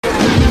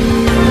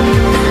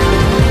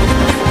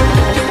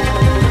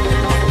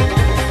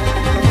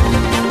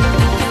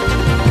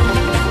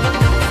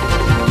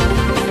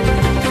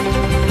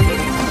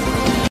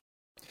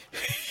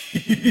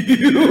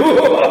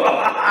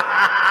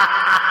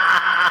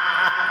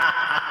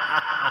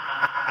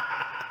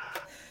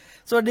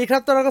สวัสดีครั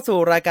บต้อนรับเข้าสู่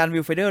รายการ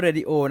Viewfinder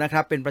Radio นะค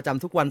รับเป็นประจ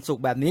ำทุกวันศุก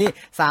ร์แบบนี้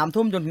 3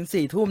 ทุ่มจนถึง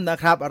 4 ทุ่มนะ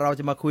ครับเรา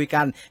จะมาคุย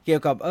กันเกี่ย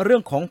วกับเรื่อ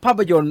งของภาพ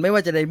ยนตร์ไม่ว่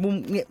าจะในมุ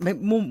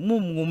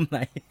มไหน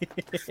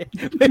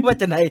ไม่ว่า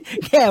จะใน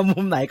แง่มุ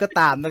มไหนก็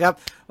ตามนะครับ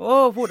โอ้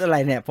พูดอะไร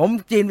เนี่ยผม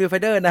จีน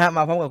Viewfinder นะฮะม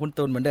าพร้อมกับคุณ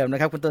ตูนเหมือนเดิมนะ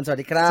ครับคุณตูนสวัส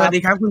ดีครับสวัส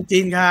ดีครับคุณจี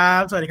นครั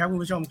บสวัสดีครับคุณ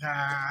ผู้ชมค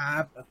รั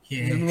บโอเค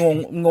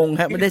งง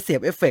ฮะไม่ได้เสีย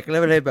บเอฟเฟกต์แล้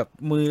วเลยแบบ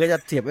มือก็จะ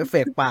เสียบเอฟเฟ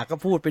กต์ปากก็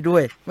พูดไปด้ว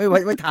ย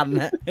ไม่ทัน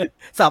ฮะ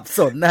สับส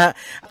นนะฮะ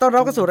ต้อนรั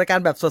บเข้าสู่รายกา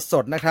รแบบส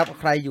ดๆนะครับ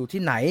ใครอยู่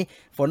ที่ไหน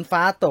ฝนฟ้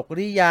าตกห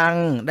รือยัง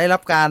ได้รั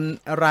บการ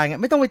รายงาน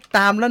ไม่ต้องไปต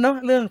ามแล้วเนาะ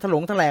เรื่อง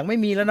แถลงไม่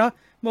มีแล้วเนาะ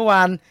เมื่อว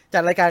านจั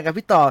ดรายการกับ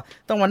พี่ต่อ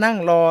ต้องมานั่ง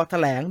รอแถ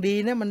ลงดี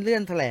เนี่ยมันเลื่อ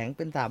นแถลงเ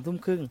ป็น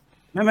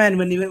 3:30 ไม่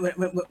วัน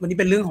นี้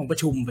เป็นเรื่องของประ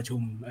ชุ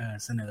ม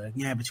เสนอ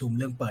แง่ประชุม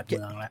เรื่องเปิดเ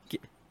มืองแล้ว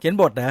เขียน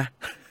บทนะ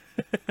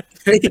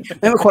เฮ้ย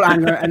ไม่เป็นคนอ่าน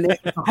อันนี้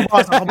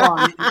สคบ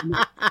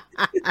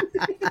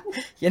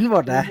เขียนบ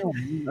ทนะ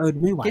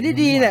ไม่ไหวเขียน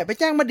ดีๆเนี่ยไป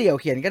จ้างมาเดี่ยว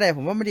เขียนก็ได้ผ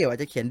มว่ามาเดี่ยวอาจ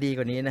จะเขียนดี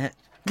กว่านี้นะฮะ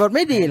บทไ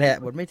ม่ดีเลย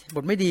บทไ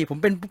ม่ดีผม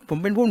เป็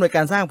นผู้อำนวยก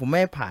ารสร้างผมไม่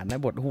ผ่านนะ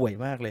บทห่วย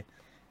มากเลย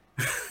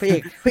พร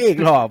ะเอก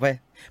หล่อไป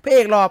พระเอ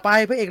กหล่อไป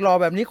พระเอกหล่อ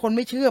แบบนี้คนไ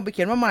ม่เชื่อไปเ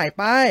ขียนว่าใหม่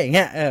ไปเ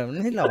งี้ยมั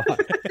นให้หล่อ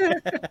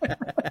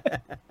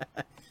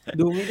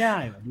ดูไม่ไ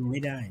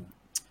ด้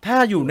ถ้า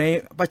อยู่ใน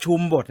ประชุม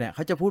บทเนี่ยเข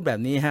าจะพูดแบบ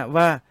นี้ฮะ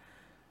ว่า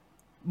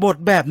บท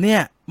แบบเนี้ย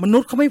มนุ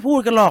ษย์เขาไม่พูด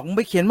กันหรอกมึงไ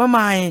ปเขียนมาให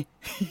ม่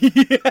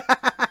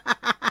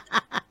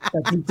แต่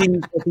จริง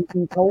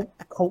เ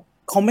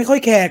ขาไม่ค่อย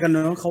แคร์กันเน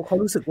อะเขา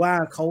รู้สึกว่า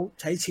เขา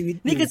ใช้ชีวิต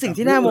นี่คือสิ่ง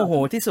ที่น่าโมโห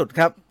ที่สุดค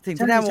รับสิ่ง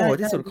ที่น่าโมโห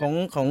ที่สุด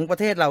ของประ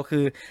เทศเราคื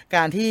อก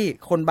ารที่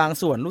คนบาง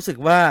ส่วนรู้สึก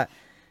ว่า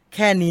แ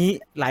ค่นี้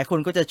หลายคน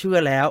ก็จะเชื่อ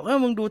แล้ว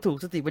มึงดูถูก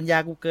สติปัญญา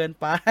กูเกิน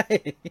ไป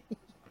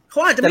เข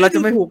าอาจจะไ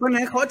ม่ถูกก็น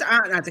ะเขา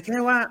อาจจะแค่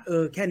ว่า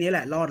แค่นี้แหล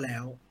ะรอดแล้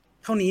ว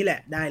เท่านี้แหละ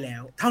ได้แล้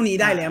วเท่านี้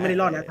ได้แล้วไม่ได้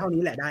รอดแล้วเท่า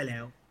นี้แหละได้แล้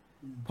ว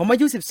ผมอา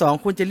ยุ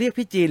12ควรจะเรียก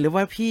พี่จีนหรือ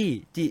ว่าพี่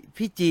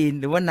จีน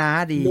หรือว่าน้า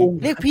ดี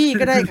เรียกพี่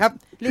ก็ได้ครับ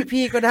เรียก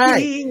พี่ก็ได้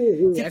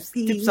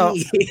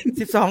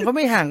12ก็ไ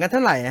ม่ห่างกันเท่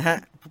าไหร่ฮะ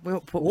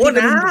โอ้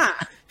นะ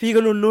พี่ก็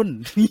รุ่น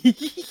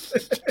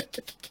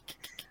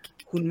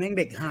คุณแม่ง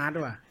เด็กฮาร์ด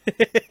ว่ะ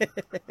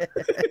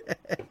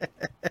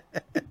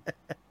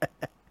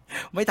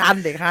ไม่ทัน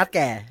เด็กฮาร์ดแ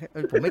ก่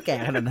ผมไม่แก่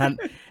ขนาดนั้น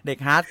เด็ก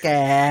ฮาร์ดแก่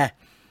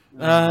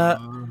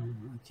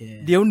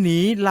เดี๋ยวหนี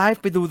ไล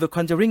ฟ์ไปดู The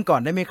Conjuring ก่อ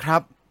นได้ไหมครั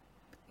บ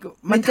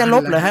มันจะล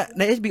บเหรอฮะใ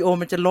น HBO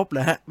มันจะลบเหร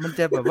อฮะมัน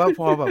จะแบบว่าพ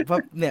อแบบว่า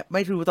เนี่ยไ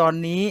ม่ดูตอน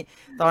นี้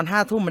ตอน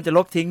 5 ทุ่มมันจะล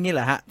บทิ้งนี่แห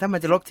ละฮะถ้ามัน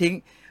จะลบทิ้ง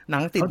หนั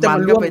งติดมั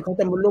นก็ไปเขา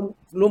จะมา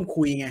ร่วม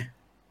คุยไง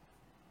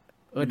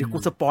เดี๋ยวกู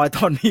สปอยต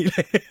อนนี้เล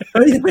ยเ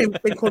ฮ้ย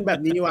เป็นคนแบบ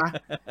นี้วะ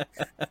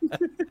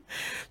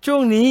ช่ว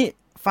งนี้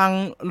ฟัง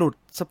หลุด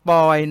สป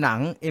อยหนัง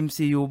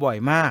MCU บ่อย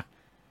มาก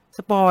ส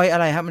ปอยอะ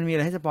ไรครับมันมีอะไ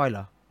รให้สปอยเหร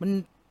อมัน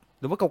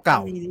หรือว่าเก่า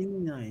ๆนิด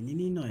ห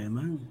น่อย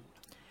มั้ง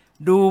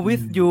ดู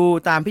with you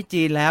ตามพี่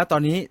จีนแล้วตอ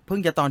นนี้เพิ่ง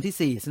จะตอน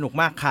ที่4สนุก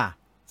มากค่ะ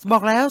บอ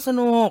กแล้วส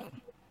นุก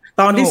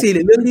ตอนที่4ห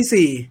รือเรื่องที่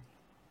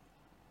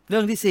4เรื่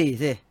องที่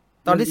4สิ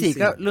ตอนที่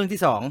4ก็เรื่องที่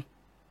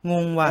2ง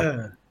งว่ะ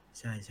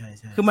ใช่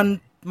ๆๆคือ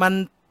มัน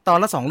ตอน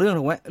ละ2เรื่อง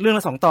ถูกมั้ยเรื่องล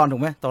ะ2ตอนถู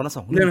กมั้ยตอนละ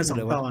2เรื่องละ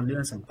2ตอนเ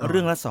รื่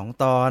องละ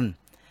2ตอน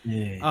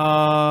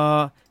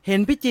เห็น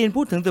พี่จีน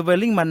พูดถึง The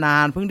Wailing มานา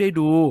นเพิ่งได้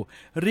ดู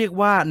เรียก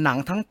ว่าหนัง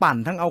ทั้งปั่น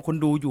ทั้งเอาคน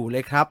ดูอยู่เล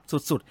ยครับ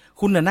สุดๆ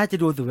คุณน่าจะ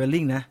ดู The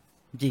Wailing นะ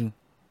จริง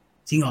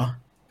เหรอ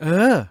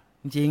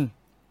จริง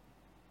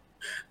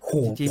โห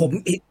ผม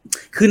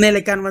คือในร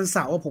ายการวันเส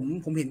าร์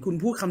ผมเห็นคุณ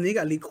พูดคำนี้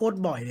กับอลิสโคตร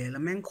บ่อยเลยแล้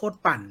วแม่งโคตร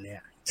ปั่นเลย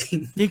อ่ะ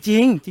จริ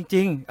ง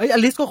อ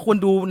ลิสก็ควร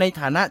ดูใน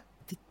ฐานะ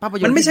ภาพ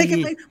ยนตร์มันไม่ใช่แค่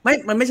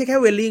มันไม่ใช่แค่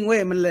เวลลิ่งเว้ย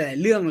มันหลาย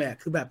เรื่องเลย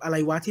คือแบบอะไร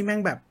วะที่แม่ง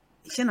แบบ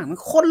เช่นหนังมัน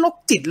โคตรโรค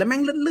จิตแล้วแม่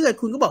งเลือด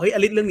คุณก็บอกเฮ้ยอ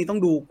ลิสเรื่องนี้ต้อง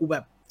ดูกูแบ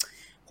บ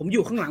ผมอ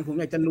ยู่ข้างหลังผม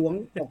อยากจะล้วง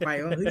ออกไป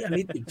ว่าเฮ้ยอ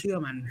ลิสติดเชื่อ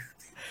มัน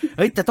เ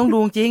ฮ้ยแต่ต้องดู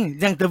จริง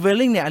อย่าง The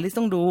Wailing เนี่ยอลิส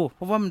ต้องดูเพ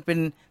ราะว่ามันเป็น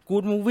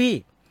good movie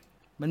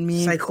มันมี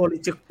ไซโค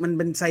มันเ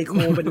ป็นไซโค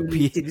เป็น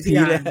จิตวิทย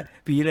า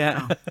ผีเลยฮะ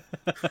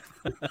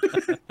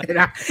เห็น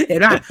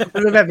ป่ะมั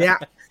นเป็นแบบเนี้ย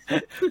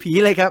ผี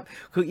เลยครับ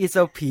คืออิสร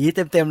ะผี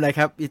เต็มๆเลย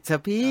ครับอิสระ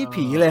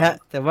ผีเลยฮะ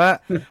แต่ว่า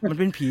มัน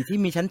เป็นผีที่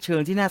มีชั้นเชิ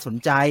งที่น่าสน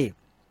ใจ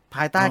ภ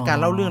ายใต้การ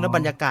เล่าเรื่องและบ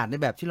รรยากาศใน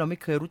แบบที่เราไม่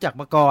เคยรู้จัก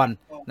มาก่อน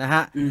นะฮ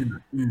ะ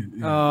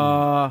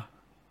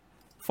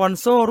ฟอน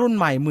โซรุ่น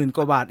ใหม่10,000 ก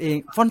ว่าบาทเอง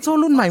ฟอนโซ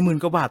รุ่นใหม่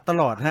10,000 กว่าบาทต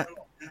ลอดฮะ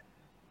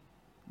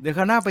เดี๋ยวค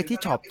ราวหน้าไปที่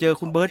ช็อปเจอ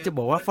คุณเบิร์ตจะบ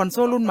อกว่าฟอนโซ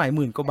รุ่นใหม่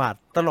10,000 กว่าบาท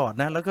ตลอด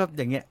นะแล้วก็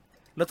อย่างเงี้ย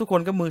แล้วทุกค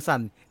นก็มือสั่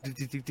น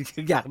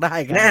อยากได้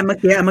กันแน่เมื่อ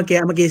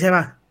กี้ใช่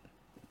ป่ะ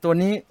ตัว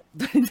นี้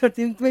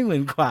ไม่เหมื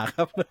อนกว่าค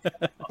รับ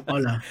อ๋อ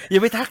เหรออย่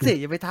าไปทักสิ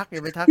อย่าไปทัก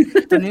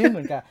ตัวนี้ไม่เห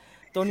มือนกัน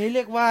ตัวนี้เ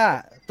รียก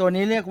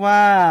ว่า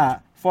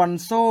ฟอน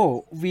โซ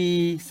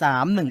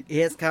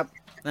V31S ครับ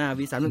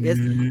V31S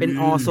เป็น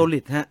All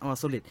Solid ฮะ All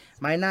Solid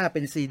ไม้หน้าเป็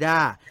นซีดา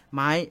ไ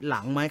ม้หลั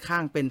งไม้ข้า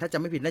งเป็นถ้าจำ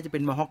ไม่ผิดน่าจะเป็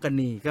นมะฮอกกา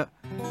นีก็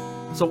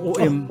ทรง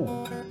OM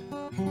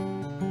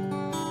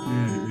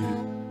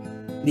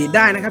ดีดไ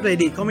ด้นะครับเลย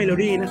ดีดเข้าเมโล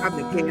ดี้นะครับเ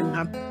ดี๋ยวเพลงค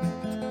รับ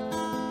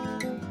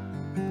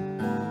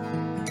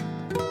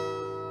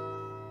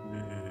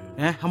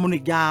นะฮาร์โมนิ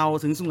กยาว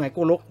ถึงสุไหงโก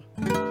ลก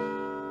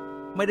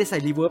ไม่ได้ใส่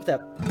รีเวิร์บแต่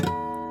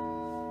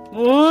โ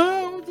อ้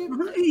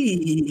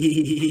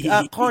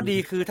ข้อดี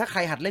คือถ้าใคร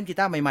หัดเล่นกี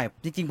ตาร์ใหม่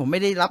ๆจริงๆผมไ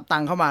ม่ได้รับตั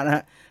งค์เข้ามานะฮ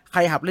ะใคร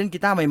หัดเล่นกี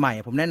ตาร์ใหม่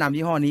ๆผมแนะนำ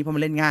ยี่ห้อนี้เพราะมั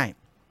นเล่นง่าย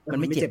มัน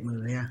ไม่เจ็บมือ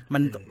มั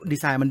นดี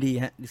ไซน์มันดี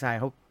ฮะดีไซน์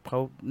เขา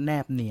แน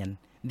บเนียน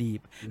ดี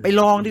ไป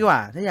ลองดีกว่า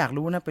ถ้าอยาก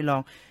รู้นะไปลอ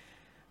ง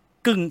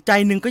กึ่งใจ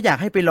นึงก็อยาก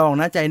ให้ไปลอง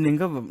นะใจนึง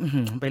ก็แบบ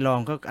ไปลอง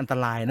ก็อันต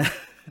รายนะ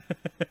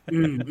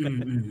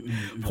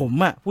ผม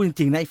อ่ะพูดจ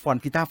ริงๆนะไอ้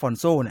กีตาร์ฟอน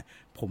โซ่เนี่ย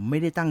ผมไม่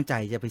ได้ตั้งใจ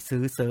จะไปซื้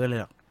อเซอร์เลย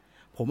หรอก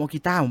ผมเอากี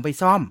ตาร์ผมไป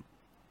ซ่อม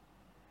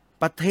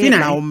ประเทศ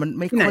เรามัน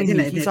ไม่ค่อยมี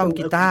ที่ซ่อม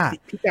กีตาร์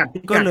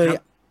ก็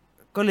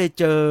เลย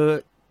เจอ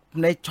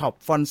ในช็อป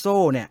ฟอนโซ่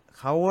เนี่ย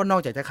เขานอ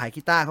กจากจะขาย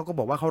กีตาร์เขาก็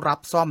บอกว่าเขารับ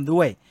ซ่อมด้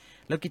วย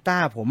แล้วกีตา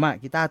ร์ผมอ่ะ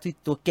กีตาร์ที่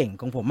ตัวเก่ง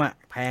ของผมอ่ะ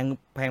แพ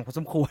งพอส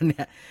มควรเ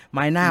นี่ยไ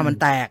ม้หน้ามัน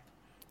แตก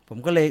ผม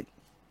ก็เลย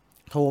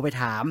โทรไป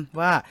ถาม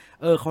ว่า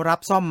เขารับ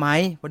ซ่อมไหม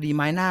พอดีไ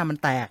ม้หน้ามัน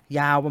แตก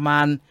ยาวประมา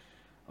ณ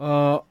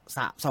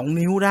2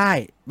 นิ้วได้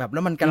แบบแล้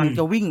วมันกำลังจ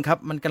ะวิ่งครับ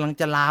มันกำลัง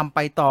จะลามไป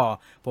ต่อ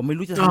ผมไม่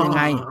รู้จะทำยัง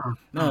ไง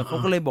เขา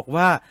ก็เลยบอก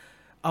ว่า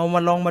เอามา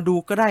ลองมาดู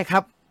ก็ได้ครั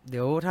บเ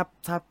ดี๋ยว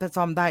ถ้า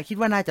ซ่อมได้คิด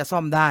ว่าน่าจะซ่อ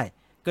มได้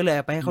ก็เลยเ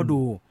อาไปให้เขา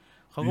ดู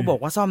เขาก็บอก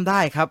ว่าซ่อมได้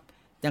ครับ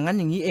อย่างนั้น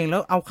อย่างนี้เองแล้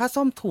วเอาค่า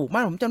ซ่อมถูกมา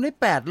กผมจำได้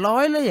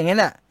800เลยอย่างเงี้ย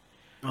แหละ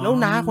แล้ว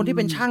น้าคนที่เ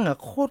ป็นช่างอ่ะ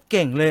โคตรเ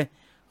ก่งเลย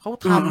เขา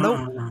ทำแล้ว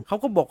เขา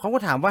ก็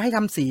ถามว่าให้ท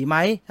ำสีไหม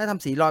ถ้าท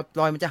ำสี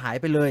รอยมันจะหาย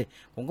ไปเลย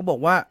ผมก็บอก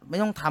ว่าไม่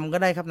ต้องทำก็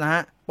ได้ครับนะฮ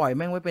ะปล่อยแ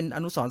ม่งไว้เป็นอ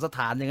นุสรณ์สถ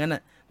านอย่างนั้นน่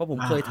ะเพราะผม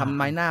เคยทำไ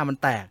ม้หน้ามัน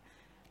แตก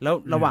แล้ว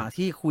ระหว่าง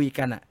ที่คุย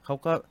กันอ่ะเขา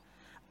ก็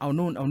เอา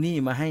นู่นเอานี่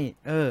มาให้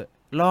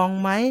ลอง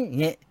ไหม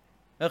เงี้ย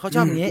เขาช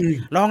อบอย่างงี้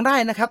ลองได้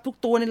นะครับทุก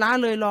ตัวในร้าน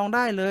เลยลองไ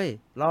ด้เลย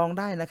ลอง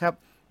ได้นะครับ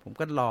ผม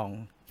ก็ลอง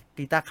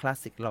กีตาร์คลาส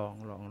สิกลอง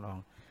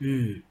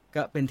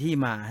ก็เป็นที่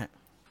มาฮะ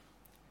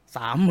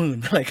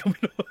30,000อะไรก็ไ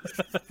ม่รู้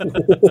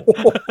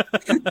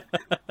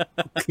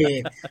โอ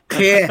เค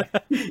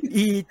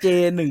EJ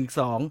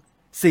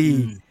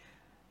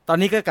 124ตอน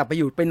นี้ก็กลับไป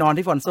อยู่ไปนอน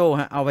ที่ฟอนโซ่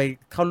ฮะเอาไป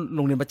เข้าโร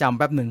งเรียนประจำ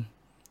แป๊บหนึ่ง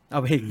เอา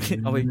ไป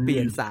เปลี่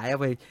ยนสายเอา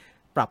ไป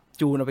ปรับ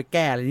จูนเอาไปแ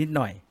ก้อะไรนิดห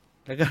น่อย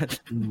แล้วก็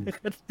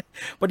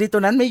พอดีตั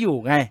วนั้นไม่อยู่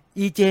ไง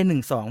EJ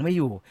 12ไม่อ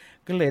ยู่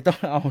ก็เลยต้อง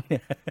เอาเนี่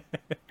ย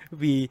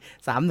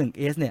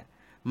V31S เนี่ย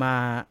ม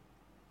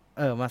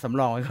าสำ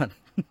รองไว้ก่อน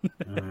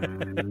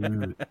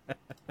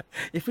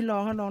อย่าไปลอ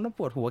งนะน้องน้ำป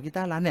วดหัวกีต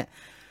าร์ร้านเนี่ย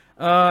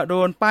โด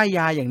นป้ายย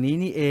าอย่างนี้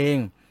นี่เอง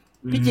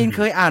พี่จีนเ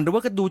คยอ่านดูว่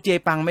าก็ดูเจ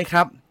ปังไหมค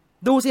รับ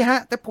ดูสิฮะ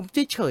แต่ผม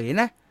เฉย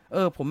ๆนะ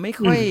ผมไม่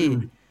ค่อย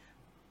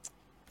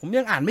ผม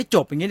ยังอ่านไม่จ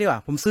บอย่างนี้ดีกว่า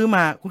ผมซื้อม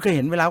าคุณเคยเ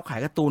ห็นเวลาขา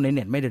ยการ์ตูนในเ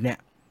น็ตไหมเดี๋ยวนี้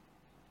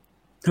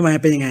ทำไม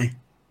เป็นยังไง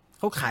เ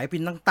ขาขายเป็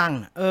นตั้ง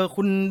ๆ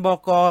คุณบ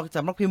ก.ส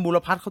ำนักพิมพ์บูร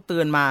พัฒน์เขาเตื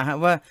อนมาฮะ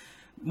ว่า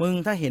มึง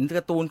ถ้าเห็น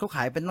การ์ตูนเขาข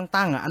ายเป็น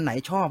ตั้งๆอันไหน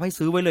ชอบให้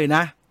ซื้อไว้เลยน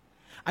ะ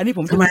อันนี้ผ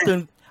มจะเ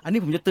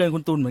ตือนคุ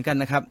ณตูนเหมือนกัน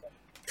นะครับ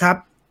ครับ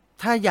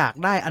ถ้าอยาก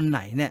ได้อันไหน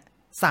เนี่ย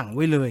สั่งไ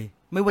ว้เลย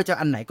ไม่ว่าจะ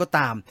อันไหนก็ต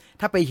าม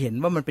ถ้าไปเห็น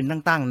ว่ามันเป็น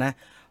ตั้งๆนะ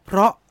เพร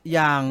าะอ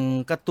ย่าง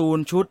การ์ตูน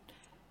ชุด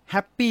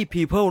Happy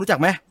People รู้จัก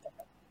ไหม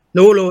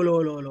รู้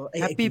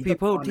Happy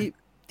People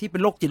ที่เป็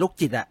นโรค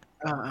จิตอ่ะ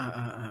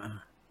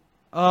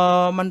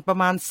มันประ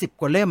มาณ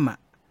10 กว่าเล่มอ่ะ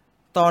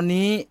ตอน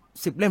นี้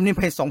10 เล่มนี่ไ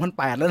ป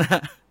 2,800 แล้วน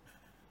ะ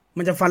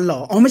มันจะฟันหรอ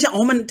ไม่ใช่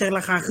มันจะ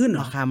ราคาขึ้นเหร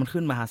อราคามัน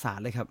ขึ้นมหาศาล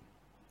เลยครับ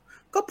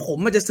ก็ผม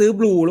มันจะซื้อ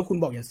บลูแล้วคุณ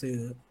บอกอย่าซื้อ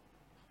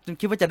จน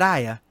คิดว่าจะได้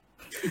อะ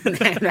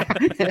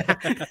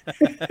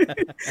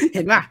เ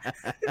ห็นป่ะ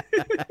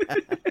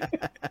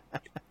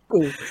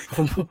ผ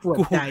มปวด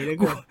ใจเลย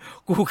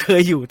กูเค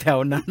ยอยู่แถว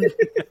นั้น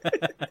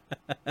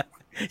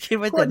คิด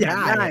ว่าจะไ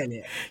ด้เ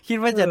นี่ยคิด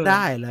ว่าจะไ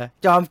ด้เหรอ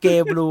จอมเก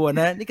ย์บลู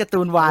นะนี่การ์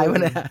ตูนวายวะ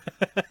เนี่ย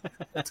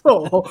โอ้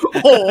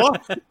โห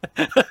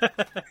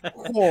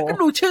ก็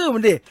ดูชื่อมั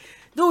นดิ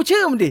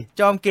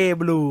จอมเกย์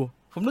บลู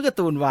ผมนึกการ์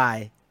ตูนวาย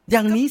อย่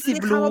างนี้สิบ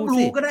ลู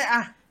สิก็ได้อ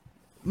ะ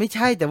ไม่ใ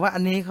ช่แต่ว่าอั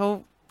นนี้เขา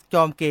จ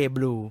อมเกย์บ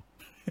ลู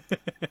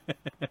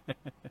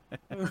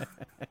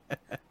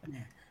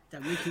จา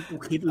กวิธีกู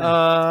คิดเลย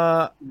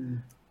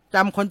จ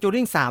ำคอนจู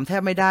ริง3แท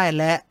บไม่ได้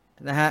แล้ว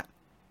นะฮะ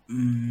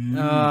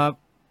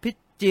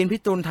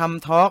พี่ตูนท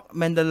ำทอล์กแ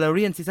มนดาริเ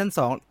รียนซีซั่น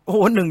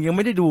21ยังไ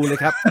ม่ได้ดูเลย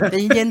ครับใจ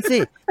เย็นๆสิ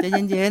ใจ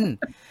เย็น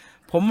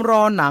ๆผมร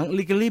อหนัง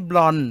Legally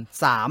Blonde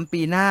 3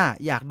 ปีหน้า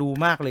อยากดู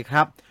มากเลยค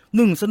รับ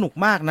1สนุก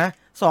มากนะ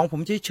2ผ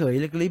มเฉย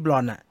ๆ Legally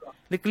Blonde อ่ะ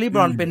Legally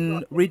Blonde เป็น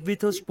Reese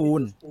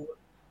Witherspoon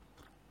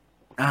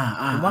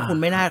ผมว่าคุณ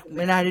ไม่น่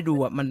าได้ดู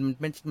อ่ะมัน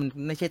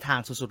ไม่ใช่ทาง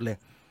สุดๆเลย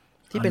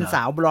ที่เป็นส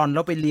าวบลอนด์แล้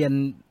วไปเรียน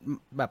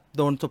แบบโ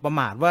ดนสบประ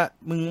มาทว่า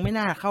มึงไม่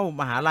น่าเข้า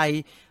มหาลัย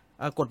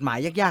กฎหมาย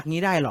ยากๆนี้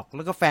ได้หรอกแ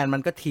ล้วก็แฟนมั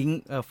นก็ทิ้ง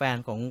แฟน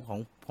ข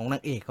องนา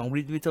งเอกของ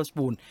Reese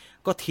Witherspoon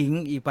ก็ทิ้ง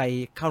อีไป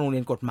เข้าโรงเรี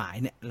ยนกฎหมาย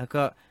เนี่ยแล้ว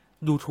ก็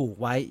ดูถูก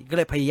ไว้ก็เ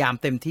ลยพยายาม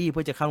เต็มที่เ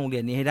พื่อจะเข้าโรงเรี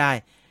ยนนี้ให้ได้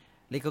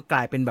แล้วก็กล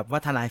ายเป็นแบบว่า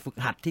ทนายฝึก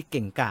หัดที่เ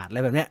ก่งกาจอะไร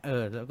แบบเนี้ย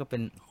แล้วก็เป็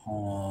น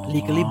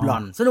Legally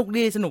Blonde สนุก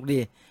ดี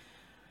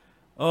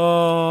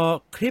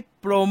คลิป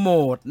โปรโม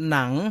ทห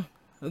นัง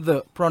The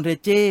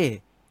Protege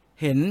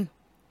เห็น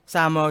ซ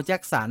ามูเอล แจ็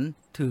คสัน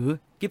ถือ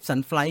Gibson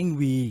Flying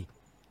V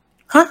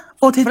ฮะ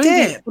Protege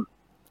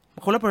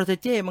คนละโปรเต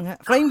เจมั้งฮะ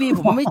แฟรงค์วีผ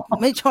ม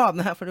ไม่ชอบ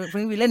นะฮะแฟร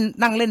งค์วีเล่น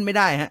นั่งเล่นไม่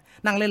ได้ฮะ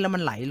นั่งเล่นแล้วมั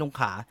นไหลลง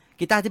ขา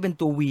กีตาร์ที่เป็น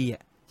ตัววีอ่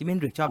ะจิมมี่เฮ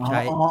นดริกชอบใ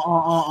ช้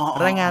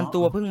รายงาน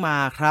ตัวเพิ่งมา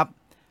ครับ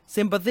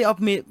Sympathy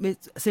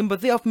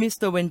of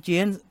Mr.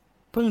 Vengeance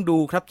เพิ่งดู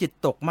ครับจิต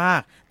ตกมา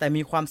กแต่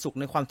มีความสุข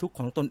ในความทุกข์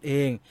ของตนเอ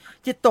ง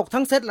จิตตก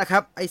ทั้งเซตแหละครั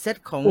บไอเซต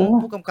ของ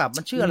ผู้กำกับ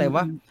มันชื่ออะไรว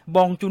ะบ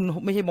องจุน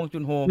ไม่ใช่บองจุ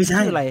นโฮ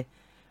ชื่ออะไร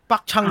ปั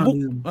กชังบุก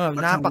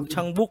นาปัก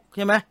ชังบุกใ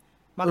ช่ไหม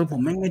ผ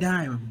มไม่ได้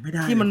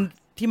ที่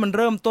มันเ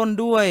ริ่มต้น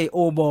ด้วยโอ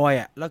บอย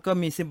อ่ะแล้วก็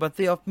มี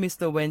Sympathy of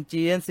Mr.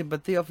 Vengeance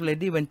Sympathy of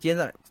Lady Vengeance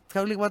เข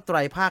าเรียกว่าไตร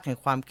ภาคแห่ง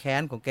ความแค้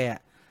นของแก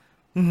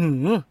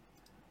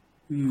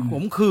ข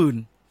มขื่น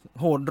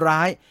โหดร้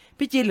าย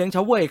พี่จีนเหลืองเฉ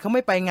าเว่ยเขาไ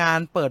ม่ไปงาน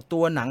เปิดตั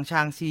วหนังช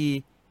างซี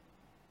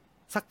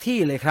สักที่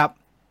เลยครับ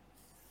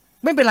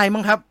ไม่เป็นไร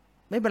มั้งครับ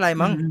ไม่เป็นไร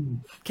มั้ง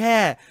แค่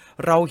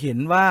เราเห็น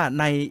ว่า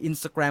ใน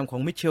Instagram ของ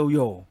มิเชลโย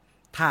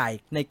ถ่าย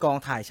ในกอง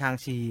ถ่ายชาง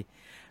ซี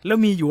แล้ว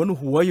มีหยวน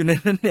หัวอยู่ใน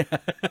นั้นเนี่ย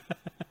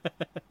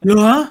เหร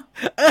อ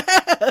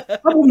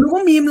ผมนึกว่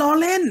ามีมล้อ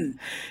เล่น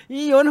มี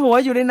หยวนหัว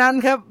อยู่ในนั้น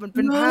ครับมันเ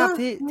ป็นภาพ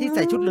ที่ใ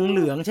ส่ชุดเห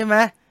ลืองๆใช่ไหม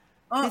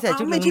ที่ใส่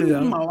ชุดเหลือ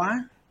ง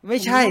ๆไม่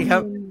ใช่ครั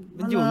บ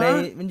มันอยู่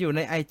ใน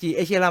IG เอ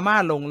เชียราม่า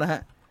ลงแล้วฮ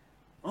ะ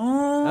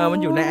มัน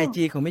อยู่ใน IG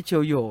ของมิเช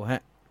ลโยฮ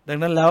ะดัง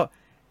นั้นแล้ว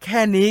แ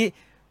ค่นี้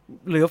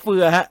เหลือเฟื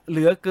อฮะเห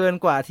ลือเกิน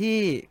กว่า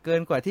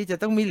ที่จะ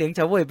ต้องมีเหลียงเฉ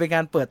าเว่ยไปง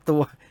านเปิดตั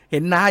วเห็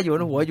นหน้าหยว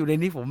นหัวอยู่ใน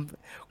นี้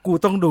กู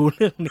ต้องดูเ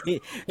รื่องนี้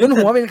หยวน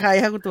หัวเป็นใคร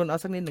ฮะคุณตูนเอา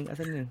สักนิดหนึ่ง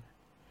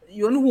ห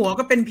ยวนหัว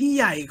ก็เป็นพี่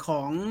ใหญ่ข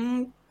อง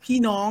พี่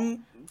น้อง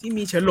ที่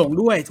มีเฉินหลง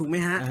ด้วยถูกไหม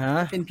ฮะ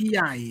เป็นพี่ใ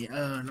หญ่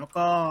แล้ว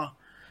ก็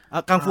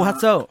กังฟูฮัต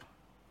เซิล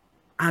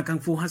กัง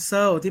ฟูฮัตเ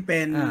ซิลที่เป็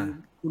น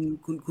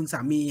คุณสา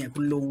มีคุ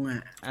ณลุง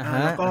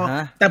แล้วก็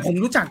แต่ผม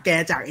รู้จักแก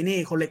จากไอ้นี่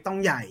คนเล็กต้อง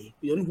ใหญ่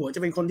หยวนหัวจ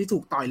ะเป็นคนที่ถู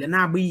กต่อยและหน้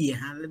าบี้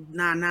ฮะห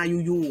น้า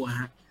ยู่ๆ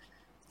ฮะ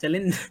จะเ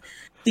ล่น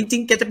จริ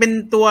งๆแกจะเป็น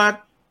ตัว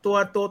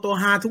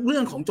ฮาทุกเรื่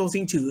องของโจซิ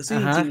งฉือซึ่ง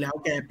จริงๆแล้ว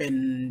แกเ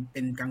ป็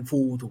นกังฟู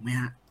ถูกไหม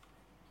ฮะ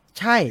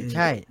ใช่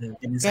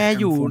แก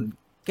อ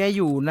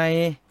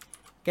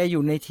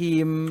ยู่ในที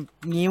ม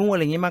งิ้วอะไ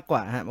รอย่างงี้มากกว่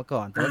าฮะเมื่อก่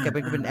อนแต่ว่าแกเ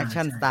ป็นแอค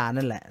ชั่นสตาร์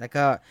นั่นแหละแล้ว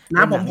ก็หน้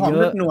าผมเ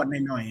ลือกหนวด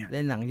หน่อยๆเ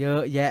ล่นหนังเยอะ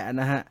แยะ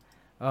นะฮะ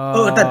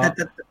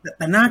แ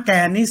ต่หน้าแก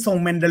นี่ทรง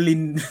แมนดาริ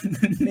น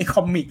ในค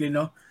อมิกเลยเ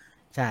นาะ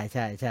ใช่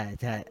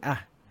อ่ะ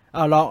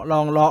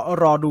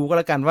รอดูก็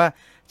แล้วกันว่า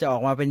จะออ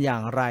กมาเป็นอย่า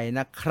งไรน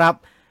ะครับ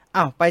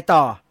ไป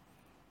ต่อ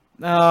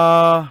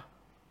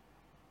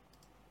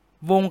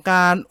วงก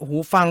ารหู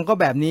ฟังก็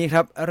แบบนี้ค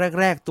รับ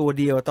แรกตัว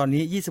เดียวตอน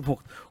นี้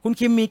26คุณ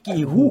คิมมี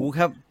กี่หู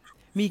ครับ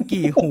มี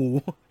กี่หู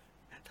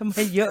ทำไม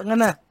เยอะงั้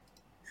นน่ะ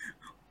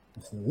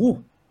หู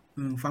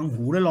ฟัง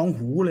หูแล้วร้อง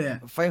หูเลย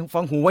ฟั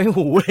งหูไว้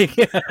หูเลย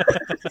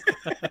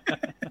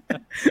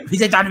พี่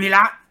จันวีร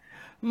ะ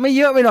ไม่เ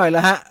ยอะไปหน่อยเหร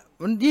อฮะ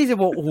มัน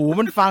26หู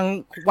มันฟัง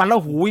วันละ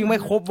หูยังไม่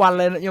ครบวัน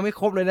เลยยังไม่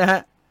ครบเลยนะฮะ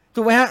ถู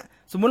กไหมฮะ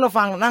สมมุติเรา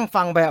นั่ง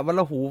ฟังแบบวัน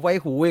ละหูไว้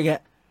หูอย่างเงี้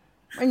ย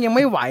มันยังไ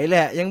ม่ไหวเล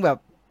ยยังแบบ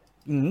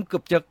เกื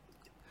อบ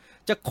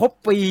จะครบ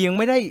ปียังไ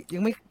ม่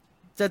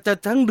จะ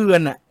ทั้งเดือน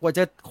อ่ะกว่าจ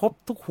ะครบ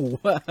ทุกหู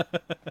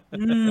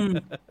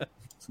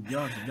สุดย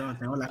อด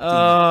แล้วรักจริง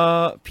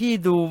พี่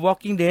ดู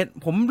Walking Dead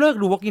ผมเลิก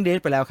ดู Walking Dead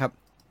ไปแล้วครับ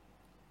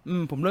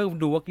ผมเลิก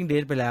ดู Walking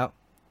Dead ไปแล้ว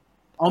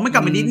ไม่กลั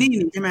บมาดิสนีย์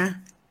ใช่ไหม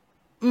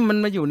มัน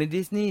มาอยู่ใน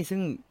ดิสนีย์ซึ่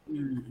ง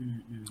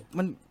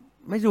มัน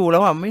ไม่ดูแล้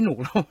วอ่ะไม่หนุก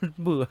แล้วมัน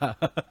เบื่อ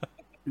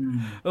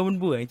มัน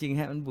เบื่อจริงๆ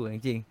ฮะมันเบื่อจ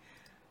ริง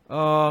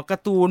ๆกา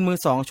ร์ตูนมือ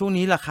สองช่วง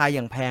นี้ราคาอ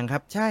ย่างแพงครั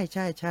บใช่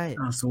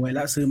สวยแ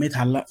ล้วซื้อไม่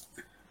ทันละ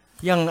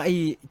อย่างไอ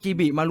จิ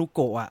บิมารุโ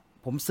กะอ่ะ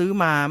ผมซื้อ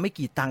มาไม่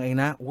กี่ตังค์เอง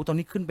นะตอน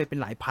นี้ขึ้นไปเป็น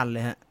หลายพันเล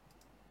ยฮะ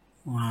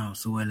ว้าว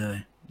สวยเลย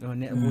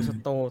เนี่ยบูส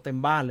โตเต็ม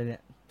บ้านเลยเนี่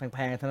ยแพ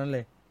งๆเท่านั้นเล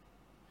ย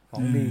ขอ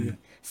งดี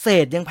เศ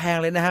ษยังแพง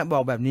เลยนะฮะบอ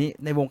กแบบนี้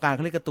ในวงการเข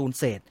าเรียกการ์ตูน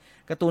เศษ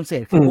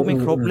คือไม่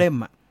ครบเล่ม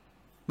อ่ะ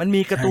มัน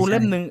มีการ์ตูนเ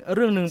ล่มนึงเ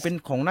รื่องนึงเป็น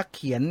ของนักเ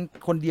ขียน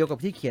คนเดียวกับ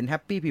ที่เขียน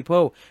Happy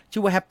People ชื่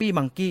อว่า Happy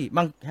Monkey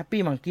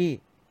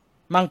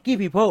Monkey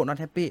People not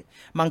Happy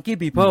Monkey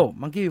People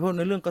ใ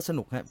นเรื่องก็ส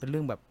นุกฮะเป็นเ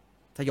รื่องแบบ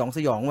สย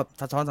องแบบ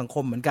สะท้อนสังค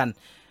มเหมือนกัน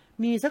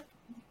มีสัก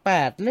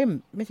8เล่ม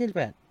ไม่ใช่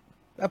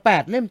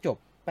8เล่มจบ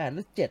8ห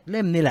รือ7เ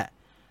ล่มนี่แหละ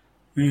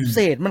เศ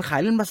ษมันขา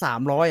ยเล่มละ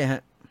300ฮ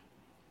ะ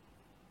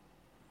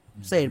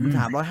เศษมัน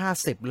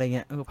350อะไรเ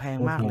งี้ยแพง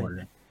มากเลย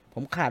ผ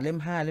มขาดเล่ม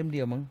5เล่มเดี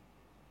ยวมั้ง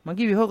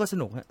Monkey People ก็ส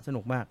นุกฮะสนุ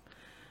กมาก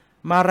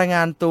มารายง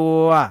านตัว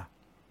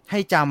ให้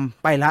จ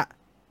ำไปละ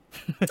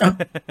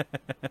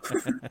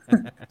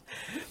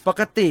ป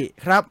กติ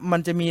ครับมั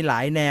นจะมีหลา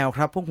ยแนวค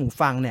รับพวกหู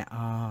ฟังเนี่ย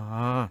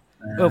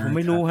ผมไ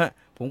ม่รู้ฮะ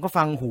ผมก็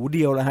ฟังหูเ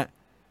ดียวแล้วฮะ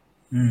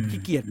ขี้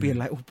เกียจเปลี่ยนอะ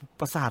ไร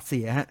ประสาทเสี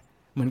ยฮะ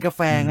เหมือนกาแ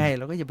ฟไงเ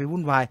ราก็อย่าไป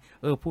วุ่นวาย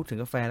พูดถึง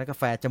กาแฟแล้วกา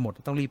แฟจะหมด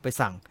ต้องรีบไป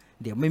สั่ง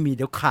เดี๋ยวไม่มีเ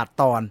ดี๋ยวขาด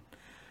ตอน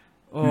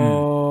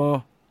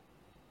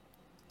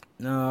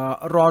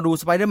รอดู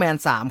Spider-Man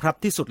 3ครับ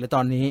ที่สุดเลยต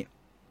อนนี้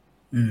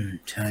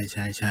ใ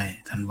ช่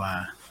ธันวา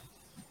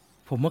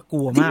ผมว่าก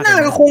ลัวมากน่า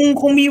จะ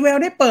คงมีแวว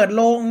ได้เปิดโ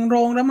ร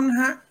งแล้วมั้ง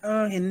ฮะ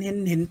เ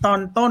ห็นตอน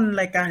ต้น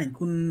รายการเห็น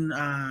คุณ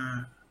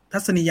ทั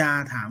ศนียา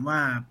ถามว่า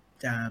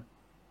จะ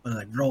เปิ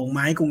ดโรงไหม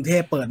กรุงเท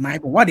พเปิดไหม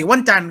ผมว่าเดี๋ยววั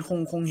นจันทร์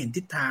คงเห็น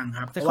ทิศทางค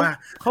รับเพ แต่ ราะว่า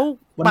เขา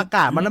ประก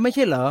าศมันแล้วไม่ใ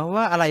ช่เหรอ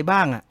ว่าอะไรบ้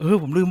างอ่ะ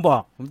ผมลืมบอ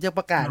กผมจะป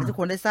ระกาศให้ทุก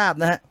คนได้ทราบ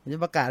นะฮะผมจะ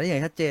ประกาศได้อย่า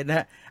งชัดเจนนะฮ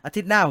ะอา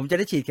ทิตย์หน้าผมจะ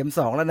ได้ฉีดเข็ม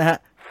2แล้วนะฮะ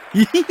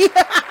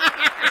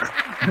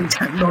มันจ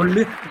ะโดนเ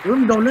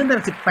ลื่อนแต่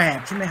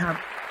18ใช่ไหมครับ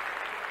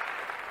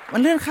มั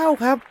นเลื่อนเข้า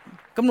ครับ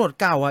กำหนด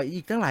เก่าอ่ะ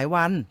อีกตั้งหลาย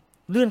วัน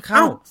เลื่อนเข้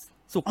า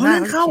ศุกร์หน้า เลื่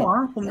อนเข้าเหรอ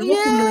ผมนึกว่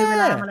าคุณเลยเว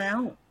ลามาแล้ว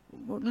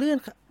เลื่อน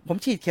ผม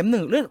ฉีดเข็ม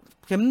1เลื่อน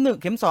เข็ม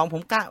1เข็ม2ผ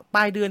มกะป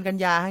ลายเดือนกัน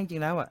ยาจริ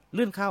งๆแล้วอ่ะเ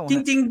ลื่อนเข้าจ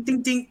ริงๆจ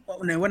ริงๆ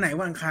วันไหน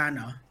วันอังคารเห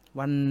รอ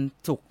วัน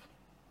ศุกร์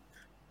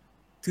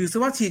ถือซะ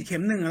ว่าฉีดเข็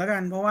ม1แล้วกั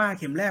นเพราะว่า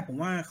เข็มแรกผม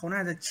ว่าเขาน่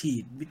าจะฉี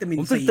ดวิตามิน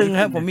ผม ซี ตึงๆ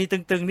ครับผมมี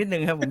ตึงๆนิดนึ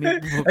งครับผมมี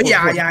อย่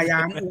าอุ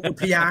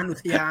ทย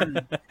าน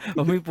ผ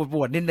มมีป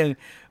วดๆนิดนึง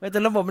แต่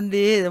ระบบมัน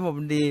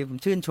ดีผม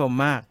ชื่นชม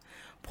มาก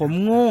ผม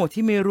โง่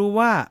ที่ไม่รู้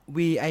ว่า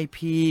VIP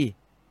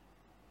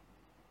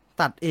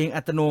ตัดเอง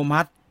อัตโน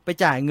มัติไป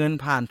จ่ายเงิน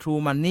ผ่าน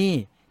True Money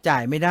จ่า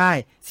ยไม่ได้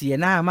เสีย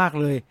หน้ามาก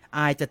เลยอ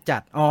ายจั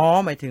ด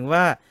หมายถึงว่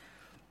า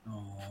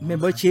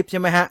Membership ใช่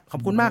ไหมฮะขอ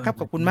บคุณมากครับ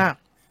ขอบคุณมาก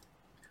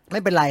ไม่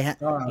เป็นไรฮะ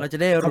เราจะ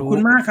ได้รู้ขอบคุ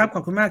ณมากครับข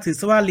อบคุณมากถือ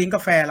ซะว่าลิงก์ก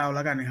าแฟเราแ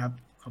ล้วกันนะครับ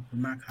ขอบคุณ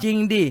มากครับจริง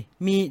ดิ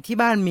มีที่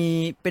บ้านมี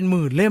เป็นห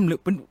มื่นเล่มหรือ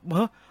เป็น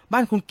บ้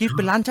านคุณกิฟต์เ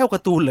ป็นร้านเช่ากา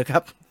ร์ตูนเหรอครั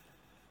บ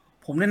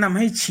ผมแนะนำใ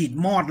ห้ฉีด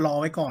มอดรอ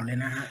ไว้ก่อนเลย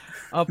นะฮะ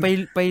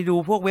ไปดู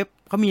พวกเว็บ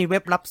เขามีเว็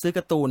บรับซื้อก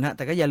าร์ตูนฮะแ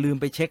ต่ก็อย่าลืม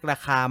ไปเช็ครา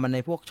คามันใน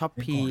พวก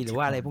Shopee หรือ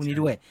ว่าอะไรพวกนี้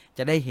ด้วยจ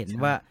ะได้เห็น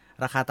ว่า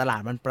ราคาตลา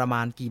ดมันประม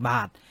าณกี่บ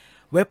าท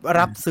เว็บ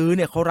รับซื้อเ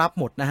นี่ยเขารับ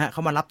หมดนะฮะเข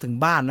ามารับถึง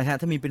บ้านนะฮะ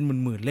ถ้ามีเป็นห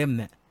มื่นเล่ม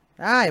เนี่ย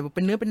ได้เ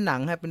ป็นเนื้อเป็นหนั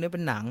งฮะเป็นเนื้อเป็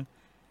นหนัง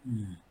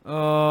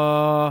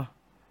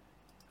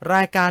ร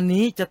ายการ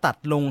นี้จะตัด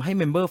ลงให้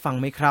เมมเบอร์ฟัง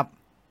ไหมครับ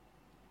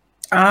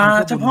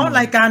เฉพาะ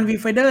รายการ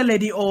V-Finder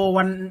Radio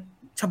วัน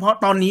เฉพาะ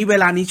ตอนนี้เว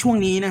ลานี้ช่วง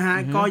นี้นะฮะ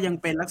ก็ยัง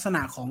เป็นลักษณ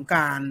ะของก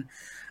าร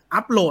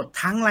อัปโหลด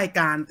ทั้งราย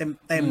การ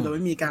เต็มๆโดยไ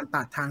ม่มีการ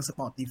ตัดทาง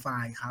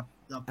Spotify ครับ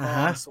แล้วก็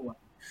ส่วน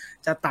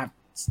จะตัด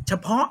เฉ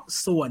พาะ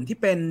ส่วนที่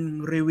เป็น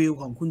รีวิว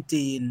ของคุณ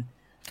จีน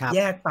แย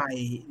กไป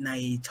ใน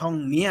ช่อง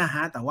นี้ฮ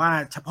ะแต่ว่า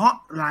เฉพาะ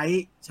ไล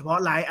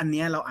ฟ์อัน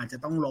นี้เราอาจจะ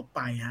ต้องลบไ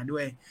ปฮะด้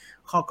วย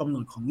ข้อกำหน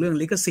ดของเรื่อง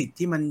ลิขสิทธิ์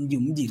ที่มันหยุ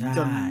มหยิมจ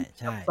น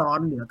ซับซ้อน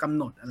เหนือกำ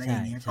หนดอะไรอย่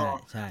างเงี้ย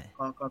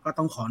ก็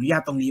ต้องขออนุญา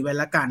ตตรงนี้ไว้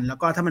ละกันแล้ว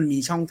ก็ถ้ามันมี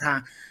ช่องทาง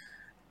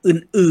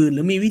อื่นๆห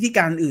รือมีวิธีก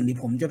ารอื่นที่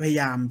ผมจะพยา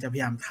ยา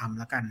มท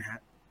ำละกันนะฮะ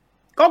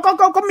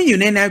ก็มีอยู่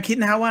ในแนวคิด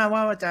นะฮะว่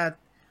าจะ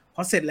พ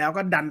อเสร็จแล้ว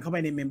ก็ดันเข้าไป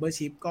ใน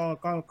membership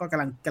ก็ก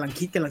ำลัง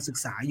คิดกำลังศึก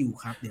ษาอยู่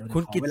ครับเดี๋ยวคุ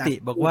ณกิตติ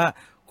บอกว่า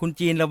คุณ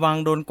จีนระวัง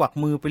โดนกวัก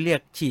มือไปเรีย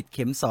กฉีดเ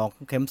ข็ม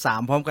2เข็ม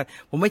3พร้อมกัน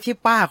ผมไม่ใช่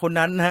ป้าคน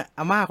นั้นนะฮะอ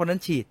าม่าคนนั้น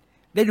ฉีด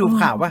ได้ดู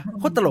ข่าวป่ะ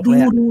โคตรตลกเลย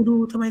ดู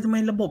ทำไม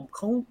ระบบเข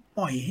าป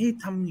ล่อยให้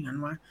ทำอย่างนั้น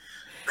วะ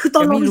คือต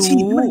อนเราไปฉี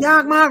ดมันยา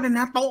กมากเลย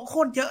นะโต๊ะโค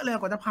ตรเยอะเลย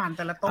กว่าจะผ่านแ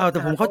ต่ละโต๊ะแต่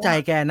ผมเข้าใจ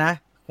แกนะ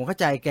ผมเข้า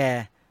ใจแก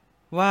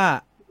ว่า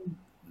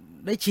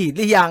ได้ฉีดห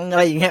รือยังอะ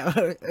ไรอย่างเงี้ย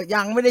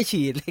ยังไม่ได้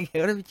ฉีดเลย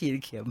ก็ได้ไปฉีด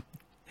เข็ม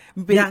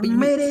ยัง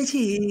ไม่ได้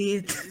ฉี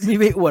ดมี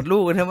ไปอวดลู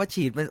กนะว่า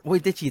ฉีดมัน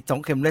ได้ฉีด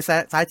2เข็มเลย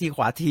ซ้ายทีข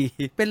วาที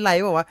เป็นไร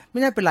บอกว่าไม่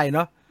น่าเป็นไรเน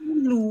าะไม่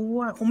รู้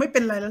อ่ะคงไม่เป็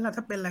นไรแล้วล่ะ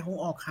ถ้าเป็นไรคง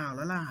ออกข่าวแ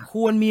ล้วล่ะค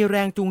วรมีแร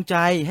งจูงใจ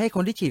ให้ค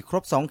นที่ฉีดคร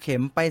บ2เข็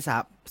มไป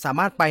สา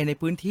มารถไปใน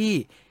พื้นที่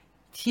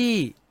ที่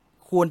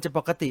ควรจะป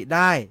กติไ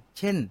ด้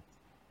เช่น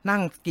นั่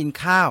งกิน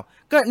ข้าว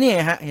ก็นี่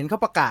ฮะเห็นเขา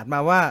ประกาศมา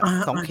ว่า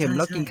2เข็มแ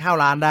ล้วกินข้าว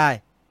ร้านได้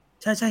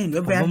ใช่เห็นแ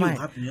วบๆอยู่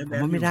ครับผม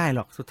ว่าไม่ได้หร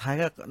อกสุดท้าย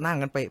ก็นั่ง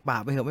กันไปป่า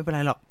ไปเหอะไม่เป็นไ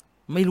รหรอก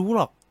ไม่รู้ห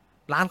รอก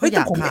ร้านเขาอย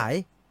ากขาย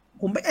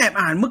ผมไปแอบ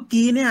อ่านเมื่อ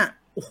กี้เนี่ย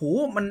โอ้โห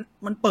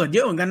มันเปิดเย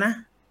อะเหมือนกันนะ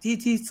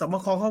ที่สบ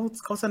ค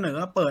เขาเสนอ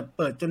เ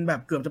ปิดจนแบบ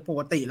เกือบจะป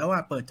กติแล้ว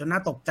เปิดจนน่า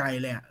ตกใจ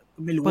เลย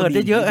ไม่รู้เปิดไ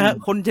ด้เยอะฮะ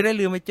คนจะได้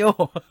ลืมไอ้โจ้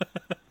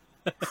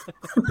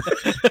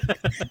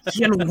เ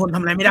ชี่ยลุงพลท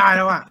ำอะไรไม่ได้แ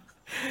ล้ว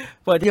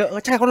เปิดเยอะ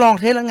ใช่เขาลอง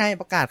เทสแล้วไง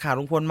ประกาศข่าว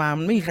ลุงพลมา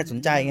มันไม่มีใครสน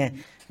ใจไง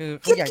คือ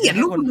เขาอยากเขียน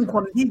รูปลุงพ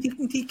ล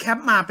ที่แคป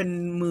มาเป็น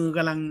มือก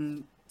ำลัง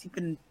ที่เ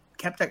ป็น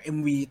แคปจาก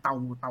MV เต่าง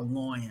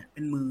อยเ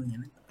ป็นมืออย่าง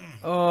นั้น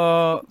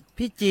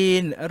พี่จี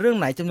นเรื่อง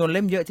ไหนจำนวนเ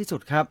ล่มเยอะที่สุ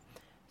ดครับ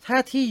ถ้า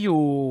ที่อ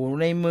ยู่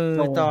ในมือ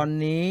ตอน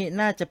นี้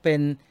น่าจะเป็น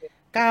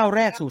ก้าวแ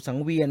รกสู่สัง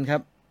เวียนครั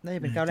บน่าจ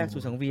ะเป็นก้าวแรก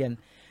สู่สังเวียน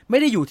ไม่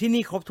ได้อยู่ที่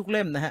นี่ครบทุกเ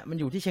ล่มนะฮะมัน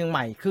อยู่ที่เชียงให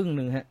ม่ครึ่ง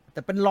นึงฮะแ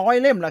ต่เป็น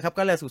100 เล่มแล้วครับ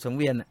ก้าวแรกสู่สัง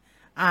เวียน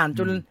อ่านจ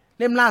น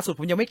เล่มล่าสุด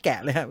ผมยังไม่แกะ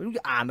เลยฮะไม่รู้จ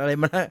ะอ่านอะไร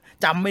มัน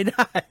จำไม่ไ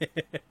ด้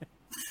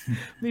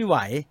ไม่ไหว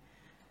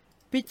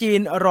พี่จีน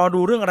รอดู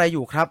เรื่องอะไรอ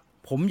ยู่ครับ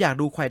ผมอยาก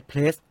ดู Quiet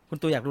Place คุณ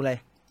ตัวอยากดูอะไร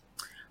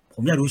ผ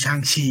มอยากดูชาง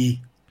ชี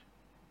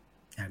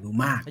อยากดู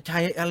มากใช่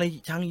อะไร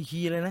ชาง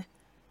ชีเลยนะ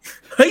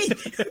เฮ้ย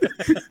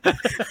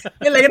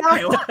อะไรก็ได้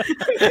วะ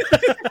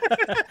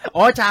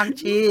ชาง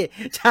ชี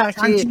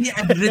แอ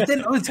นด์เรเจน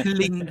ออฟเดอะ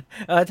ลิง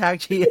ชาง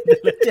ชีแอน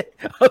ด์เรเจน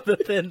ออฟเดอ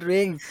ะ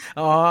ลิง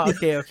โอ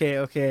เค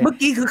เมื่อ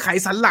กี้คือไข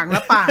สันหลังแล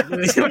ะปากเล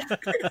ยใช่ไหม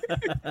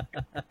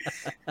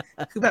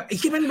คือแบบไอ้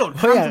ที่มันโดด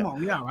ข้ามสมอง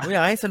นี่หรอวะผมอย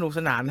ากให้สนุกส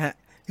นานฮะ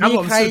มี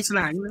ใครสน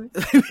าน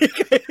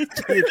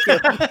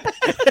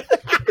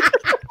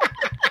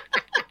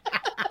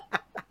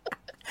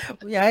ผ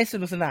มอยากให้ส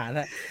นุกสนาน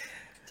ฮะ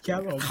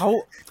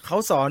เขา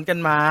สอนกัน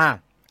มา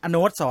อโน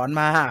ตสอน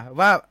มา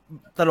ว่า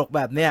ตลกแ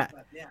บบเนี้ย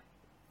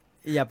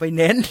อย่าไปเ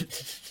น้น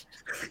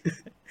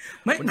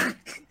ไม่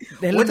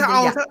เน้น โอ้ แล้ว ถ้าเอ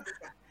า อยาก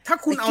ถ้า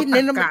คุณเอา คิด ต เ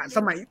น้ ร น รกะส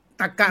มั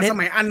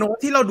ยอันโน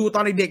ที่เราดูต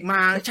อนเด็กๆม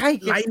า ใช่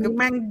ไลน์นี้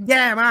แม่งแ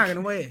ย่มากเลยน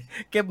ะเว้ย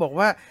แกบอก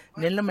ว่า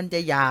เน้นแล้วมันจะ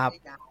หยาบ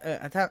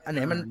ถ้าอันไหน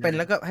มันเป็นแ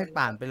ล้วก็ให้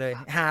ผ่านไปเลย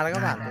ฮาแล้วก็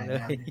ผ่านไปเลย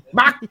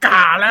บักก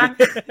าแล้ว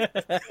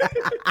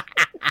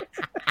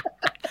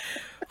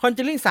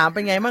Conjuring 3เป็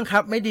นไงบ้างครั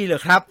บไม่ดีเหร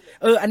อครับ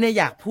อันนี้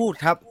อยากพูด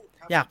ครับ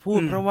อยากพูด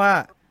เพราะว่า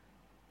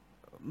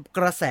ก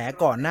ระแส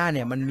ก่อนหน้าเ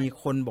นี่ยมันมี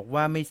คนบอก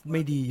ว่าไ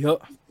ม่ดีเยอะ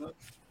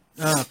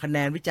คะแน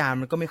นวิจารณ์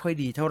มันก็ไม่ค่อย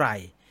ดีเท่าไหร่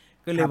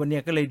ก็เลยวันนี้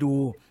ก็เลยดู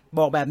บ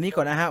อกแบบนี้ก่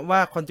อนนะฮะว่า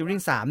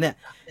Conjuring 3เนี่ย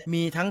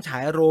มีทั้งฉา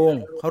ยโรง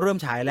เขาเริ่ม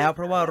ฉายแล้วเ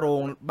พราะว่า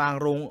บาง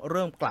โรงเ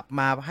ริ่มกลับ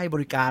มาให้บ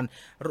ริการ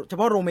เฉ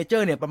พาะโรงเมเจอ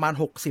ร์เนี่ยประมาณ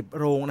60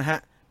โรงนะฮะ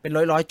เป็น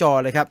ร้อยจอ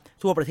เลยครับ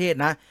ทั่วประเทศ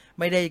นะ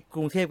ไม่ได้ก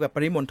รุงเทพกับป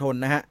ริมณฑล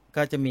นะฮะ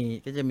ก็จะ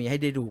มีให้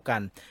ได้ดูกั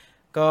น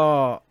ก็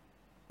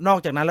นอก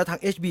จากนั้นแล้วทา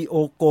ง HBO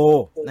Go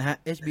นะฮะ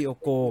HBO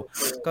Go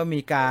ก็มี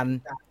การ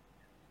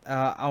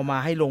เอามา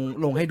ให้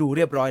ลงให้ดูเ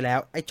รียบร้อยแล้ว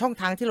ไอช่อง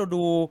ทางที่เรา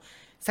ดู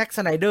แซ็กส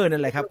ไนเดอร์นั่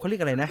นแหละครับเขาเรีย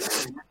กอะไรนะ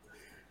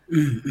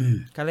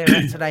เขาเรียก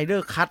สไนเดอ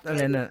ร์คัทอะไ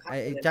รน่ะไอ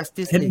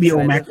Justice HBO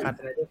Max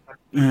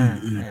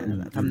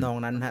ทำนอง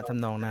นั้นฮะท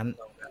ำนองนั้น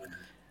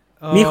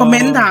มีคอมเม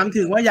นต์ถาม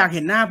ถึงว่าอยากเ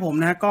ห็นหน้าผม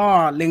นะก็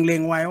เล็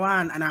งๆไว้ว่า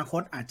อนาค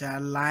ตอาจจะ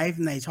ไล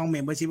ฟ์ในช่อง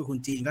Membership กับคุณ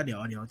จีนก็เดี๋ยว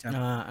จะ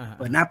เ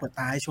ปิดหน้าเปิดต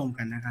าให้ชม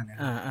กันนะครับ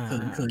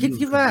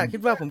คิด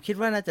ว่าผมคิด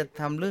ว่าน่าจะ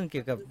ทำเรื่องเ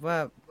กี่ยวกับว่า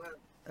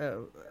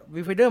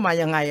วิวไฟเดอร์มา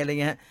ยังไงอะไร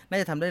เงี้ยน่า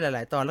จะทำได้หล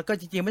ายๆตอนแล้วก็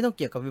จริงๆไม่ต้องเ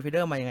กี่ยวกับวิวไฟเด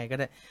อร์มายังไงก็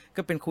ได้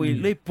ก็เป็นคุย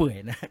เรื่อยเปื่อย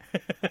นะ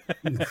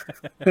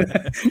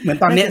เหมือน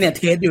ตอนนี้เนี่ยเ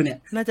ทสอยู่เนี่ย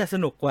น่าจะส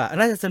นุกกว่า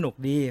น่าจะสนุก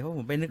ดีเพราะผ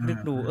มไปนึก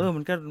ดูมั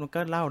น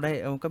ก็เล่าได้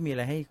มันก็มีอะ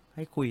ไรใ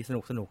ห้คุยส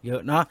นุกเยอ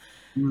ะเนาะ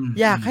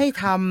อยากให้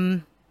ท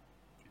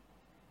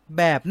ำ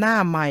แบบหน้า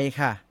ไมค์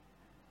ค่ะ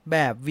แบ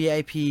บ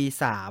VIP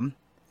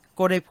 3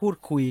ก็ได้พูด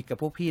คุยกับ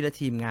พวกพี่และ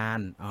ทีมงาน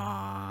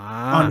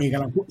นี่ก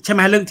ำลังพูดใช่ไห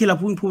มเรื่องที่เรา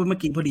พูดเมื่อ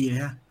กี้พอดีเล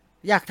ยฮะ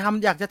อยาก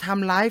จะท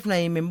ำไลฟ์ใน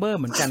เมมเบอร์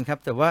เหมือนกันครับ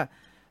แต่ว่า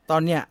ตอ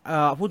นเนี้ย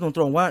พูดตร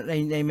งๆว่า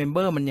ในเมมเบ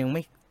อร์มันยังไ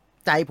ม่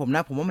ใจผมน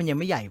ะผมว่ามันยัง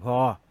ไม่ใหญ่พอ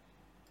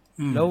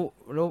แล้ว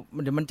เ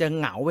ดี๋ยวมันจะ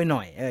เหงาไปหน่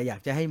อยอยาก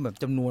จะให้แบบ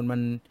จำนวนมั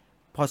น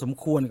พอสม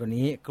ควรกว่า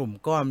นี้กลุ่ม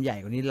ก้อนใหญ่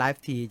กว่านี้ไล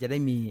ฟ์ทีจะได้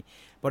มี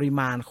ปริ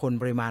มาณคน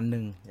ปริมาณห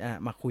นึ่ง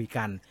มาคุย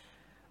กัน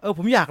ผ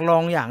มอยากลอ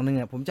งอย่างหนึ่ง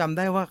ผมจำไ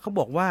ด้ว่าเขา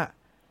บอกว่า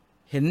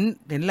เ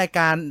ห็นรายก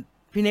าร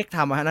พี่เน็กท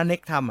ำนะเน็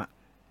กท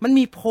ำมัน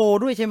มีโพล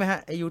ด้วยใช่ไหมฮะ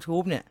ไอ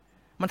YouTube เนี่ย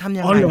มันทำ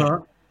ยังไง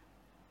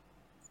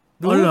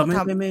ดูเหรอไม่ไ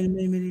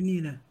ด้นี่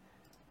เลย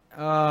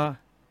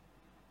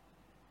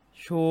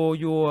show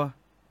your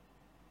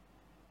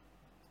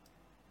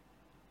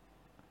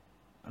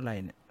อะไร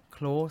เนี่ย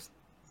close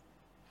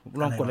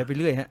ลองกดอะไรไป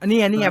เรื่อยฮะนี่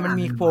ไงมัน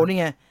มีโฟนนี่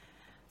ไง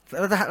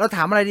เราถ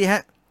ามอะไรดีฮ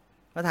ะ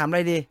เราถาม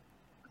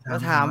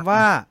ว่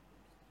า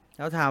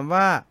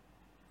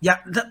อย่า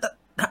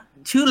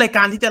ชื่อรายก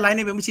ารที่จะไลฟ์ใ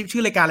นเว็บชื่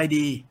อรายการอะไร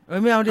ดี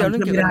ไม่เอาเดี๋ยวเรื่อ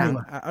งเกี่ยวกับหนัง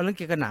เอาเรื่องเ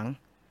กี่ยวกับหนัง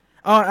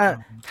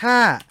ถ้า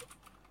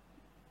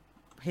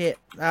เพจ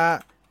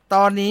ต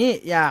อนนี้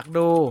อยาก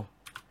ดู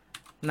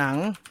หนัง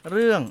เ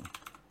รื่อ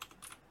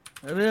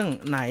ง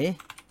ไหน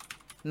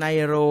ใน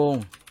โรง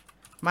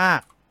มา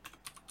ก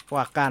ก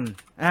ว่ากัน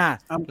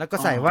แล้วก็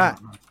ใส่ว่า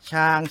ช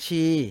าง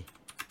ชี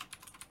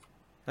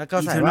แล้วก็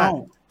ใส่ว่า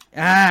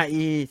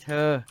อีเธ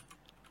อ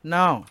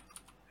น้อง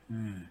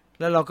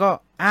แล้วเราก็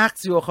ask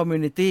your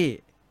community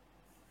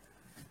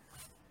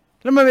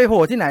แล้วมันไปโผ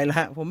ล่ที่ไหนล่ะ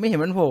ฮะผมไม่เห็น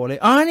มันโผล่เลย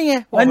นี่ไง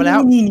โผล่มาแล้ว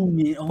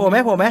โผล่ไหม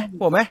โผล่ไหมโผ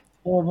ล่ไหม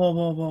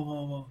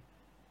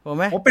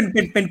โอ้เป็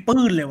น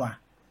ปื้นเลยว่ะ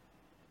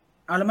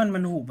แล้วมั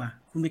นหูป่ะ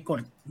คุณไปกด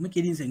เมื่อ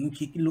กี้ดินเสียงค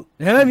ลิก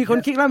มีคน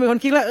คลิกแล้ว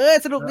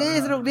สนุกดี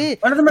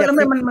แล้วทำไม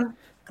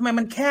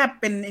มันแคบ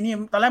เป็นไอ้นี่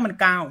ตอนแรกมัน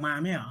กลางออกมา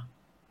ไม่เหรอ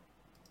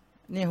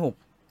นี่หุบ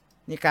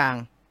นี่กลาง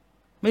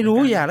ไม่รู้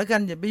อย่าแล้วกั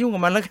นอย่าไปยุ่งกั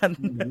บมันแล้วกัน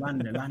เดี๋ยวลั่น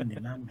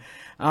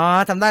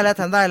ทำได้แ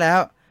ล้ว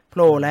โผ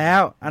ล่แล้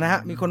วนะฮะ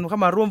มีคนเข้า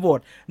มาร่วมโหวต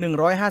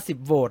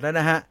150โหวตแล้ว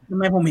นะฮะทำ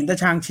ไมผมเห็นแต่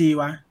ชางชี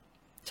วะ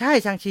ใช่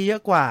ชางชีเยอ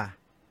ะกว่า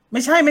ไ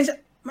ม่ใช่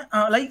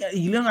แล้ว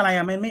อีกเรื่องอะไร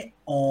มันไม่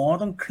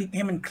ต้องคลิกใ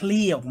ห้มันค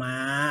ลี่ออกมา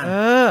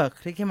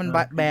คลิกให้มันแบ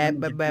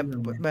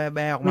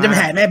ออกมามันจะแ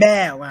ผ่แม่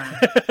ออกมา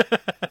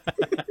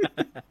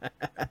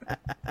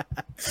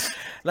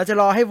เราจะ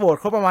รอให้โหวต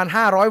ครบประมาณ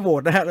500โหว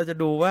ตนะฮะเราจะ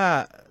ดูว่า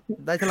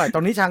ได้เท่าไหร่ต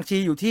อนนี้ชางชี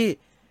อยู่ที่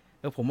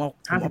ผมเ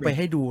อาไปใ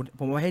ห้ดู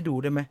ผมเอาให้ดู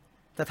ได้ไหม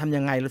จะทำ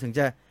ยังไงเราถึง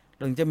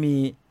จะมี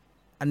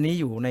อันนี้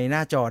อยู่ในหน้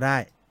าจอได้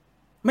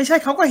ไม่ใช่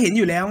เขาก็เห็นอ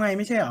ยู่แล้วไง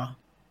ไม่ใช่หรอ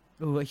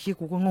ไอ้ขี้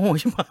กูก็โง่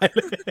ใช่ไหมเ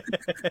ลย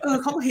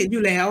เขาก็เห็นอ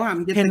ยู่แล้ว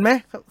เห็นไหม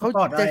เขา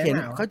จะ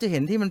เห็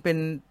นที่มันเป็น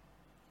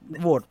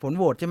ผลโ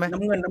หวตใช่ไหมน้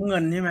ำเงิ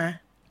นใช่ไหม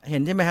เห็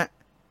นใช่ไหมฮะ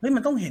เฮ้ยมั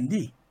นต้องเห็น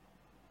ดิ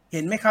เ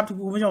ห็นไหมครับ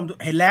คุณผู้ชม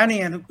เห็นแล้วนี่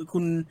คุ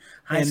ณ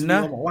ไฮสคู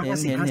ลบอกว่า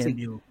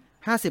50อยู่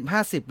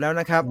50แล้ว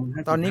นะครับ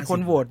ตอนนี้คน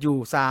โหวตอยู่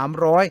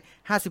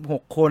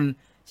356คน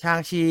ชาง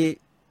ชี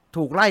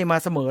ถูกไล่มา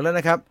เสมอแล้ว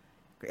นะครับ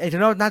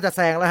Eternal น่าจะแซ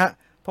งแล้วฮะ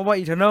เพราะว่า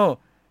Eternal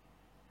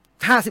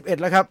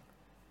 51แล้วครับ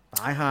ต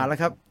ายหาแล้ว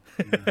ครับ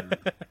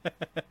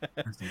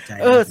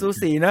สู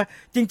สีนะ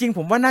จริงๆผ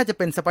มว่าน่าจะเ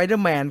ป็น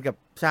Spider-Man กับ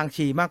ชาง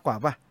ชีมากกว่า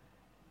ป่ะ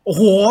โอ้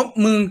โห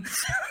มึง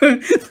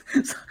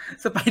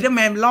สไปเดอร์แม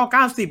นล่อ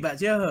90อ่ะ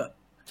เชื่อเหอะ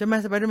ใช่ไหม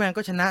สไปเดอร์แมน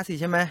ก็ชนะสิ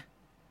ใช่ไหม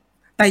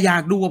แต่อยา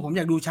กดูผมอ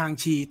ยากดูชาง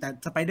ชีแต่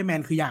สไปเดอร์แม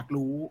นคืออยาก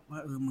รู้ว่า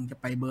มึงจะ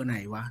ไปเบอร์ไหน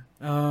วะ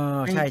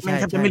ใช่แม่ง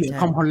แทบจะไม่เหลือ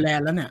ทอมฮอลแลน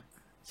ด์แล้วเนี่ย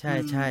ใ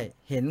ช่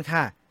เห็น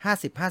ค่ะ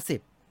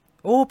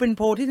50-50โอ้เป็นโ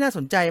พลที่น่าส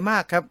นใจมา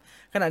กครับ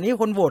ขณะนี้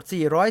คนโหวต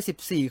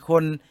414ค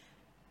น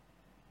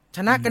ช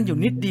นะกันอยู่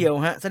นิดเดียว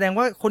ฮะแสดง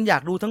ว่าคนอยา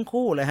กดูทั้ง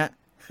คู่เลยฮะ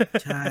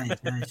ใช่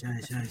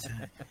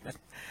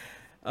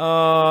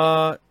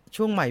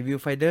ช่วงใหม่วิว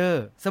ไฟเดอ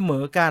ร์เสม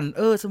อกัน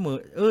เสมอ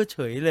เฉ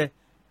ยเลย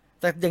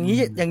แต่อย่าง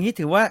นี้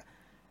ถือว่า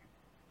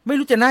ไม่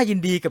รู้จะน่ายิน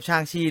ดีกับชา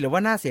งชีหรือว่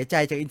าน่าเสียใจ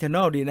จากอินเทอร์เน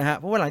ลดีนะฮะ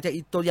เพราะว่าหลังจาก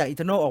ตัวอย่างอินเ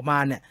ทอร์เนลออกมา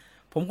เนี่ย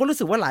ผมก็รู้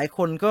สึกว่าหลายค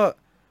นก็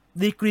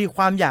ดีกรีค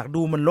วามอยาก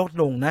ดูมันลด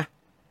ลงนะ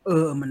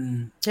มัน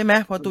ใช่ไหม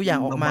พอตัวอย่าง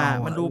ออกมา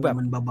มันดูแบบ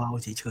มันเบา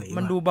ๆเฉยๆ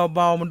มันดูเบ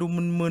าๆมันดู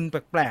มึนๆแ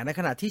ปลกๆใน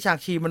ขณะที่ชาง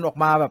ชีมันออก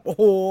มาแบบโอ้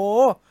โห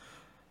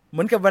เห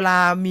มือนกับเวลา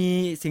มี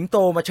สิงโต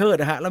มาเชิด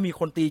นะฮะแล้วมี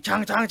คนตีช่า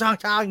ง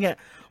เงี้ย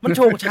มันโ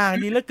ชงชาง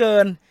ดีเหลือเกิ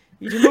น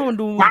อินเทอร์เนลมัน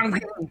ดูฟังเพล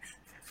ง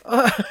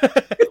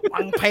ฟั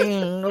งเพลง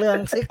เรื่อง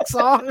ซิกซ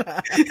อง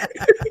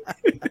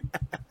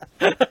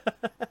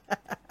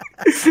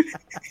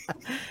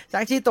ช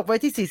างชีตกไป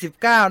ที่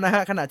49นะฮ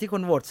ะขณะที่ค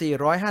นโหวต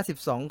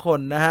452คน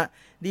นะฮะ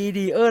ดี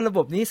ระบ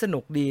บนี้สนุ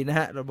กดีนะ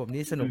ฮะระบบ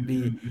นี้สนุก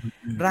ดี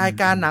ราย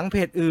การหนังเพ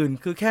จอื่น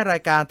คือแค่รา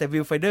ยการแต่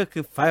Viewfinder คื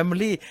อ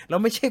Family เรา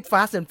ไม่ใช่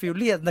Fast and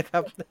Furious นะครั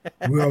บ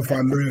เมื่อฟั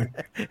นเลย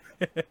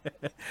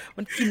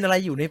มันกินอะไร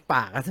อยู่ในป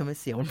ากอะทำไม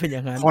เสียงมันเป็นอย่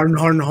างนั้นฮอ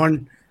น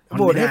โ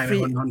หวตให้ฟรี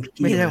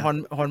ไม่ใช่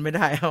ฮอนไม่ไ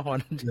ด้ฮอน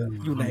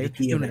อยู่ไหน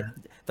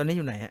ตอนนี้อ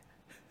ยู่ไหนฮะ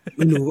ไ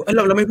ม่รู้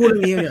เราไม่พูดเรื่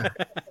องนี้เลย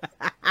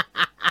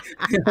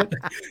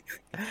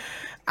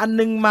อัน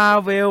นึงมา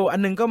เวลอั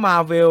นนึงก็มา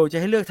เวลจะ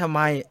ให้เลือกทำไ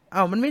ม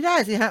มันไม่ได้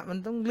สิฮะมัน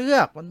ต้องเลือ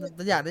กมั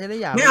นอยากได้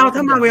อย่างไม่เอาถ้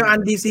ามาเวลอัน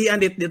ดีซีอัน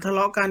เดี๋ยวทะเล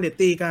าะกันเดี๋ยว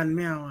ตีกันไ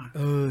ม่เอา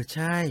ใ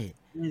ช่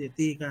เดี๋ยว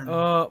ตีกัน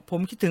ผม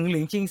คิดถึงหลิ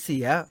งชิงเสี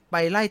ยไป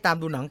ไล่ตาม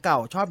ดูหนังเก่า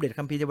ชอบเด็ด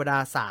คัมภีร์เทวดา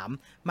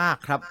3มาก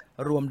ครับ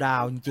รวมดา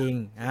วจริง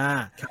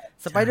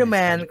ๆสไปเดอร์แม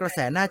นกระแส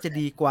น่าจะ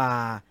ดีกว่า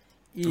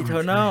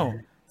Eternal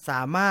ส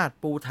ามารถ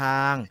ปูท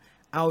าง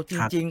เอาจ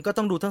ริงๆก็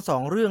ต้องดูทั้ง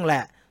2เรื่องแหล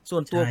ะส่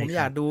วนตัวผมอ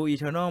ยากดู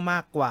Eternal มา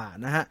กกว่า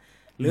นะฮะ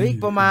เหลืออีก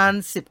ประมาณ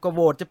10กว่าโห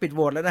วตจะปิดโห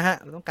วตแล้วนะฮะ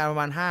ต้องการประ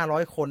มาณ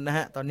500คนนะฮ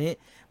ะตอนนี้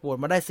โหวต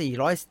มาได้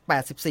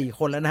484ค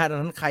นแล้วนะฮะดัง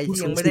นั้นใครที่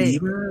ยังไม่ได้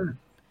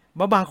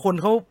บางคน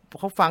เ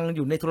ขาฟังอ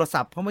ยู่ในโทรศั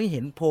พท์เขาไม่เห็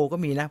นโพลก็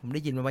มีนะผมไ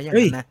ด้ยินมาว่าอย่าง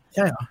นั้นนะใ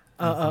ช่เหรอ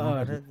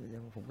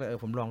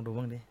ผมลองดู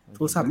บ้างดิโท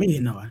รศัพท์ไม่เห็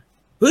นเหรอ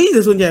เฮ้ยแ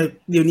ต่ส่วนใหญ่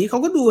เดี๋ยวนี้เขา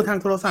ก็ดูทาง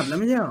โทรศัพท์แล้ว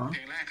ไม่ใช่เหรอ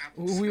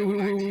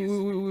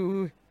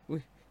อุ้ย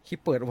คลิป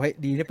เปิดไว้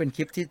ดีนี่เป็นค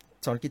ลิปที่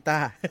สอนกีตา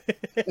ร์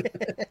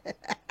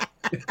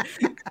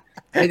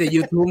แต่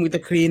YouTube มันจะ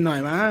คลีนหน่อย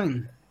มั้ง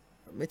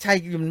ไม่ใช่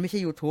มันไม่ใช่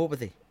YouTube ป่ะ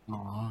สิ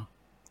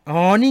อ๋อ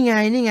นี่ไ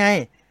ง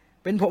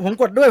เป็นผม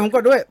กดด้วยผมก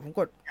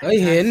ดเฮ้ย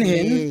เห็น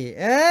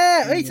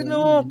ส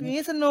นุกอย่าง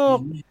นี้สนุก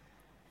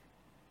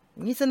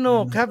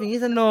ครับอย่าง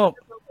นี้สนุก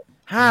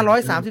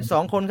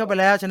532คนเข้าไป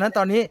แล้วฉะนั้นต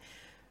อนนี้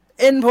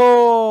เอ็นโพ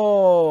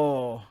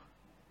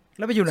แ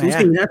ล้วไปอยู่ไหน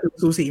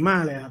สูสีมา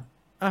กเลยครับ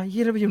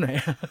ยี่แล้วไปอยู่ไหน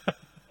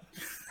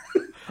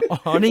อ๋อ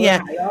นี่ไง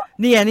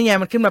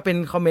มันขึ้นมาเป็น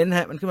คอมเมนต์ฮ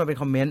ะมันขึ้นมาเป็น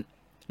คอมเมนต์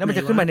แล้วมันจ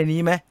ะขึ้นมาในนี้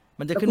ไหม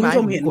มันจะขึ้นมา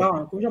คุณผู้ชมเห็นป่ะ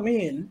คุณผู้ชมไม่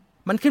เห็น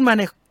มันขึ้นมาใ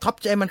นท็อป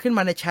มันขึ้นม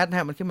าในแชทฮ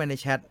ะมันขึ้นมาใน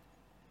แชท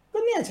ก็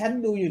เนี่ยแชท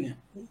ดูอยู่เนี่ย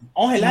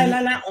เห็นแล้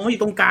วอ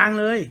ยู่ตรงกลาง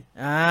เลย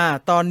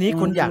ตอนนี้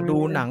คนอยากดู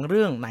หนังเ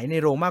รื่องไหนใน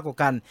โรงมากกว่า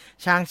กัน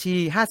ชางชี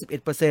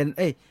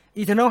 51%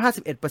 Eternal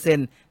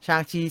 51% ชา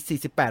งชี 48%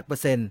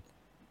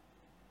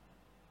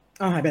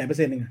หายไปไหนเปอร์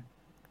เซ็นต์นึง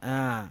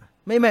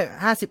ไม่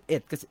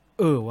51ก็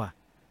ว่ะ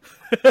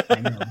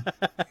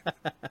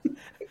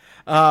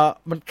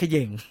มันข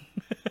ย่ง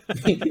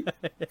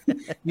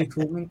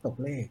YouTube มันตก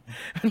เลข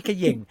มันข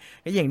ย่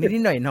งนิ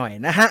ดๆหน่อย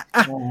ๆนะฮะ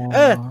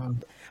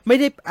ไม่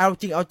ได้เอา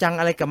จริงเอาจัง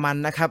อะไรกับมัน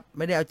นะครับไ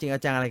ม่ได้เอาจริงเอา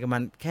จังอะไรกับมั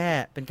นแค่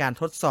เป็นการ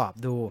ทดสอบ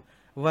ดู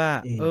ว่า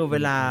เว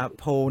ลา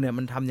โพลเนี่ย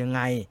มันทำยังไ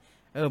ง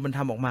มันท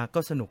ำออกมาก็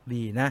สนุก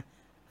ดีนะ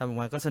ทำออก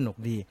มาก็สนุก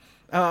ดี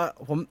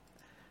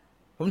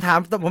ผมถาม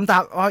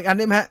อัน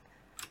นี้ไหมฮะ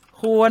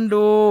ควร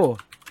ดู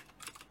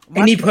ไ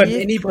อ้นี่เพลิ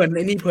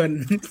น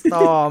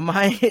ต่อไห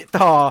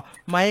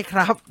มค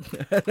รับ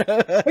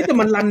แต่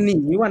มันรันหนี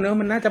ว่ะเนอะ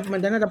มันน่าจะ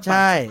ใ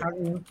ช่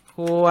ค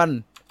วร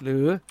หรื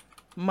อ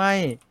ไม่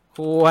ค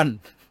วร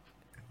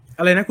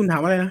อะไรนะคุณถา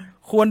มอะไรนะ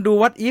ควรดู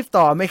What If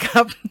ต่อไหมค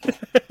รับ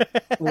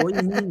โอ้ย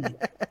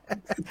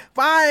ไ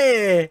ป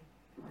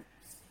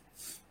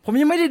ผม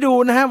ยังไม่ได้ดู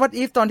นะฮะ What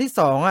If ตอนที่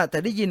2แต่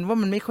ได้ยินว่า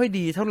มันไม่ค่อย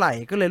ดีเท่าไหร่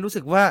ก็เลยรู้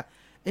สึกว่า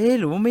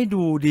หรือว่าไม่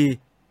ดูดี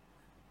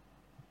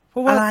เพร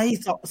าะว่า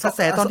กระแ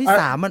สตอนที่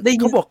3มัน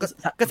เขาบอก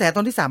กระแสต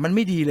อนที่3มันไ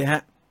ม่ดีเลยฮ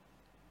ะ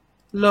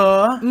เหรอ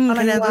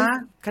คะแน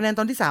นต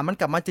อนที่3มัน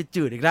กลับมา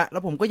จืดๆอีกแล้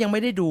วผมก็ยังไ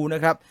ม่ได้ดูน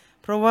ะครับ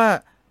เพราะว่า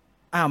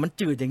มัน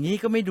จืดอย่างนี้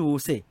ก็ไม่ดู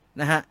สิ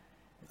นะฮะ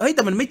แ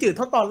ต่มันไม่จืดเ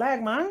ท่าตอนแรก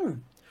มั้ง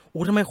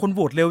ทำไมคนโหว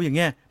ตเร็วอย่างเ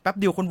งี้ยแป๊บ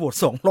เดียวคนโหวต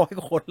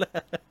200คนแล้ว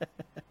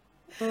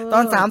ตอ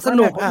น3ส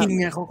นุก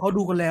เขา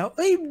ดูกันแล้ว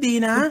ดี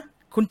นะ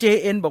คุณ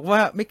JN บอกว่า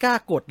ไม่กล้า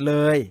กดเล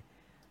ย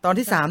ตอน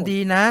ที่3ดี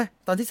นะ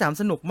ตอนที่3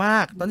สนุกมา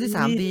กตอนที่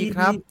3ดีค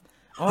รับ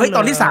เฮ้ยต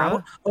อนที่สาม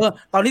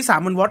ตอนที่สา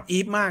มมัน what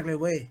if มากเลย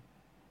เว้ย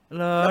แ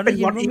ล้วเป็น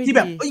what if ที่แ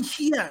บบเอ้ยเ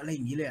ชี่ยอะไรอ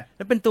ย่างนี้เลยแ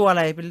ล้วเป็นตัวอะ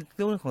ไรเป็นเ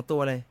รื่องของตัว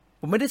อะไร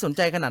ผมไม่ได้สนใ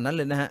จขนาดนั้นเ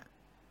ลยนะฮะ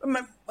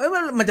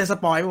มันจะส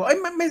ปอยล์ป่ะ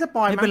ไม่สป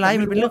อยล์ ไม่เป็นไร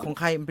มันเป็นเรื่องของ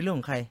ใครมันเป็นเรื่อง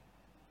ของใคร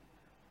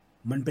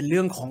มันเป็นเ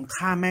รื่องของ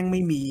ข้าแม่งไ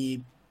ม่มี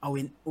เอา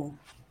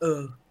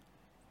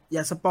อ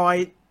ย่าสปอย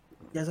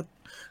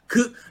คื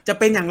อจะ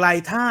เป็นอย่างไร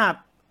ถ้า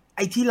ไ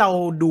อ้ที่เรา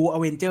ดูอ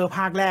เวนเจอร์ภ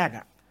าคแรก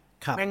อ่ะ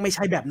แม่งไม่ใ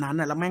ช่แบบนั้น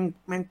อ่ะแล้วแ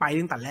ม่งไป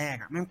ตั้งแต่แรก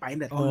อ่ะแม่งไปตั้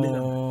งแต่ต้นเรื่อ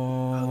ง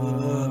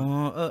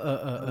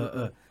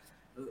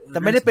แต่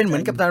ไม่ได้เป็นเหมื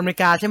อนกับตอนอเมริ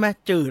กาใช่ไหม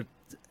จืด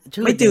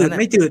ไม่จื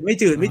ด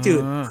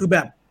คือแบ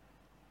บ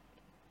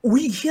อุ้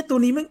ยเฮียตัว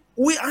นี้แม่ง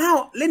อุ้ยอ้าว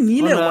เล่น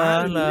งี้เลยวะ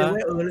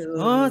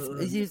ไ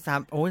อ้ที่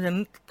3โอ้ยฉัน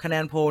คะแน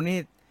นโพลนี่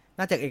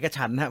น่าจะเอก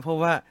ฉันท์ฮะเพราะ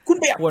ว่าคุณ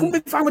ไป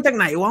ฟังมาจาก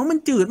ไหนวะมัน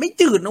จืดไม่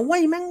จืดนะเว้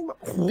ยแม่ง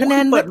คะแน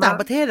นเว็บต่าง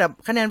ประเทศอะ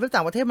คะแนนเว็บต่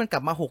างประเทศมันกลั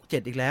บมา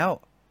6-7อีกแล้ว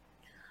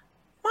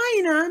ไม่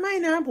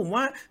นะผม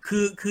ว่า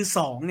คือ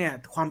2เนี่ย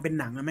ความเป็น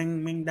หนังอะแ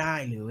ม่งได้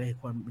เลยเว้ย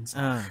ความเป็น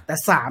แต่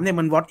3เนี่ย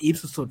มัน what if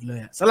สุดๆเลย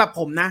สำหรับผ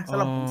มนะสำ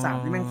หรับผม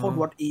3นี่แม่งโคตร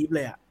what if เล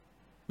ยอะ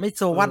ไม่โ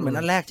ซวัดเหมือน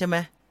อันแรกใช่ไหม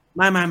ไ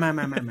ม่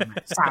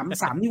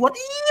3นี่ what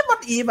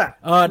if อ่ะ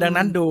ดัง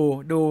นั้นดู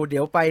เดี๋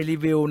ยวไปรี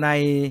วิวใน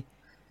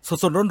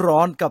สดๆร้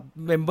อนๆกับ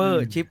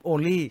membership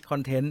only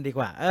content ดีก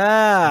ว่า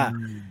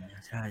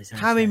ใช่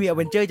ถ้าไม่มี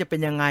Avenger จะเป็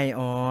นยังไง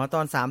ต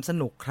อน3ส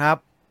นุกครับ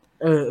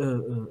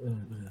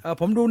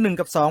ผมดู1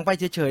กับ2ไป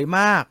เฉยๆ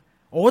มาก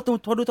โอ้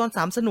ดูตอน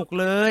3สนุก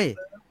เลย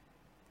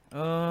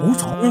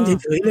2ยัง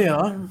เฉยๆเลยเหร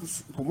อ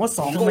ผมว่า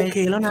2ก็โอเค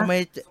แล้วนะท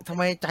ำไ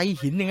มใจ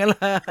หินอย่างนั้น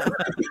ล่ะ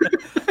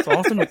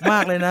2สนุกมา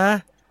กเลยนะ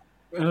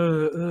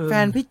แ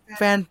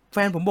ฟ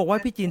นผมบอกว่า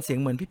พี่จีนเสียง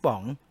เหมือนพี่ป๋อ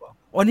ง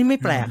นี่ไม่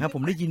แปลกครับผ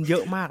มได้ยินเยอ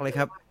ะมากเลยค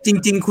รับจ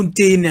ริงๆคุณ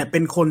จีนเนี่ยเป็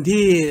นคน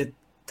ที่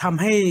ท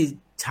ำให้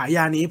ฉาย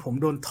านี้ผม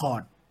โดนถอ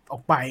ดออ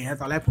กไปฮะ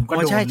ตอนแรกผมก็โ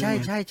ดนใช่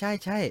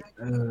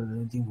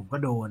จริงผมก็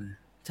โดน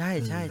ใช่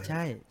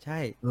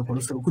ผม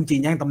รู้สึกคุณจีน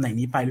แย่งตำแหน่ง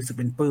นี้ไปรู้สึก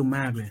เป็นปลื้มม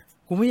ากเลย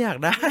กูไม่อยาก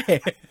ได้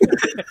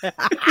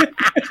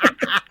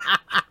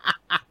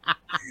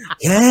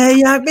แค่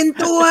อยากเป็น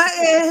ตัว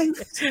เอง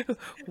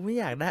กูไม่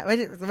อยากได้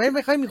ไ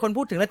ม่ค่อยมีคน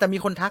พูดถึงแล้วแต่มี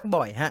คนทัก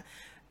บ่อยฮะ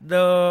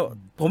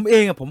ผมเอ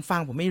งผมฟั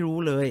งผมไม่รู้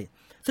เลย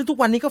ซึ่งทุก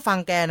วันนี้ก็ฟัง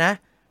แกนะ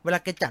เวลา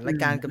แกจัดราย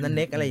การกับนันเ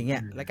น็กอะไรอย่างเงี้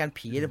ยรายการ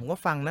ผีผมก็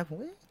ฟังนะผม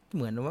เ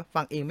หมือนว่า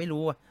ฟังเองไม่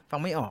รู้ฟัง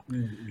ไม่ออก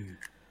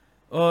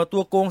ตั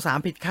วโกง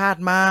3ผิดคาด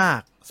มาก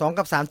2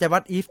กับ3ใจวั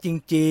ดอีฟจ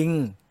ริง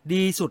ๆ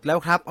ดีสุดแล้ว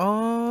ครับ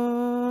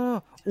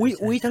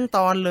อุ้ยทั้งต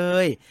อนเล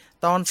ย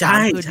ตอน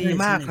3คือดี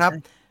มากครับ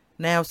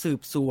แนวสื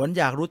บสวน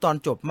อยากรู้ตอน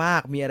จบมา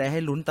กมีอะไรให้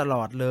ลุ้นตล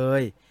อดเล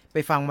ยไป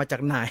ฟังมาจา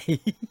กไหน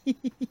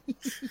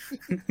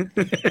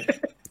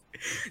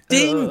จ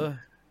ริง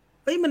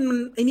เฮ้ยมัน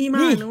ไอ้นี่ม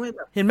ากนะเว้ยแ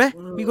บบเห็นไหม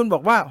มีคนบอ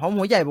กว่าหอม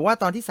หัวใหญ่บอกว่า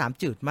ตอนที่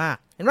3จืดมาก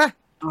เห็นป่ะ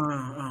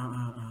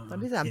ตอน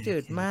ที่3จื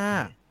ดมา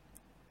ก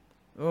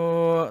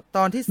ต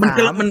อนที่3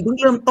มันเพิ่ง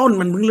เริ่มต้น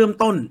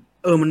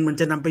มัน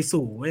จะนำไป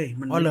สู่เว้ย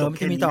มัน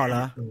จะมีต่อเหร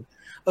อ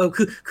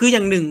คืออย่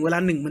าง1เวลา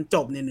1มันจ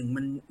บเนี่ย1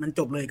มันจ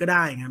บเลยก็ไ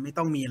ด้ไงไม่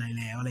ต้องมีอะไร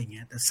แล้วอะไรเ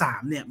งี้ยแต่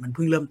3เนี่ยมันเ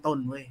พิ่งเริ่มต้น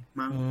เว้ย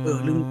มั้งเพิ่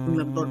งเ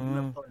ริ่มต้น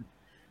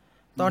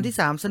ตอนที่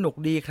3สนุก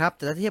ดีครับแ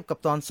ต่ถ้าเทียบกับ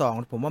ตอน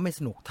2ผมว่าไม่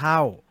สนุกเท่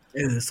า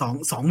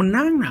2มัน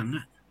นั่งหนัง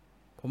อ่ะ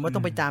ผมว่าต้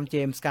องไปตามเจ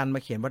มส์กันมา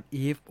เขียนว่า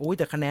if แ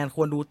ต่คะแนนค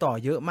วรดูต่อ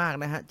เยอะมาก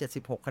นะฮะ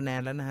76คะแนน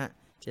แล้วนะฮะ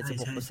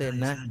 76% น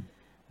ะ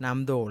น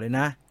ำโด่เลย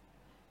นะ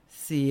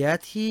เสีย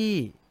ที่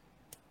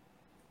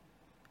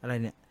อะไร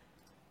เนี่ย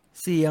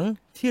เสียง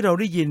ที่เรา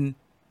ได้ยิน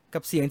กั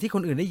บเสียงที่ค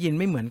นอื่นได้ยิน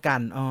ไม่เหมือนกั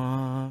น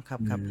ครับ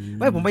ไ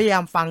ม่ผมพยายา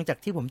มฟังจาก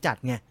ที่ผมจัด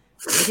ไง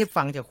ไม่ใช่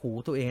ฟังจากหู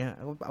ตัวเอง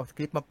เอาค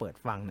ลิปมาเปิด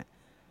ฟังเนี่ย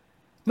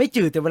ไม่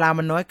จืดแต่เวลา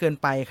มันน้อยเกิน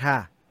ไปค่ะ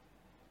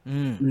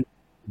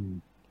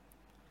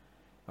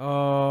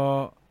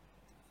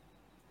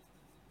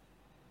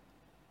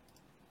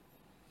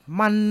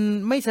มัน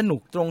ไม่สนุ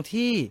กตรง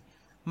ที่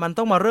มัน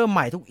ต้องมาเริ่มให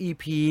ม่ทุก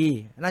EP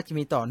น่าจะ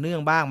มีต่อเนื่อง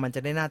บ้างมันจ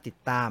ะได้น่าติด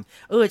ตาม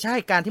ใช่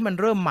การที่มัน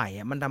เริ่มใหม่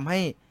มันทำให้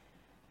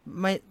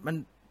มัน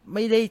ไ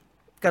ม่ได้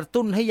กระ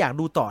ตุ้นให้อยาก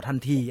ดูต่อทัน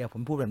ทีผ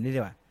มพูดแบบนี้ดี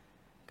กว่า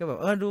ก็แบบ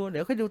ดูเดี๋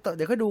ยวค่อยดูต่อเ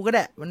ดี๋ยวค่อยดูก็ไ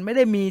ด้มันไม่ไ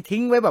ด้มีทิ้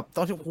งไว้แบบต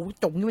อนโอ้โห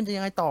จบนี่มันจะ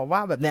ยังไงต่อว่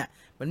าแบบเนี้ย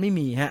มันไม่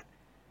มีฮะ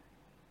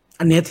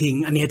อันนี้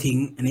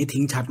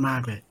ทิ้งชัดมา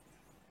กเลย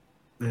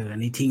อัน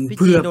นี้ทิ้ง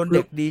เพื่อโดนเ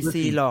ด็ก DC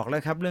หลอกแล้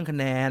วครับเรื่องคะ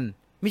แนน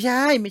ไม่ใ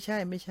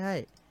ช่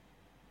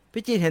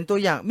พี่จีนเห็นตัว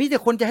อย่างมีแต่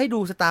คนจะให้ดู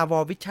Star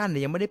Wars Vision เนี่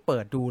ยยังไม่ได้เปิ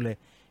ดดูเลย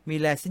มี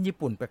แลซิ่นญี่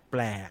ปุ่นแป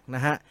ลกๆน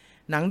ะฮะ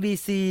หนัง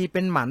DC เ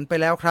ป็นหมันไป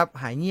แล้วครับ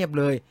หายเงียบ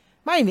เลย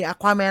ไม่นี่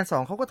Aquaman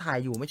 2เขาก็ถ่าย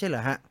อยู่ไม่ใช่เหร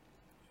อฮะ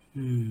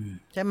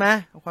ใช่ไหม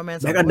Aquaman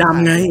 2 แบล็กอดัม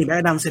ไงแบล็ก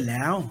อดัมเสร็จแ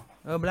ล้ว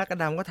แบล็กอ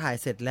ดัมก็ถ่าย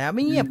เสร็จแล้วไ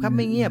ม่เงียบครับไ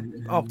ม่เงียบ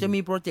ออกจะมี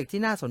โปรเจกต์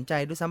ที่น่าสนใจ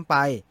ด้วยซ้ำไป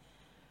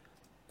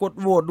กด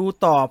โหวตดู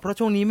ต่อเพราะ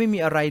ช่วงนี้ไม่มี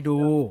อะไรดู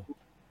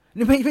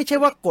นี่ไม่ใช่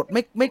ว่ากด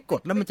ไม่ก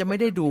ดแล้วมันจะไม่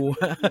ได้ดู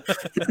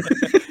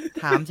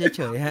ถามเ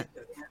ฉยๆฮะ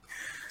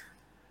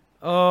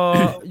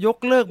ยก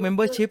เลิก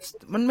membership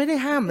มันไม่ได้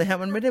ห้ามเลยฮะ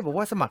มันไม่ได้บอก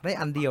ว่าสมัครได้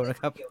อันเดียวนะ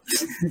ครับ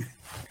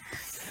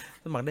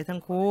สมัครได้ทั้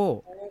งคู่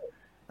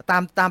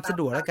ตามสะ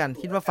ดวกแล้วกัน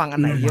คิดว่าฟังอั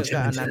นไหนเยอะก็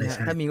อันนั้นฮะ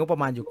ถ้ามีงบประ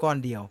มาณอยู่ก้อน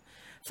เดียว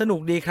สนุก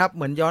ดีครับเ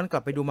หมือนย้อนกลั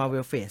บไปดู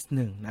Marvel Phase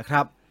 1นะค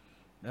รับ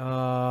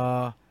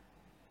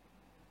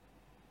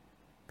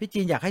พี่จี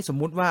นอยากให้สม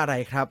มุติว่าอะไร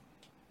ครับ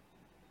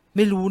ไ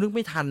ม่รู้นึกไ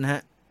ม่ทันฮ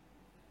ะ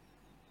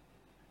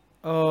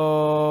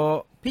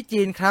พี่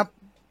จีนครับ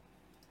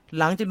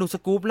หลังจากดูส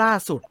กู๊ปล่า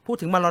สุดพูด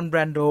ถึงมาลอนแบร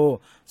นโด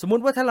สมมุ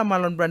ติว่าถ้าเรามา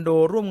ลอนแบรนโด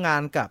ร่วมงา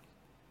นกับ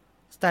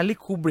สแตนลี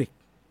ย์คูบริก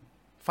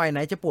ฝ่ายไหน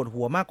จะปวด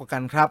หัวมากกว่ากั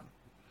นครับ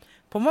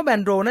ผมว่า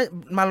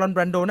มาลอนแบ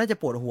รนโดน่าจะ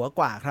ปวดหัว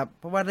กว่าครับ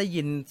เพราะว่าได้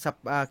ยิน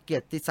เกีย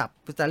รติศัพท์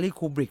สแตนลีย์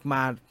คูบริกม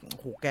า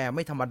โหแกไ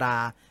ม่ธรรมดา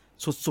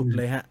สุดๆเ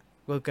ลยฮะ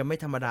แกไม่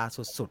ธรรมดา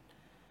สุด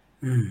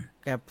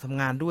ๆแกท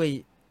ำงานด้วย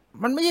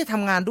มันไม่ใช่ท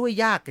ำงานด้วย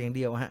ยากอย่างเ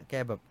ดียวฮะแก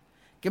แบบ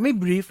แกไม่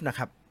บรีฟนะค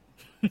รับ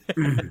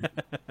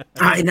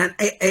ไอ้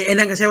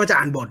นั่นก็ใช่ว่าจะ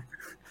อ่านบท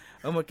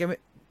มันแกไม่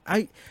ไ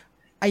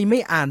อ้ไม่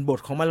อ่านบท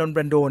ของมาลอนแบ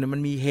รนโดเนี่ยมั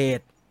นมีเห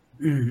ตุ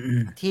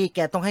ที่แก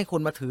ต้องให้ค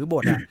นมาถือบ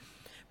ทอ่ะ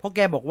เพราะแก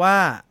บอกว่า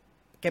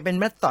แกเป็น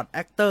เมธอดแอ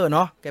คเตอร์เน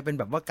าะแกเป็น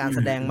แบบว่าการแส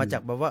ดงมาจา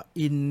กแบบว่า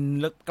อิน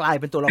แล้วกลาย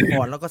เป็นตัวละค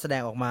ร แล้วก็แสด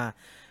งออกมา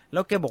แล้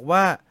วแกบอกว่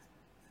า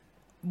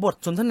บท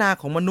สนทนา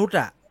ของมนุษย์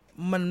อ่ะ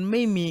มันไ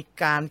ม่มี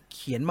การเ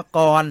ขียนมา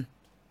ก่อน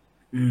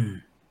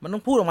มันต้อ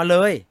งพูดออกมาเล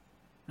ย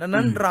ดัง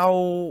นั้นเรา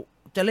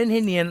จะเล่นให้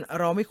เนียน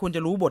เราไม่ควรจ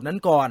ะรู้บทนั้น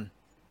ก่อน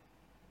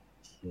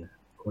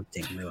โคตรเ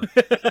จ๋งเลยว่ะ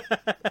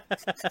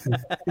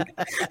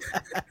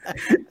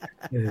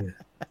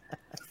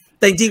แ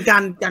ต่จริงๆ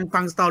การฟั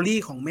งสตอรี่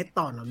ของเมธ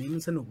อดเหล่านี้มั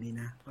นสนุกดี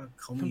นะว่า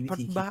เขามีวิ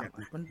ธีคิดแบบ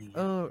นั้น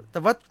แต่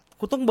ว่า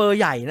คุณต้องเบอร์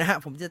ใหญ่นะฮะ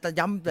ผมจะ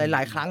ย้ำหล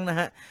ายๆครั้งนะ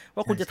ฮะ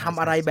ว่าคุณจะทำ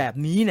อะไรแบบ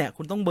นี้เนี่ย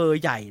คุณต้องเบอร์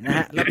ใหญ่นะฮ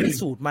ะแล้วพิ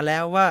สูจน์มาแล้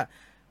วว่า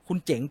คุณ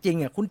เจ๋งจริง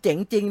อ่ะคุณเจ๋ง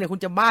จริงเนี่ยคุณ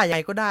จะบ้ายังไง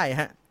ก็ได้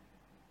ฮะ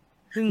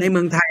ในเมื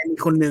องไทยมี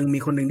คนหนึ่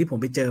งที่ผม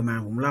ไปเจอมา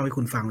ผมเล่าให้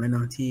คุณฟังแล้วเน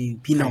าะที่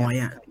พี่น้อย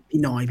พี่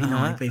น้อ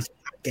ยไป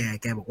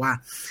แกบอกว่า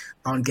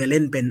ตอนแกเ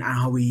ล่นเป็นอา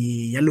ฮาวี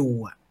ยะลู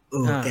อ่ะ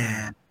แก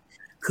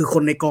คือค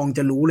นในกองจ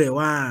ะรู้เลย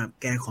ว่า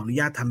แกขออนุ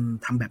ญาต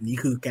ทำแบบนี้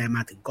คือแกม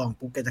าถึงกอง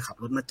ปุ๊บแกจะขับ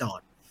รถมาจอ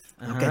ด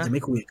แล้วแกจะไ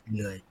ม่คุยกับใคร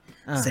เลย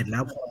เสร็จแล้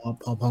ว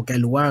พอแก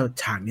รู้ว่า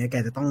ฉากนี้แก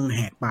จะต้องแ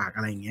หกปากอ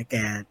ะไรอย่างเงี้ย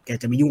แก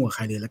จะไม่ยุ่งกับใค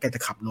รเลยแล้วแกจ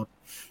ะขับรถ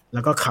แล้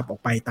วก็ขับออ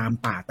กไปตาม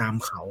ป่าตาม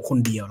เขาคน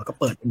เดียวแล้วก็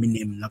เปิดมิ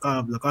นิมแล้ว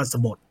ก็ส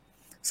ะบด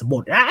สะบ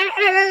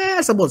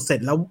ดเสร็จ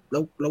แ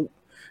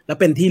ล้ว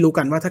เป็นที่รู้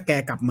กันว่าถ้าแก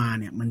กลับมา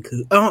เนี่ยมันคื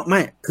อไ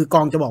ม่คือก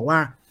องจะบอกว่า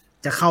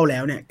จะเข้าแล้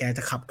วเนี่ยแกจ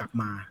ะขับกลับ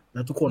มาแล้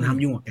วทุกคนห้าม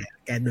ยุ่งกับ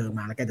แกเดินม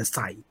าแล้วแกจะใ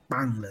ส่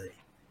ปั้งเลย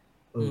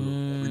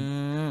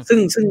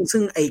ซึ่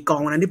งไอกอ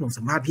งนั้นที่ผม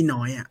สัมภาษณ์พี่น้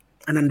อย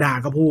อนันดา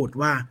ก็พูด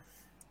ว่า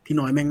พี่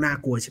น้อยแม่งน่า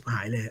กลัวชิบห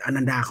ายเลยอ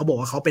นันดาเขาบอก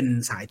ว่าเขาเป็น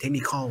สายเทค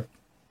นิคอล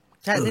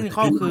ใช่เทคนิค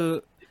อล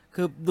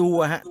คือดู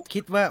ฮะคิ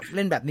ดว่าเ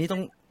ล่นแบบนี้ต้อ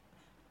ง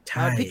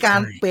พิการ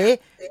เ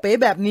ป๋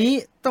แบบนี้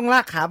ต้องล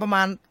ากขาประม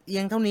าณเอี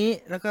ยงเท่านี้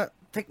แล้วก็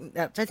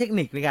ใช้เทค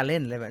นิคในการเล่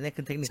นอะไรแบบนี้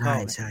คือเทคนิคใ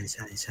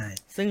ช่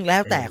ซึ่งแล้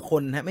วแต่ค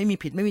นฮะไม่มี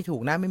ผิดไม่มีถู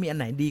กนะไม่มีอัน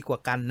ไหนดีกว่า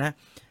กันนะ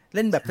เ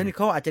ล่นแบบเทคนิ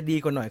คอาจจะดี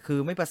กว่าหน่อยคือ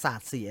ไม่ประสาท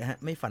เสียฮะ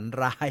ไม่ฝัน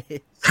ร้าย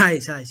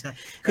ใช่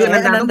คืออนั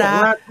นดาต้องบอก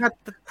ว่า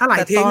ถ้าหลา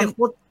ยเทคเนี่ยโค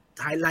ตร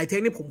ถ่ายหลายเทค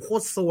นี่ผมโค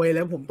ตรซวยแ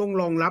ล้วผมต้อง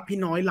รองรับพี่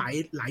น้อยห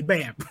ลายแบ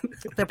บ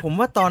แต่ผม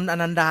ว่าตอนอ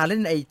นันดาเล่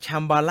นไอ้ชั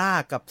มบาร่า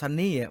กับซัน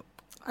นี่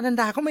อนัน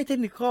ดาก็ไม่เทค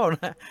นิคน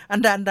ะอ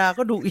นันดา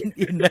ก็ดู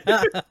อินนะ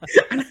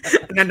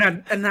อ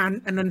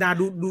นันดา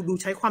ดู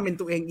ใช้ความเป็น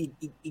ตัวเอง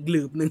อีกห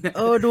ลืบนึง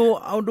ดู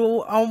เอ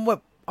าแบ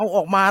บเอาอ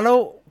อกมาแล้ว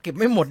เก็บ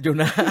ไม่หมดอยู่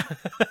นะ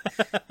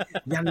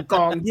ยันก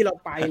องที่เรา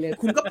ไปเลย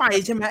คุณก็ไป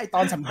ใช่ไหมไอต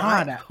อนสัมภา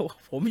ษณ์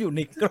ผมอยู่ใน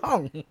กล้อง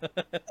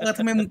ท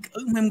ำไม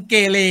มึงเก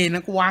เรน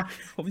ะกูวะ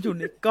ผมอยู่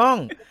ในกล้อง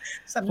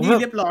ผม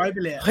เรียบร้อยไป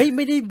เลยเฮ้ยไ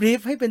ม่ได้บรี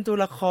ฟให้เป็นตัว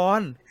ละคร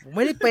ผมไ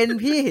ม่ได้เป็น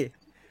พี่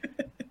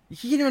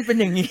นี่มันเป็น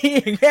อย่างนี้เอ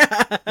งเนี่ย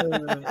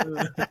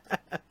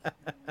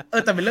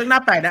แต่เป็นเรื่องน่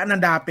าแปลกนะอนั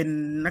นดาเป็น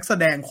นักแส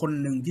ดงคน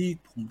หนึ่งที่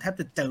ผมแทบ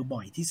จะเจอบ่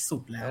อยที่สุ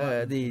ดแล้ว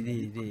ดี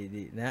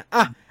นะ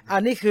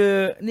นี่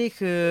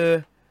คือ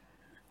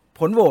ผ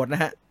ลโหวตน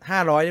ะฮะ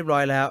500เรียบร้อ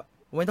ยแล้ว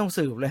ไม่ต้อง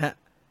สืบเลยฮะ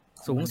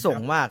สูงส่ง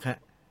มากฮะ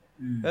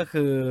ก็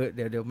คือเ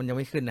ดี๋ยวมันยังไ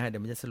ม่ขึ้นนะฮะเดี๋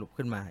ยวมันจะสรุป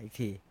ขึ้นมาอีก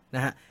ทีน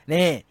ะฮะ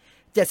นี่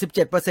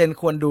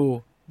 77% ควรดู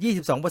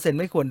 22%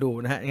 ไม่ควรดู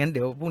นะฮะงั้นเ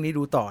ดี๋ยวพรุ่งนี้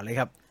ดูต่อเลย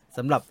ครับส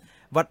ำหรับ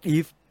What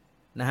If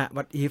นะฮะ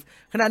What If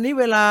ขณะนี้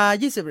เวลา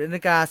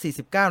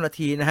 20:49 นา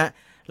ทีนะฮะ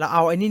เราเอ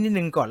าไอ้นี่นิด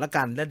นึงก่อนละ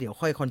กันแล้วเดี๋ยว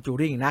ค่อย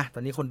Conjuring นะตอ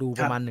นนี้คนดู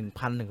ประมาณ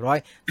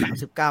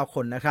 1,139 ค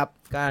นนะครับ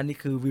ก็นี่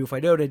คือ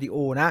Viewfinder Radio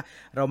นะ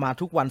เรามา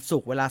ทุกวันศุ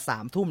กร์เวลา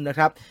 3 ทุ่มนะค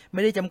รับไ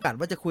ม่ได้จำกัด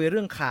ว่าจะคุยเ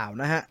รื่องข่าว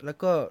นะฮะแล้ว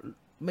ก็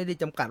ไม่ได้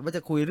จำกัดว่าจ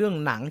ะคุยเรื่อง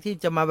หนังที่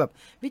จะมาแบบ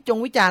วิ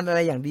จารณ์อะไร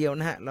อย่างเดียว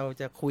นะฮะเรา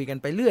จะคุยกัน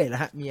ไปเรื่อยแล้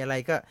วฮะมีอะไร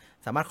ก็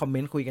สามารถคอมเม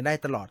นต์คุยกันได้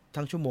ตลอด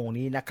ทั้งชั่วโมง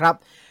นี้นะครับ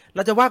เร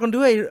าจะว่ากัน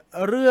ด้วย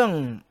เรื่อง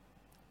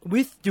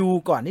With You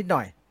ก่อนนิดห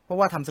น่อยเพราะ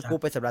ว่าทำสกู๊ป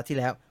ไปสัปดาห์ที่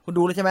แล้วคุณ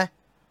ดูเลยใช่ไหม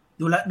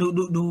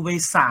ดูไป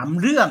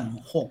3 เรื่อง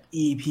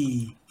 6 EP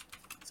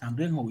 3 เ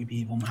รื่อง 6 EP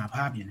ผมหาภ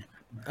าพอยู่เนี่ย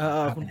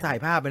คุณถ่าย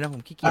ภาพไปนะผ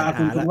มขี้เกียจหาแล้ว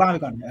คุณว่าไป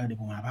ก่อนเดี๋ยว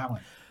ผมหาภาพก่อ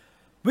น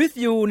With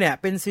You เนี่ย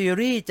เป็นซี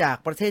รีส์จาก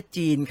ประเทศ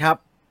จีนครับ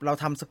เรา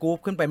ทำสกู๊ป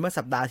ขึ้นไปเมื่อ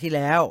สัปดาห์ที่แ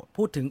ล้ว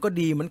พูดถึงก็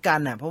ดีเหมือนกัน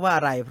น่ะเพราะว่าอ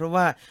ะไรเพราะ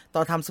ว่าต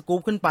อนทำสกู๊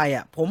ปขึ้นไป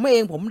ผ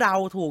มเดา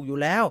ถูกอยู่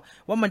แล้ว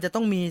ว่ามันจะต้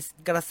องมี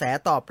กระแส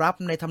ตอบรับ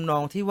ในทำนอ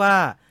งที่ว่า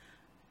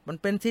มัน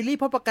เป็นซีรีส์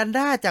โพรพาแกนด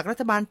าจากรั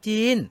ฐบาล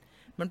จีน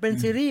มันเป็น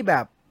ซีรีส์แบ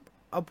บ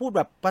เอาพูดแ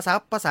บบภา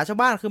ษาชาว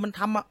บ้านคือมัน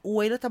ทำมาอ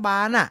วยรัฐบา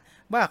ลน่ะ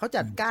ว่าเขา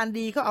จัดการ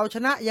ดีเขาเอาช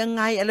นะยังไ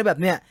งอะไรแบบ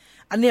เนี้ย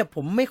อันเนี้ยผ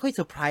มไม่ค่อยเซ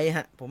อร์ไพรส์ฮ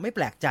ะผมไม่แป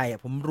ลกใจอ่ะ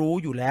ผมรู้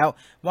อยู่แล้ว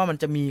ว่ามัน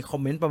จะมีคอม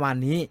เมนต์ประมาณ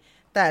นี้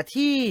แต่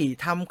ที่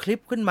ทำคลิป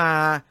ขึ้นมา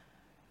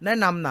แนะ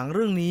นำหนังเ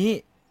รื่องนี้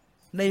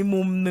ใน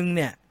มุมนึงเ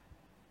นี่ย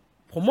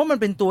ผมว่ามัน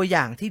เป็นตัวอ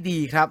ย่างที่ดี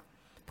ครับ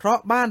เพราะ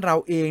บ้านเรา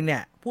เองเนี่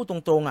ยพูดตร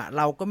งๆอ่ะเ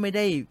ราก็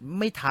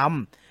ไม่ท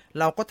ำ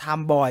เราก็ท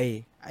ำบ่อย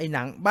ไอ้ห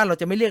นังบ้านเรา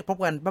จะไม่เรียก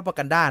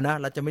propagandaนะ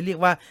เราจะไม่เรียก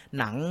ว่า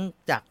หนัง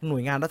จากหน่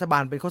วยงานรัฐบา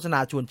ลเป็นโฆษณา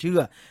ชวนเชื่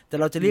อแต่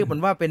เราจะเรียกมั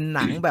นว่าเป็นห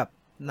นังแบบ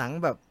หนั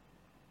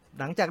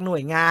งจากหน่ว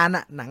ยงานอ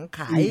ะหนังข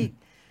าย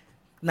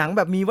หนังแ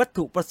บบมีวัต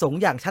ถุประสงค์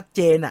อย่างชัดเ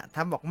จนอะท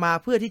ำออกมา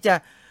เพื่อที่จะ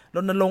ร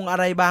ณรงค์อะ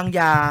ไรบางอ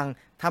ย่าง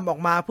ทำออก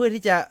มาเพื่อ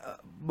ที่จะ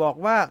บอก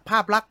ว่าภา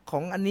พลักษณ์ขอ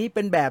งอันนี้เ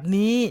ป็นแบบ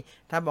นี้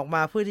ทำออกม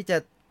าเพื่อที่จะ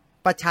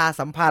ประชา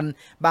สัมพันธ์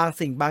บาง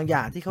สิ่งบางอย่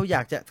างที่เ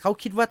ขา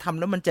คิดว่าทำ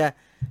แล้วมันจะ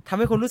ทำใ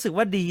ห้คนรู้สึก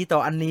ว่าดีต่อ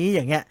อันนี้อ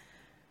ย่างเงี้ย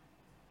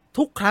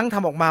ทุกครั้งท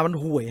ำออกมามัน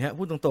ห่วยฮะ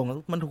พูดตรง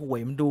ๆมันห่วย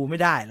มันดูไม่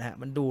ได้แล้วฮะ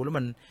มันดูแล้ว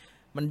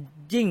มัน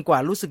ยิ่งกว่า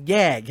รู้สึกแ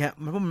ย่ครับ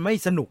เพราะมันไม่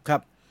สนุกครั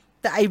บ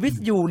แต่ไอวิส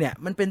ยูเนี่ย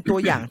มันเป็นตัว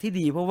อย่างที่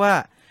ดีเพราะว่า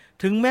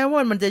ถึงแม้ว่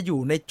ามันจะอยู่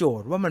ในโจ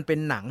ทย์ว่ามันเป็น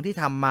หนังที่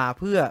ทำมา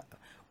เพื่อ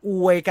อ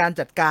วยการ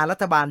จัดการรั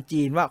ฐบาล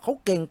จีนว่าเขา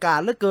เก่งกาจ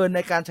เหลือเกินใน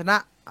การชนะ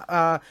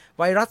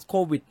ไวรัสโค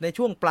วิดใน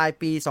ช่วงปลาย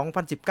ปี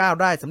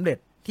2019ได้สำเร็จ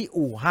ที่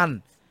อู่ฮั่น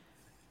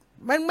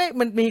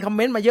มันมีคอมเ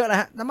มนต์มาเยอะแล้ว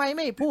ฮะทำไมไ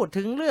ม่พูด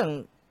ถึงเรื่อง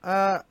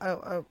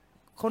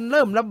คนเ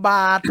ริ่มระบ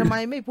าดทำไม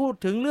ไม่พูด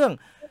ถึงเรื่อง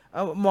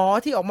หมอ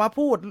ที่ออกมา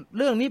พูดเ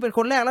รื่องนี้เป็นค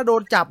นแรกแล้วโด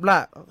นจับล่ะ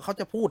เขา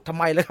จะพูดทำ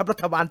ไมเลยครับรั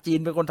ฐบาลจีน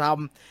เป็นคนท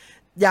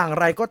ำอย่าง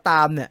ไรก็ต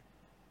ามเนี่ย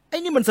ไอ้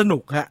นี่มันสนุ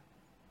กฮะ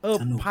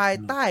ภาย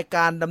ใต้ก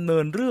ารดำเนิ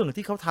นเรื่อง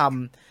ที่เขาท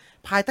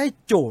ำภายใต้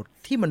โจทย์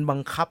ที่มันบัง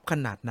คับข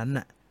นาดนั้น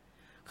น่ะ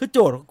คือโจ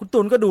ทย์คุณตู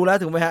นก็ดูแล้ว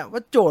ถูกไหมฮะว่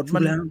าโจทย์มั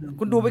น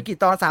คุณดูไปกี่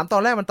ตอน3 ตอ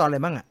นแรกมันตอนอะไร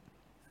บ้างอ่ะ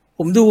ผ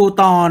มดู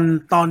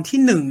ตอนที่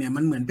1เนี่ย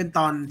มันเหมือนเป็นต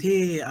อนที่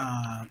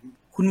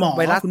คุณหมอ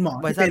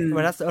ที่เป็นไว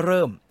รัสเ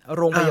ริ่ม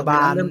โรงพยาบ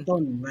าลเริ่มต้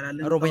น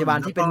โรงพยาบาล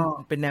ที่เ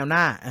ป็นแนวห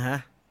น้าฮะ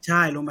ใ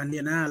ช่โรงพยาบาลเดี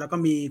ยนาแล้วก็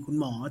มีคุณ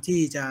หมอที่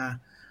จะ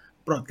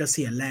ปลดเก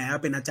ษียณแล้ว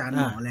เป็นอาจารย์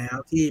หมอแล้ว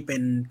ที่เป็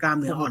นกล้าม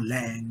เนื้ออ่อนแร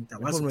งแต่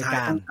ว่าสุดท้าย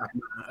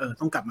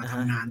ต้องกลับมาท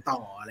ำงานต่อ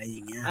อะไรอ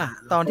ย่างเงี้ย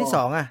ตอนที่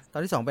2ตอ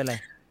นที่2เป็นอะไร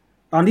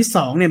ตอนที่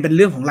2เนี่ยเป็นเ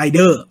รื่องของไรเด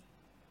อร์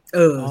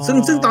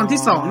ซึ่งตอนที่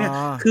2เนี่ย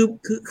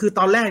คือ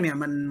ตอนแรกเนี่ย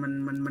มั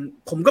น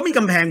ผมก็มีก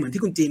ำแพงเหมือน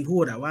ที่คุณจีนพู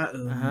ดอะว่า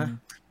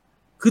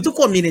คือทุก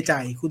คนมีในใจ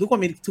คือทุกค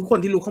น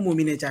ที่รู้ข้อมูล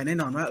มีในใจแน่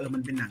นอนว่ามั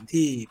นเป็นหนัง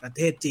ที่ประเ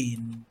ทศจีน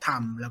ท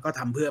ำแล้วก็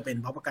ทำเพื่อเป็น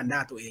propaganda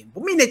ตัวเองผ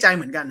มมีในใจเ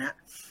หมือนกันนะ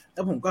แ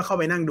ล้วผมก็เข้า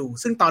ไปนั่งดู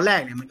ซึ่งตอนแร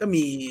กเนี่ยมันก็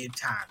มี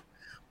ฉาก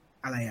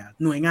อะไรอะ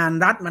หน่วยงาน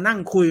รัฐมานั่ง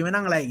คุยมา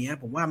นั่งอะไรอย่างเงี้ย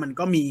ผมว่ามัน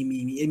ก็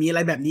มีอะไร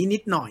แบบนี้นิ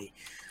ดหน่อย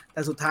แ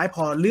ต่สุดท้ายพ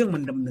อเรื่องมั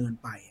นดำเนิน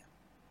ไป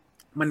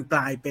มันกล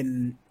ายเป็น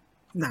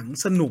หนัง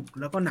สนุก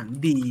แล้วก็หนัง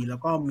ดีแล้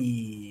วก็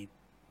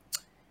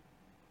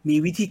มี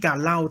วิธีการ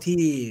เล่า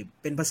ที่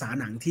เป็นภาษา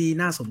หนังที่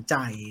น่าสนใจ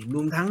ร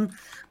วมทั้ง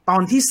ตอ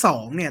นที่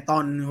2เนี่ยตอ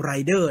นไร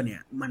เดอร์เนี่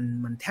ย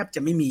มันแทบจ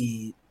ะไม่มี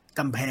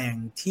กำแพง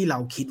ที่เรา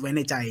คิดไว้ใ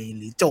นใจห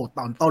รือโจทย์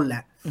ตอนต้นแ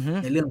ล้ว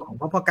ในเรื่องของ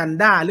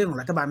propagandaเรื่องของ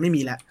รัฐบาลไม่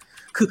มีแล้ว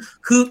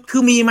คื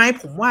อมีไหม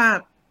ผมว่า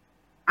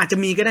อาจจะ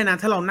มีก็ได้นะ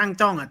ถ้าเรานั่ง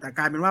จ้องแต่ก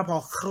ลายเป็นว่าพอ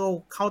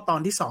เข้าตอน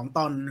ที่2ต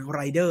อนไร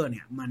เดอร์เ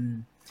นี่ยมัน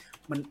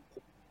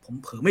ผม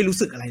เผลอไม่รู้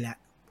สึกอะไรแล้ว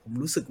ผม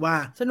รู้สึกว่า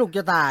สนุกจ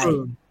ะตาย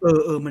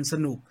มันส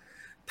นุก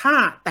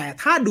แต่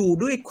ถ้าดู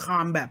ด้วยคว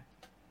ามแบบ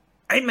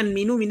มัน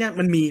มีนู่นมีนั่น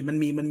มัน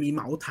มีเห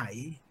มาไถ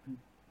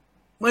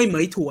เหม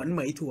ยถวน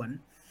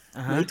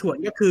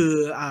ก็คือ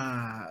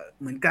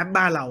เหมือนแกร็บ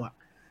บ้านเราอ่ะ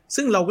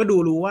ซึ่งเราก็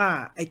รู้ว่า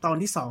ไอ้ตอน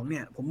ที่2เนี่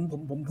ย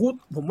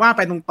ผมว่าไ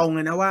ปตรงๆเล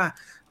ยนะว่า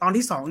ตอน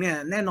ที่2เนี่ย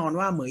แน่นอน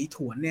ว่าเหมยถ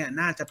วนเนี่ย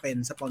น่าจะเป็น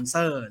สปอนเซ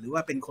อร์หรือว่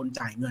าเป็นคน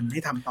จ่ายเงินให้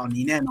ทำตอน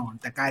นี้แน่นอน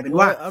แต่กลายเป็น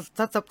ว่า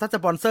ถ้าส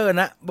ปอนเซอร์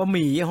นะบะห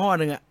มี่ยี่ห้อ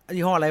นึงอ่ะ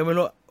ยี่ห้ออะไรไม่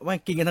รู้ว่า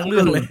กินกันทั้งเรื่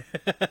องเลย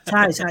ใ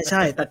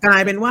ช่แต่กลา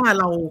ยเป็นว่า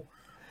เร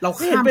า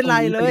ข้ามเป็นไร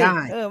เลย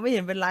ไม่เ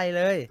ห็นเป็นไรเ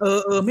ลย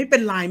ไม่เป็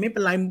นไร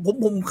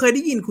ผมเคยไ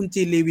ด้ยินคุณ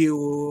จีนรีวิว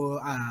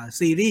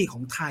ซีรีส์ขอ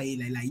งไทย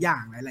หลายๆอย่า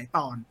งหลายๆต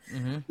อน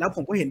แล้วผ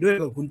มก็เห็นด้วย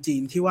กับคุณจี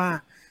นที่ว่า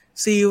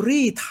ซี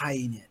รีส์ไทย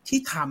เนี่ยที่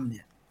ทำเ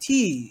นี่ย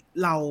ที่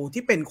เรา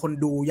ที่เป็นคน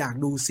ดูอยาก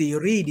ดูซี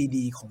รีส์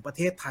ดีๆของประเ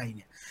ทศไทยเ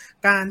นี่ย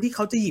การที่เข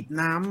าจะหยิบ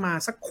น้ำมา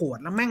สักขวด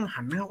แล้วแม่ง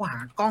หันเข้าหา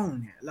กล้อง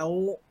เนี่ยแ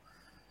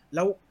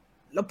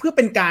ล้วเพื่อเ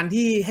ป็นการ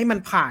ที่ให้มัน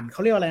ผ่านเข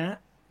าเรียกอะไรนะ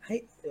ให้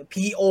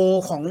PO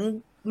ของ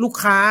ลูก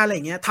ค้าอะไร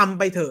เงี้ยทำ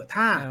ไปเถอะ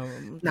ถ้า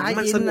หนัง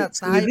มันสนุก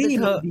ซีรีส์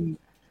มันดี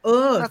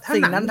ถ้า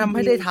สิ่งนั้นทำใ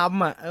ห้ได้ท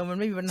ำมัน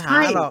ไม่มีปัญหา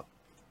หรอก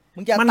มึ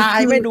งจะตาย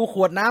ไม่ดูข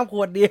วดน้ำข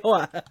วดเดียว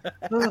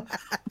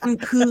มัน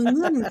คือเ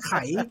งื่อน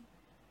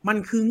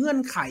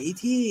ไข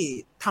ที่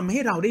ทำให้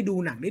เราได้ดู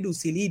หนังได้ดู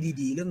ซีรีส์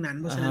ดีๆเรื่องนั้น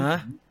เพราะฉะนั้น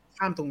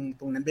ข้าม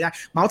ตรงนั้นไปได้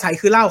เมาส์ไถ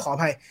คือเล่าขออ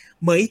ภัย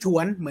เหมยถว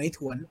นเหมยถ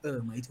ว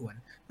น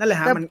นั่นแหละ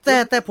ฮะ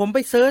แต่ผมไป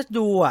เซิร์ช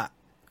ดู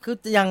คือ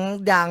อ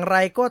ย่างไร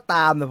ก็ต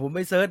ามแต่ผมไ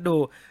ปเซิร์ชดู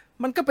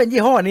มันก็เป็น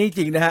ยี่ห้อนี้จ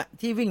ริงนะฮะ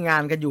ที่วิ่งงา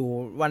นกันอยู่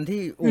วัน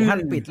ที่อู่ฮั่น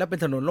ปิดแล้วเป็น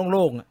ถนนโ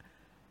ล่ง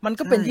มัน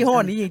ก็เป็นยี่ห้อ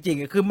นี้จริง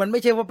ๆคือมันไ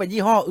ม่ใช่ว่าเป็น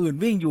ยี่ห้ออื่น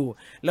วิ่งอยู่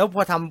แล้วพ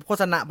อทำโฆ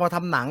ษณาพอท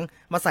ำหนัง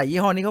มาใส่ยี่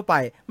ห้อนี้เข้าไป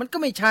มันก็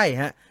ไม่ใช่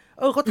ฮะ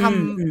เขา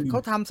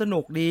ทำสนุ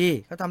กดี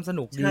เขาทำส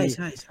นุกดีใ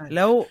ช่แ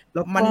ล้ว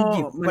มันห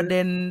ยิบปร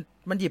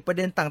ะเ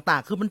ด็นต่า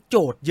งๆคือมันโจ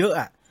ทย์เยอะ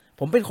อ่ะ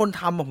ผมเป็นคน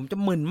ทำผมจะ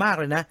มึนมาก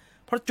เลยนะ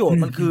เพราะโจทย์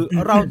มันคือ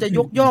เราจะย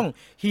กย่อง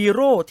ฮีโ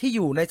ร่ที่อ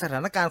ยู่ในสถา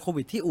นการณ์โค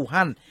วิดที่อู่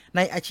ฮั่นใน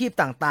อาชีพ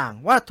ต่าง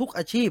ๆว่าทุก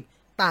อาชีพ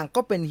ต่าง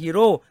ก็เป็นฮีโ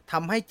ร่ท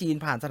ำให้จีน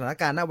ผ่านสถาน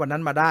การณ์ณวันนั้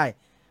นมาได้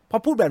พอ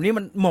พูดแบบนี้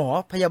มันหมอ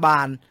พยาบา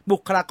ลบุ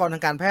คลากรทา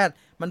งการแพทย์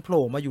มันโผ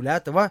ล่มาอยู่แล้ว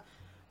แต่ว่า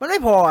มันไม่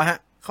พอฮะ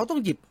เขาต้อง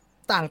หยิบ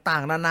ต่า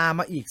งๆนานา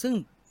มาอีกซึ่ง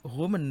โอ้โห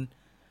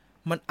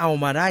มันเอา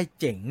มาได้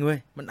เจ๋งเว้ย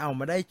มันเอา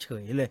มาได้เฉ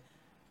ยเลย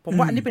ผม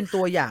ว่าอันนี้เป็น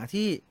ตัวอย่าง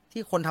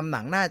ที่คนทำห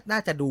นังน่า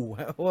จะดู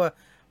ฮะเพราะว่า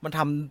มัน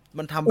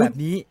ทำแบบ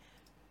นี้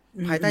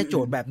ภายใต้โจ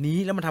ทย์แบบนี้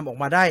แล้วมันทำออก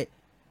มาไ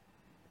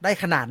ด้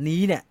ขนาด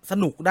นี้เนี่ยส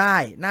นุกได้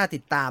น่าติ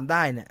ดตามไ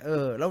ด้เนี่ย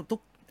แล้วทุก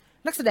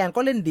นักแสดงก็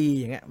เล่นดี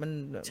อย่างเงี้ยมั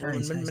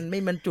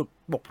นจุด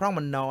บกพร่อง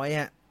มันน้อย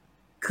ฮะ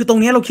คือตร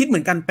งนี้เราคิดเหมื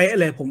อนกันเป๊ะ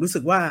เลยผมรู้สึ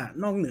กว่า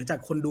นอกเหนือจาก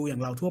คนดูอย่า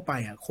งเราทั่วไป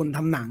อ่ะคนท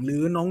ำหนังหรื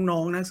อน้อ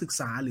งๆนักศึก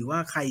ษาหรือว่า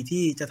ใคร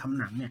ที่จะทำ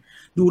หนังเนี่ย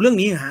ดูเรื่อง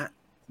นี้ฮะ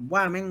ผมว่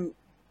าแม่ง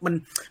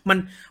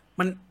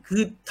มันคื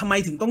อทำไม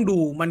ถึงต้องดู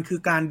มันคือ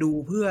การดู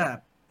เพื่อ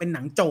เป็นห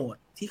นังโจทย์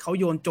ที่เขา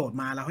โยนโจทย์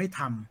มาแล้วให้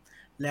ท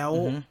ำแล้ว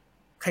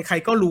ใคร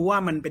ๆก็รู้ว่า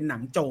มันเป็นหนั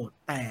งโจทย์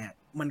แต่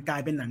มันกลา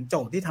ยเป็นหนังโจ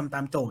ทย์ที่ทำตา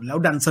มโจทย์แล้ว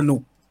ดันสนุ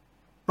ก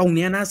ตรง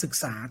นี้น่าศึก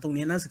ษา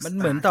มันเ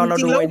หมือนตอนเรา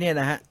ดูไอ้นี่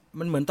นะฮะ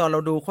มันเหมือนตอนเรา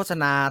ดูโฆษ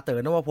ณาเต๋อ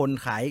นวพล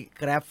ขาย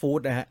Grab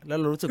Food นะฮะแล้ว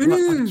เรารู้สึกว่า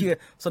เชื่อ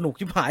สนุก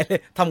ชิบหายเลย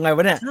ทำไงว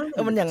ะเนี่ย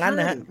มันอย่างนั้น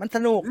นะฮะมันส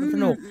นุก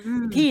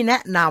ที่แน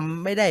ะน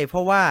ำไม่ได้เพร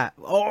าะว่า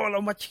เรา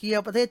มาเชีย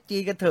ร์ประเทศจี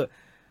นกันเถอะ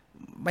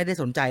ไม่ได้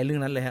สนใจเรื่อ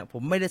งนั้นเลยฮะผ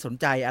มไม่ได้สน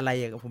ใจอะไร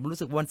ผมรู้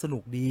สึกว่ามันสนุ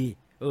กดี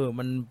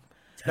มัน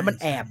แล้วมัน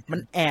แอ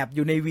บอ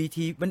ยู่ใน VT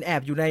มันแอ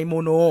บอยู่ในโม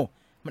โ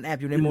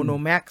น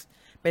แม็กซ์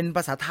เป็นภ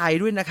าษาไทย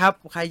ด้วยนะครับ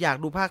ใครอยาก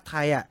ดูภาคไท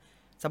ยอ่ะ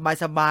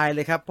สบายเล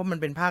ยครับเพราะมัน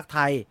เป็นภาคไท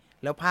ย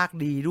แล้วภาค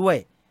ดีด้วย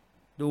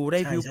ดูได้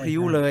พริ้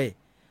วๆเลย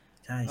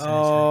ใช่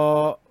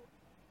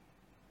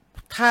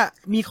ถ้า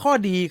มีข้อ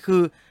ดีคื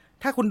อ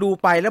ถ้าคุณดู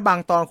ไปแล้วบาง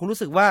ตอนคุณรู้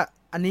สึกว่า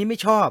อันนี้ไม่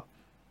ชอบ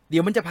เดี๋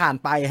ยวมันจะผ่าน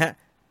ไปฮะ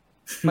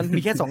มันมี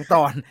แค่2 ต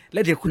อนแล้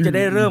วเดี๋ยวคุณจะไ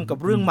ด้เริ่มกับ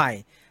เรื่องใหม่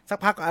สัก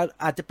พัก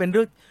อาจจะเป็นเ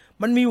รื่อง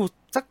มันมีอยู่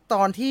สักต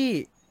อนที่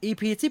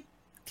EP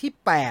ที่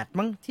8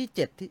มั้งที่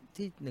7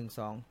ที่1 2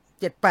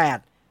 7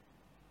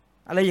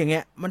 8อะไรอย่างเงี้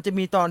ยมันจะ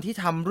มีตอนที่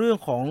ทำเรื่อง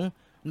ของ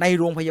ใน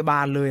โรงพยาบา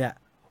ลเลยอ่ะ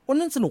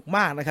นั่นสนุกม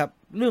ากนะครับ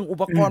เรื่องอุ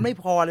ปกรณ์ไม่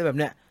พออะไรแบบ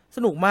เนี้ยส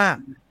นุกมาก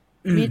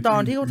มีตอ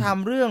นที่เขาท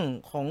ำเรื่อง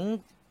ของ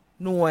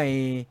หน่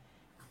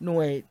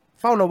วย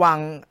เฝ้าระวัง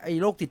ไอ้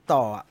โรคติด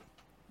ต่อ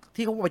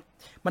ที่เขา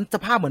มันส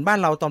ภาพเหมือนบ้าน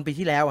เราตอนปี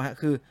ที่แล้วฮะ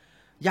คือ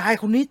ยาย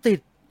คนนี้ติด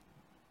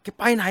แก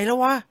ไปไหนแล้ว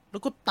วะแล้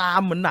วก็ตา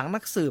มเหมือนหนังนั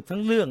กสืบทั้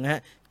งเรื่องฮ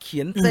ะเขี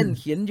ยนเส้น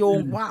เขียนโยง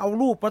ว่าเอา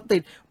รูปมาติ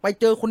ดไป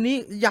เจอคนนี้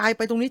ยายไ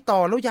ปตรงนี้ต่อ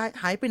แล้วยาย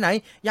หายไปไหน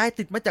ยาย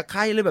ติดมาจากใค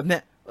รเลยแบบเนี้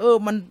ย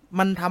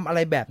มันทำอะไร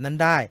แบบนั้น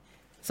ได้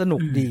สนุ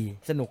กดี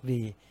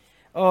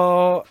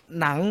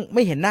หนังไ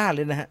ม่เห็นหน้าเล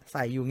ยนะฮะใ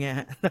ส่อยู่เงี้ย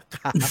ฮะหน้าก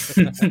า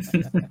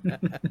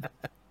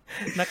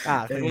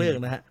กทั้งเรื่อง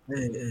นะฮะ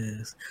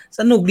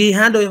สนุกดีฮ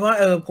ะโดยเฉพาะ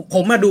ผ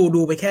มมา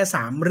ดูไปแค่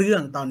3เรื่อ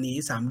งตอนนี้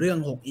3เรื่อง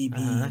6 EP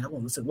แล้วผ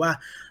มรู้สึกว่า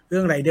เรื่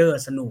องไรเดอร์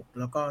สนุก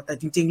แล้วก็แต่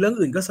จริงๆเรื่อง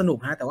อื่นก็สนุก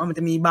ฮะแต่ว่ามันจ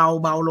ะมีเบ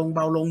าลง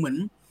เหมื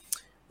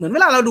อนเว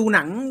ลาเราดูห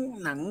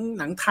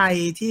นังไทย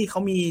ที่เขา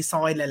มีซ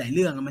อยหลายๆเ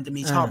รื่องมันจะ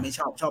มีชอบไม่ช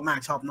อบมาก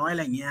ชอบน้อยอะไ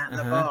รเงี้ยแ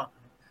ล้วก็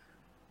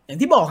อย่าง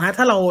ที่บอกฮะ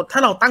ถ้าเ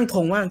ราตั้งธ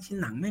งว่าที่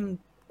หนังแม่ง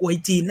อวย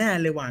จีนแน่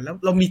เลยว่ะแล้ว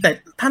เรามีแต่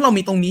ถ้าเรา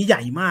มีตรงนี้ให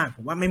ญ่มากผ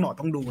มว่าไม่เหมาะ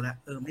ต้องดูแล้ว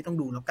ไม่ต้อง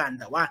ดูแล้วกัน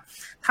แต่ว่า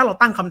ถ้าเรา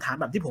ตั้งคำถาม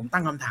แบบที่ผม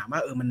ตั้งคำถามว่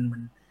ามัน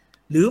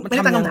หรือไม่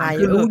ตั้งคำถาม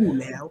คือรู้อยู่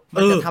แล้วมั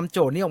นจะทำโจ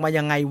ทย์นี้ออกมา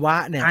ยังไงวะ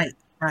เนี่ย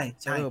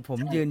ใช่ผม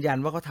ยืนยัน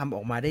ว่าเขาทำอ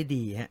อกมาได้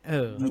ดีฮะ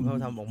เขา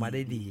ทำออกมาไ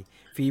ด้ดี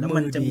ฝีมื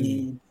อดี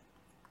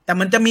แต่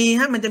มันจะมี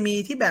ฮะมันจะมี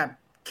ที่แบบ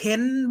เค้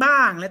นบ้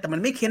างแล้วแต่มั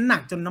นไม่เค้นหนั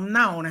กจนน้ำเ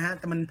น่านะฮะ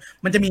แต่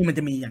มันจะมี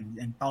อย่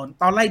าง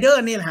ตอนไรเดอ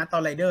ร์นี่แหละฮะตอ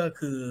นไรเดอร์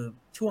คือ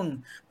ช่วง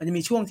มันจะ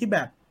มีช่วงที่แบ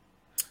บ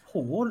โห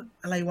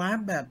อะไรวะ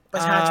แบบปร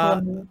ะชาชน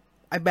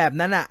ไอ้แบบ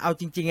นั้นอ่ะเอา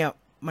จริงๆอ่ะ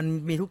มัน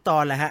มีทุกตอ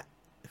นแหละฮะ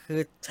คือ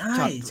ช็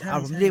อต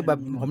ผมเรียกแบ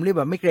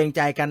บไม่เกรงใ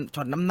จกัน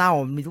ช็อตน้ำเน่า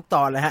มีทุกต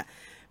อนแหละฮะ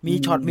มี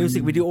ช็อตมิวสิ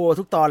กวิดีโอ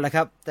ทุกตอนแหละค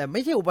รับแต่ไ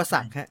ม่ใช่อุปสร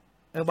รคฮะ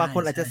บางค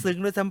นอาจจะซึ้ง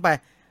ด้วยซ้ำไป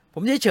ผ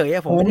มเฉย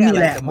ๆผมไม่ได้อ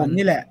ะไรกับมันผม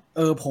นี่แห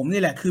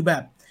ละคือแบ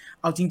บ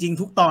เอาจริง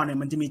ๆทุกตอนเนี่ย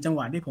มันจะมีจังห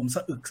วะที่ผมส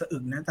ะอึ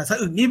กนะแต่สะ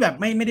อึกนี่แบบ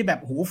ไม่ได้แบบ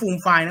โหฟูม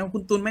ไฟนะคุ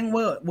ณตุลแม่งเว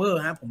อร์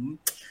ฮะผม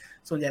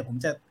ส่วนใหญ่ผม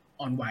จะ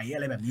อ่อนไหวอะ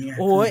ไรแบบนี้ไง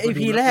โอ้ย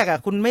EP แรกอ่ะ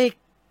คุ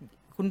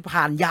ณ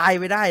ผ่านยาย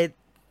ไปได้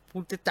คุ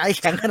ณจะใจ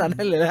แข็งขนาด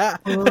นั้นเลยนะ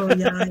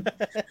ยาย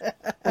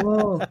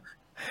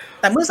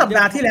แต่เมื่อสัปด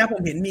าห์ที่แล้วผ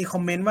มเห็นมีคอ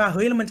มเมนต์ว่าเ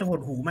ฮ้ยแล้วมันจะห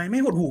ดหูไหมไม่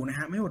หดหูนะ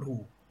ฮะไม่หดหู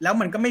แล้ว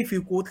มันก็ไม่ฟี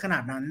ลกู๊ดขนา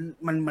ดนั้น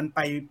มัน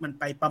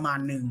ไปประมาณ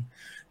นึง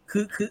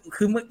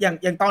คืออ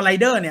ย่างตอนไร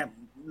เดอร์เนี่ย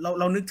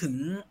เรานึกถึง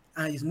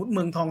สมมติเ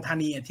มืองทองธา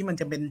นีที่มัน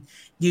จะเป็น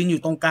ยืนอ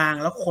ยู่ตรงกลาง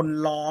แล้วคน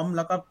ล้อมแ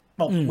ล้วก็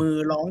ปรบมือ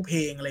ร้องเพล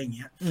งอะไรอย่างเ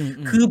งี้ย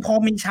คือพอ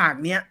มีฉาก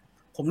เนี้ย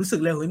ผมรู้สึก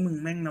เลยเฮ้ยมึง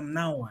แม่งน้ำเ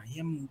น่าอ่ะเฮี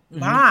ยมึง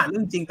บ้าเรื่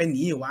องจริงเป็นอย่า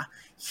งนี้อยู่วะ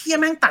เฮีย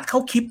แม่งตัดเข้า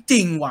คลิปจ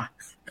ริงว่ะ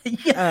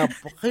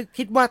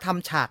คิดว่าท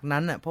ำฉาก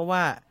นั้นอ่ะเพราะว่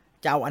า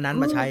จะเอาอันนั้น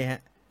มาใช้ฮ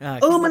ะ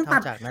มันตั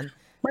ดฉากนั้น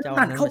มัน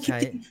ตัดเข้าคลิป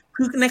จริง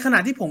คือในขณะ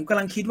ที่ผมกำ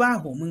ลังคิดว่า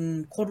โหมึง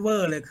โคตรเวอ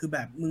ร์เลยคือแบ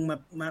บมึง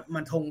ม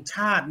าธงช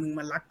าติมึงม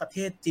ารักประเท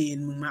ศจีน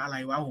มึงมาอะไร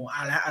วะโห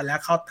แล้ว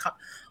เขา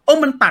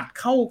มันตัด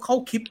เข้า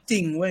คลิปจริ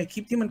งเว้ยคลิ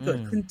ปที่มันเกิด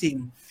ขึ้นจริง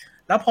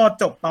แล้วพอ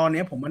จบตอน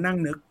นี้ผมมานั่ง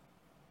นึก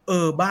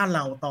บ้านเร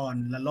าตอน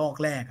ละลอก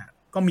แรกอ่ะ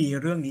ก็มี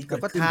เรื่องนี้เกิด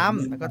ขึ้น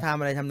แล้วก็ทำ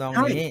อะไรทำนอง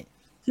นี้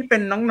ที่เป็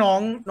นน้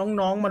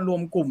องมารว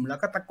มกลุ่มแล้ว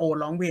ก็ตะโกน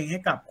ร้องเพลงให้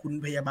กับคุณ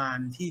พยาบาล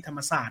ที่ธรรม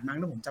ศาสตร์มั้ง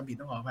ถ้าผมจำผิด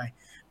ต้องขออภัย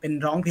เป็น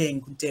ร้องเพลง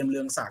คุณเจมส์เรื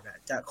องศักดิ์อ่ะ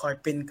จะคอย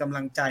เป็นกำ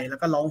ลังใจแล้ว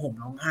ก็ร้องห่ม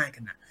ร้องไห้กั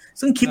นนะ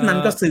ซึ่งคลิปนั้น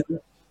ก็ซื้อ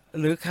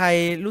หรือใคร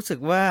รู้สึก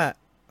ว่า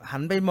หั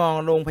นไปมอง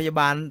โรงพยา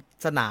บาล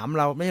สนาม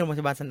เราไม่ใช่โรงพ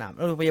ยาบาลสนาม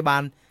โรงพยาบา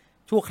ล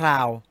ชั่วครา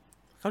ว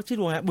เขาชื่อ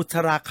โรงบุษ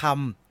ราค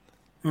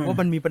ำว่า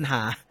มันมีปัญห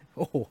าโ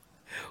อ้โห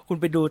คุณ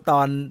ไปดูต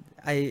อน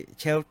ไอ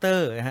เชลเตอ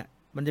ร์นะฮะ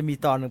มันจะมี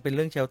ตอนนึงเป็นเ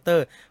รื่องเชลเตอ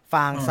ร์ฟ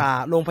างซา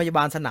โรงพยาบ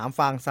าลสนาม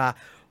ฟางซา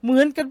เหมื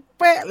อนกัน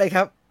เป๊ะเลยค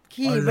รับ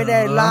ขี้ไม่ได้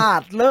ลา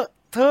ดเลอะ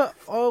เธอ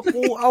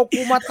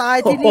กูมาตาย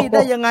ที่นี่ไ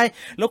ด้ยังไง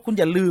แล้วคุณ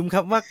อย่าลืมค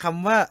รับว่าค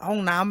ำว่าห้อง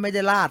น้ำไม่ไ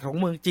ด้ลาดของ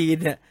เมืองจีน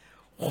เนี่ย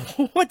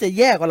ว่าจะแ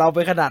ย่กว่าเราไป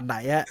ขนาดไหน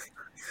ฮะ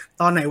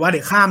ตอนไหนวะเ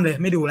ดี๋ยวข้ามเลย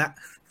ไม่ดูละ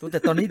แต่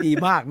ตอนนี้ดี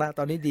มากนะต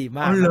อนนี้ดีม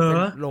ากเป็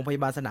นโรงพย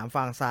าบาลสนามฟ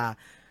างซา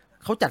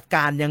เขาจัดก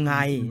ารยังไง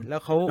แล้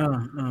วเขา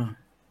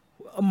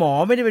หมอ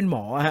ไม่ได้เป็นหม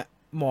อฮะ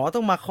หมอต้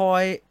องมาคอ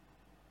ย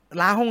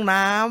ล้างห้อง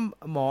น้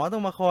ำหมอต้อ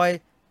งมาคอย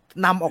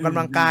นำออกกำ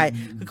ลังกาย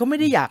คือเขาไม่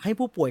ได้อยากให้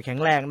ผู้ป่วยแข็ง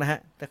แรงนะฮะ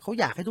แต่เขา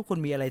อยากให้ทุกคน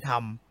มีอะไรท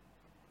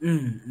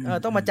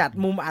ำต้องมาจัด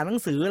มุมอ่านหนั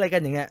งสืออะไรกั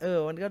นอย่างเงี้ย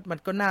มัน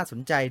ก็น่าสน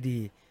ใจดี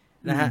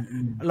นะฮะ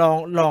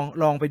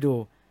ลองไปดู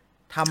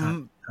ท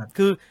ำ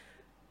คือ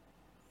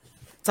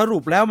สรุ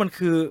ปแล้วมัน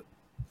คือ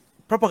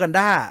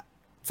propaganda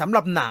สำห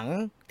รับหนัง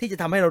ที่จะ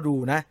ทำให้เราดู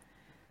นะ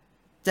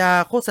จะ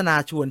โฆษณา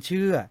ชวนเ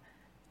ชื่อ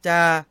จะ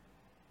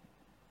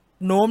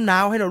โน้มน้า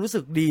วให้เรารู้สึ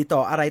กดีต่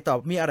ออะไรต่อ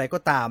มีอะไรก็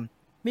ตาม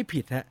ไม่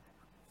ผิดฮะ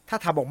ถ้า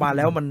ทำออกมาแ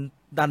ล้วมัน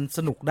ดันส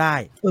นุกได้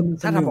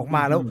ถ้าทำออกม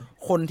าแล้ว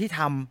คนที่ท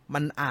ำมั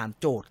นอ่าน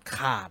โจทย์ข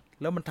าด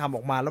แล้วมันทำอ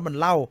อกมาแล้วมัน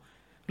เล่า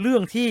เรื่อ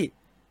งที่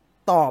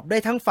ตอบได้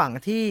ทั้งฝั่ง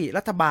ที่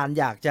รัฐบาล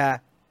อยากจะ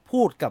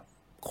พูดกับ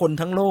คน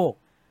ทั้งโลก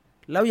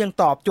แล้วยัง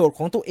ตอบโจทย์ข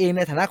องตัวเองใ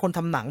นฐานะคนท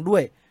ำหนังด้ว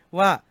ย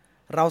ว่า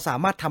เราสา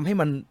มารถทำให้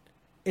มัน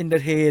เอนเตอ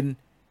ร์เทน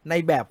ใน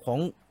แบบของ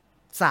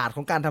ศาสตร์ข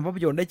องการทำภาพ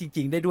ยนตร์ได้จ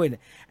ริงๆได้ด้วยเนี่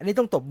ยอันนี้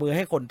ต้องตบมือใ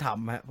ห้คนท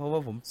ำฮะเพราะว่า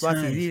ผมว่า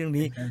ซีรีส์เรื่อง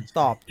นี้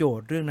ตอบโจท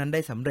ย์เรื่องนั้นไ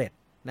ด้สำเร็จ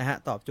นะฮะ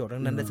ตอบโจทย์เรื่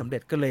องนั้นได้สำเร็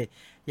จก็เลย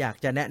อยาก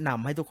จะแนะน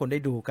ำให้ทุกคนได้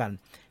ดูกัน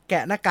แก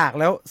ะหน้ากาก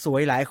แล้วสว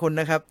ยหลายคน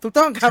นะครับถูก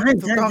ต้องครับ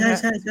ถูกต้อง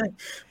ใช่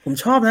ผม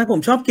ชอบนะผ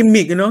มชอบกิม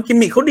มิคเนาะกิม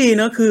มิคเขาดี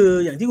เนาะคือ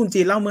อย่างที่คุณ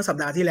จีนเล่าเมื่อสัป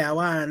ดาห์ที่แล้ว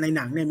ว่าในห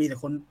นังเนี่ยมีแต่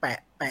คนแปะ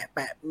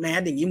แม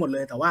สอย่างนี้หมดเล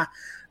ยแต่ว่า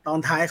ตอน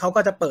ท้ายเขา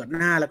ก็จะเปิดห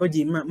น้าแล้วก็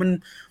ยิ้มอ่ะ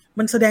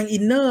มันแสดงอิ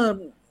นเนอร์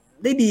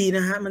ได้ดีน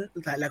ะฮะมัน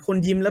หลายคน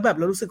ยิ้มแล้วแบบ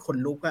เรารู้สึกขน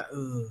ลุกอ่ะ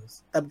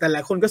แต่หล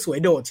ายคนก็สวย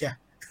โดดเชีย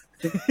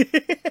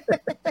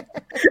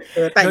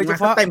โดยเฉ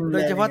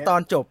พาะตอ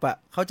นจบอ่ะ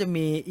เขาจะ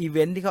มีอีเว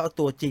นท์ที่เขาเอา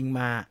ตัวจริง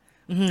มา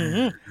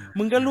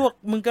มึงก็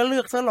เลื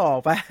อกซะหล่อ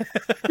ไป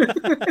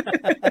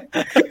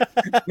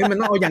นี่มัน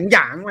ต้องเอาหย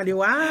างๆมาดิ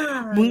วะ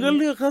มึงก็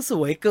เลือกเขาส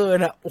วยเกิน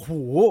อ่ะโอ้โห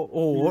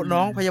น้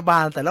องพยาบา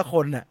ลแต่ละค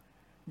นน่ะ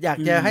อยาก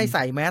จะให้ใ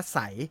ส่แมสใส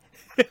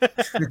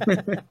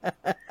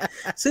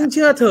ซึ่งเ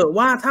ชื่อเถอะ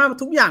ว่าถ้า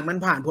ทุกอย่างมัน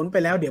ผ่านพ้นไป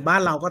แล้วเดี๋ยวบ้า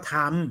นเราก็ท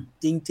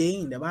ำจริง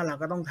ๆเดี๋ยวบ้านเรา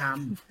ก็ต้องท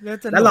ำ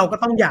แล้วเราก็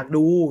ต้องอยาก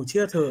ดูเ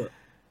ชื่อเถอะ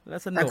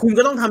แต่คุณ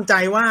ก็ต้องทำใจ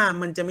ว่า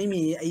มันจะไม่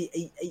มี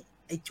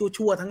ไอ้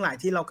ชั่วๆทั้งหลาย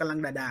ที่เรากำลัง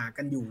ด่า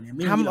กันอยู่เนี่ย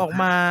ทำออ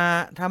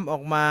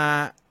กมา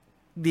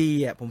ดี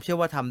อ่ะผมเชื่อ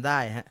ว่าทำได้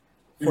ฮะ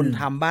คน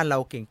ทำบ้านเรา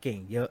เก่ง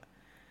ๆเยอะ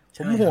ผ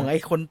มห่วงไอ้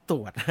คนตร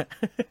วจ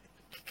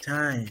ใ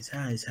ช่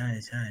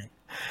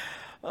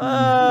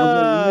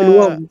ไม่รู้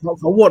ว่า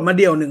เขาโหวตมา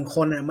เดี่ยว1ค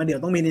นมาเดี่ยว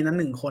ต้องมีในนั้น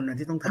1คน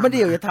ที่ต้องทำมาเ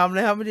ดี่ยวอย่าทำเล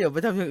ยครับมาเดี่ยวไป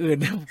ทำอย่างอื่น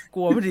ก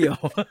ลัวมาเดี่ยว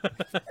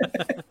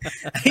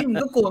มึง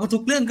ก็กลัวเขาทุ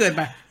กเรื่องเกินไ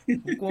ป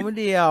กลัวมา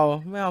เดี่ยว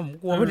ไม่เอาผม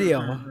กลัวมาเดี่ย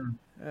ว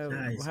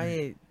ให้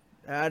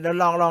เดี๋ยว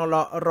ลอง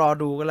รอ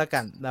ดูกันแล้วกั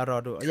นรอ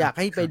ดูอยากใ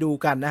ห้ไปดู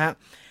กันนะฮะ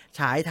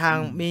ฉายทาง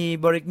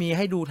มีใ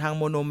ห้ดูทาง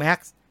Monomax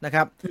นะค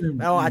รับ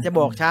เราอาจจะ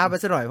บอกช้าไป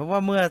สักหน่อยเพราะว่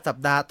าเมื่อ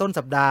ต้น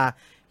สัปดาห์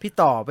พี่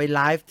ต่อไปไ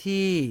ลฟ์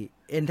ที่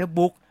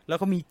Enterbook แล้ว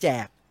ก็มีแจ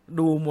ก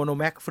ดู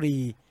Monomax ฟรี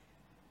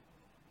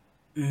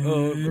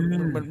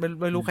มัน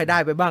ไม่รู้ใครได้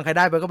ไปบ้างใครไ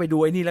ด้ไปก็ไปดู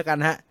ไอ้นี่แล้วกัน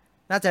ฮะ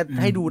น่าจะ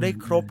ให้ดูได้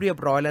ครบเรียบ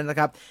ร้อยแล้วนะ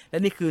ครับและ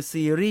นี่คือ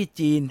ซีรีส์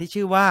จีนที่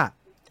ชื่อว่า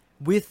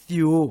With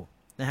You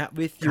นะฮะ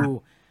With You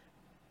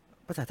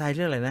ภาษาไทยเ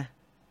รื่องอะไรนะ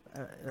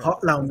เพราะ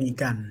เรามี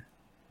กัน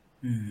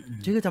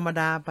ชื่อธรรม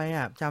ดาไป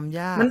อ่ะจำย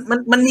าก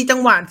มันมีจั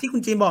งหวะที่คุ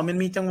ณจีนบอกมัน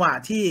มีจังหวะ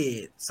ที่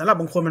สำหรับ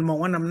บางคนมันมอง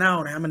ว่าน้ำเน่า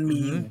นะฮะมัน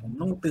มีผม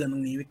ต้องเตือนตร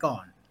งนี้ไว้ก่อ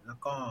นแล้ว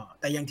ก็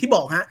แต่อย่างที่บ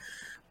อกฮะ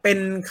เป็น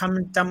ค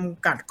ำจ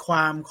ำกัดคว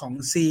ามของ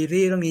ซี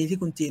รีส์เรื่องนี้ที่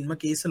คุณจีนเมื่อ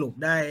กี้สรุป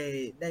ได้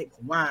ผ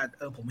มว่า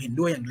ผมเห็น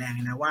ด้วยอย่างแรง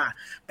นะว่า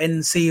เป็น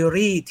ซี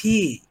รีส์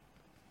ที่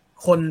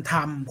คนท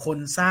ำคน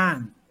สร้าง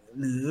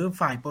หรือ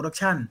ฝ่ายโปรดัก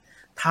ชัน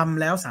ท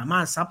ำแล้วสามา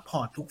รถซัพพอ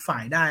ร์ตทุกฝ่า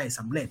ยได้ส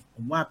ำเร็จผ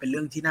มว่าเป็นเ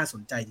รื่องที่น่าส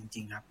นใจจ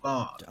ริงๆครับก็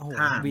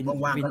ถ้า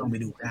ว่างๆก็ลองไป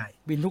ดูได้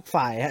บินทุก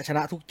ฝ่ายฮะชน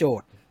ะทุกโจ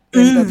ทย์เอ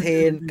นเตอร์เท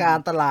นการ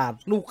ตลาด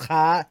ลูกค้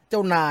าเจ้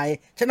านาย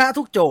ชนะ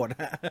ทุกโจทย์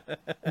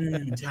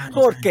โค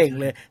ตรเก่ง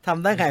เลยท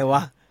ำได้ไงว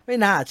ะไม่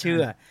น่าเชื่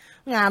อ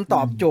งานต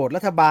อบโจทย์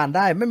รัฐบาลไ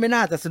ด้ไม่น่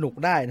าจะสนุก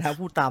ได้นะ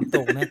พูดตามต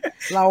รงนะ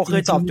เราเค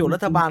ยตอบโจทย์รั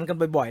ฐบาลกัน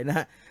บ่อยๆนะฮ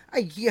ะไอ้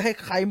เหี้ยให้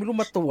ใครไม่รู้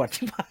มาตรวจใ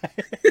ช่ไหม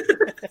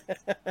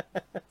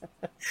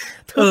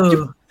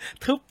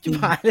ทึบจิ๋ว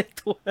หายเลย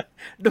ตัว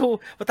ดู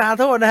ประธาน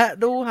โทษนะฮะ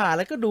ดูหาแ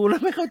ล้วก็ดูแล้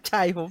วไม่เข้าใจ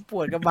ผมป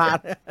วดกระบาล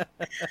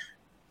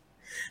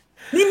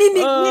นี่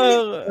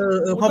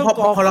พอ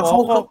เราเข้า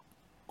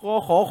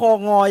ขอคอ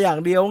งออย่าง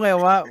เดียวไง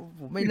ว่า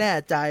ผมไม่แน่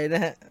ใจน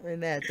ะฮะไม่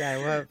แน่ใจ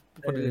ว่า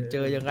คนอื่นเจ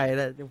อยังไง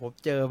นะผม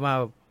เจอมา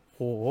แบบโ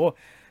ห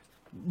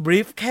บรี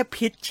ฟแค่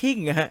พิชชิ่ง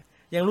อะฮะ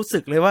ยังรู้สึ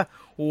กเลยว่า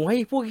โหให้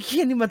พวกเคี้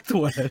ยนี่มันตร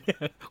วจ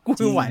กู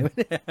ไม่ไหวไหม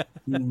เนี่ย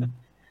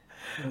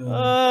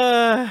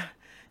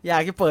อยา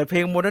กจะเปิดเพล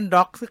ง Modern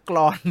Dog สักกล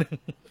อนหนึ่ง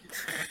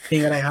เพล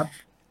งอะไรครับ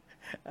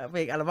เพ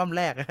ลงอัลบั้มแ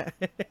รก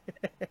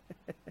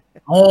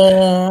อ๋อ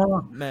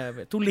แม่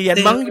ทุเรียน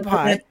มั้งที่ผ่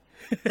าน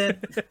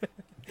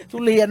ทุ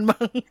เรียน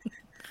มั้ง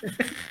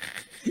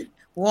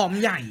หอม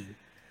ใหญ่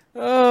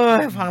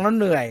ฟังแล้ว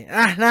เหนื่อยน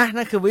ะ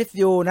นั่นคือ With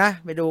You นะ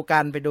ไปดูกั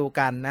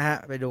นนะฮะ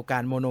ไปดูกา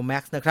ร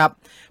Monomax นะครับ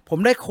ผม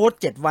ได้โค้ด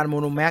7 วัน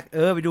Monomax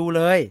ไปดูเ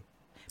ลย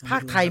ภา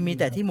คไทยมี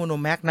แต่ที่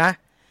Monomax นะ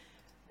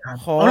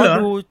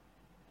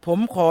ผม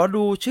ขอ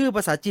ดูชื่อภ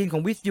าษาจีนขอ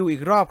ง With You อี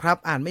กรอบครับ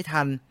อ่านไม่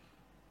ทัน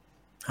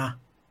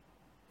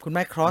คุณแ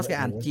ม่ครอสแก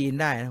อ่านจีน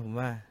ได้นะผม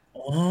ว่า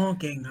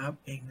เก่งครับ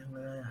เก่งจังเล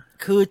ย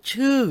คือ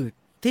ชื่อ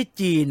ที่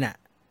จีนน่ะ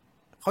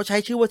เขาใช้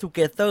ชื่อว่า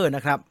Together น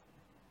ะครับ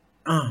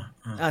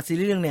ซี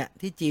รีส์เรื่องเนี้ย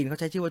ที่จีนเขา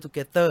ใช้ชื่อว่า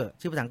Together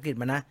ชื่อภาษาอังกฤษ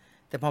มานะ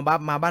แต่พอ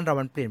มาบ้านเรา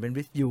มันเปลี่ยนเป็น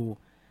With You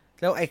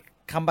แล้วไอ้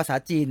คำภาษา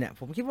จีนเนี่ย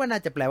ผมคิดว่าน่า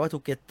จะแปลว่า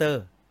Together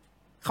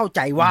เข้าใจ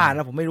ว่าน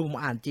ะผมไม่รู้ผม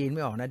อ่านจีนไ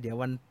ม่ออกนะเดี๋ยว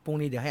วันพรุ่ง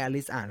นี้เดี๋ยวให้อ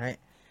ลิสอ่านให้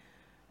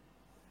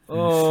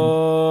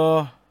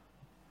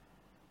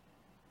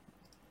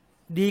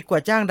ดีกว่า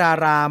จ้างดา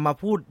รามา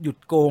พูดหยุด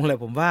โกงเลย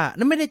ผมว่า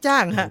นั่นไม่ได้จ้า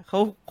งฮะเขา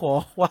ขอ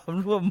ความ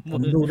ร่วมมื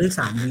อดูได้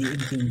3 วิจ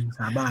ริงๆส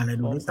าบานเลย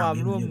ดูได้3 วิความ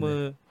ร่วมมือ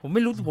ผมไ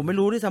ม่รู้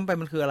ด้วยซ้ำไป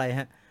มันคืออะไร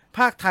ฮะภ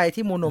าคไทย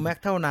ที่โมโนแม็ก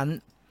เท่านั้น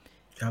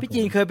พี่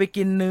จีนเคยไป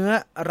กินเนื้อ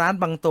ร้าน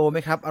บังโตไหม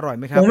ครับอร่อยไ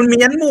หมครับมันมี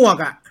ยันหมวก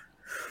อ่ะ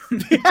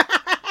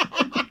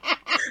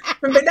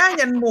มันไปได้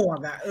ยันหมวก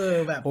อ่ะ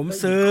แบบผม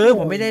ซื้อผ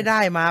มไม่ได้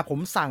มาผม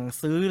สั่ง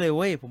ซื้อเลยเ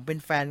ว้ยผมเป็น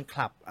แฟนค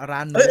ลับร้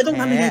านต้อง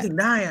ทำยังไงถึง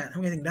ได้อ่ะทำ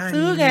ยังไงถึงได้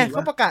ซื้อไงเข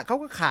าประกาศเขา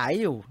ก็ขาย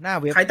อยู่หน้า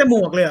เว็บขายแต่หม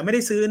วกเลยไม่ไ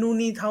ด้ซื้อนู่น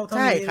นี่เท่าใ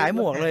ช่ขายห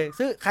มวกเลย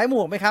ซื้อขายหม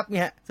วกไหมครับเ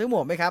นี่ยซื้อหม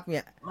วกไหมครับเ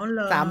นี่ย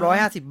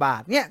350 บา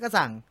ทเนี่ยก็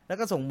สั่งแล้ว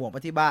ก็ส่งหมวกม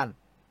าที่บ้าน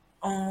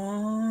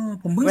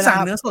ผมเพิ่งสั่ง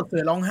เนื้อสดเสื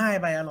อร้องไห้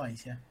ไปอร่อย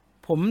เชียว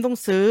ผมต้อง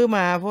ซื้อม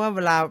าเพราะว่าเ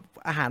วลา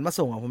อาหารมา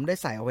ส่งผมได้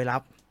ใส่เอาไว้รั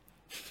บ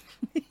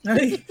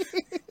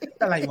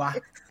อะไรวะ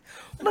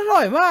อร่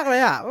อยมากเล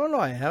ยอ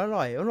ร่อย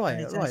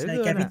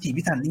แกพิถี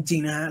พิถันจริ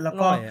งๆนะฮะแล้ว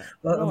ก็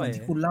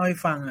ที่คุณเล่าให้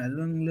ฟังเ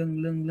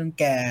รื่อง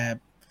แก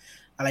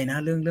อะไรนะ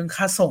เรื่อง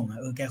ค่าส่ง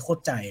แกโคต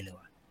รใจเลย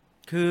ว่ะ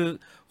คือ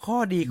ข้อ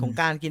ดีของ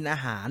การกินอา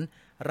หาร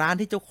ร้าน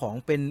ที่เจ้าของ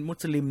เป็นมุ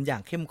สลิมอย่า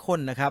งเข้มข้น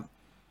นะครับ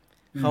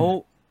เขา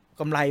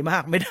กำไรมา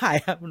กไม่ได้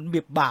ครับมัน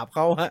บีบบาปเข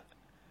าฮะ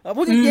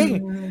พูดจริง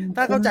ๆถ้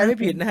าเข้าใจไม่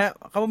ผิดนะฮะ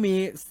เขามี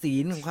ศี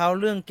ลของเขา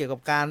เรื่องเกี่ยวกั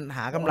บการห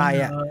ากำไร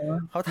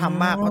เขาท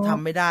ำมากเขาท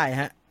ำไม่ได้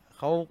ฮะ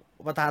เขา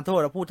ประธานโทษ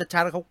พูดชั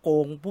ดๆเขาโก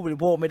งผู้บริ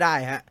โภคไม่ได้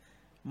ฮะ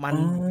มัน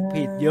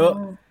ผิดเยอะ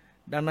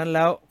ดังนั้นแ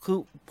ล้วคือ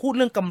พูดเ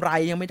รื่องกำไร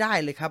ยังไม่ได้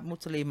เลยครับมุ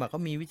สลิมเขา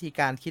มีวิธี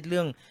การคิดเ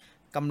รื่อง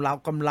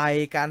กำไร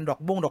การดอก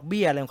เ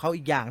บี้ยอะไรของเขา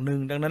อีกอย่างหนึ่ง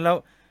ดังนั้นแล้ว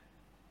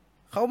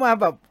เขามา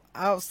แบบเ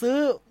อาซื้อ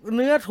เ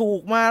นื้อถู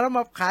กมาแล้วม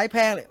าขายแพ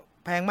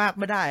งมาก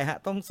ไม่ได้ฮะ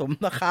ต้องสม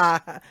ราคา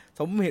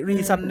สมเหตุ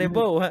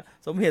reasonable ฮะ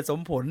สมเหตุสม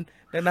ผล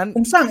ดังนั้นผ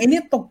มสั่งไอ้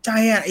นี่ตกใจ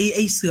ไ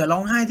อ้เสือร้อ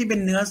งไห้ที่เป็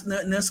นเ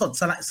นื้อสด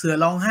เสือ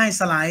ร้องไห้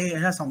สไลด์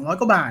200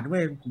 กว่าบาทเว้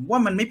ยผมว่า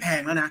มันไม่แพ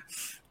งแล้วนะ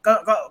ก็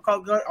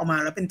เอามา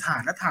แล้วเป็นถา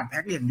ดแล้วถาดแพ็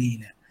คอย่างดี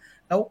เนี่ย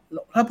แ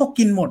ล้วพอ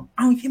กินหมด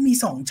แค่มี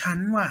2 ชั้น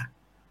ว่ะ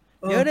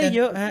เยอะได้เ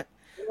ยอะฮะ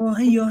ใ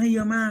ห้เย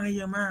อะมาก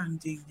จ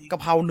ริงกะ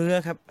เพราเนื้อ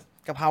ครับ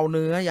กะเพราเ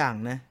นื้ออย่าง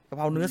นะกะเ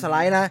พราเนื้อสไล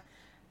ด์นะ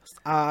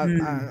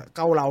เ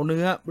กาเหลาเ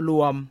นื้อร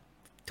วม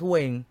ถ้ว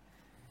ย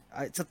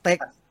สเ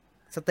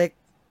ต็ก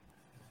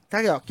ถ้า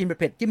อยากกิน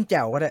เผ็ดจิ้มแ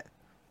จ่วก็ได้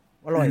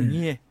อร่อยอย่าง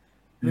นี้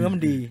เนื้อมั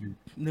นดี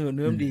เ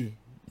นื้อมันดี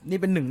นี่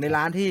เป็นหนึ่งใน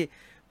ร้านที่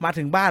มา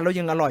ถึงบ้านแล้ว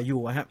ยังอร่อยอ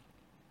ยู่ครับ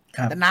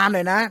แต่นานหน่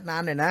อยนะนา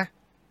นหน่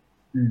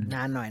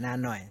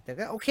อยแต่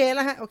ก็โอเคแ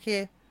ล้วฮะโอเค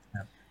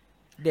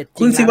เด็ด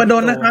คุณศิวด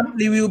ลนะครับ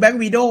รีวิวแบ็ก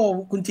วีโด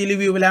คุณจีรี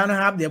วิวไปแล้วนะ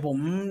ครับเดี๋ยวผม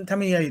ถ้า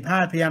มีอะไรผิดพลา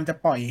ดพยายามจะ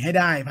ปล่อยให้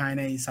ได้ภายใ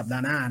นสัปดา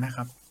ห์หน้านะค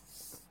รับ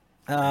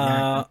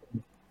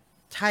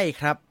ใช่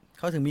ครับ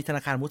เขาถึงมีธน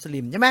าคารมุสลิ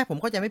มใช่ไหมผม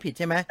เข้าใจไม่ผิด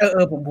ใช่ไหม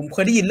ผมเค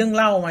ยได้ยินเรื่อง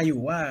เล่ามาอยู่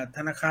ว่าธ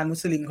นาคารมุ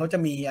สลิมเขาจะ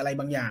มีอะไร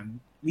บางอย่าง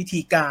วิธี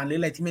การหรือ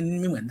อะไรที่มัน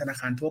ไม่เหมือนธนา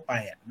คารทั่วไป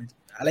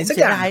อะไรสัก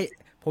อย่าง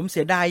ผมเ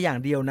สียดายอย่าง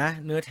เดียวนะ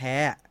เนื้อแท้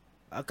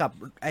กับ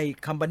ไอ้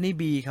คัมพานี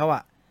บีเขา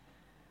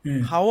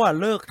เขา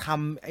เลิกท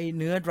ำไอ้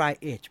เนื้อ dry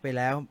age ไปแ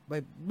ล้ว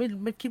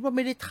ไม่คิดว่าไ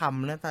ม่ได้ท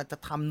ำนะแต่จะ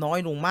ทำน้อย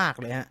ลงมาก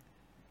เลยฮะ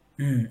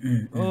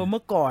เ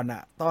มื่อก่อนอ่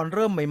ะตอนเ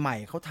ริ่มใหม่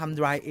ๆเขาทำ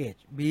dry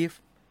age beef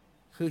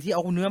คือที่เอ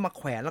าเนื้อมาแ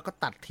ขวนแล้วก็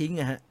ตัดทิ้ง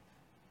อะฮะ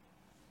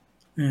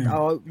เอ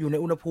าอยู่ใน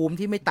อุณหภูมิ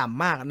ที่ไม่ต่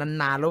ำมาก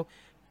นานๆแล้ว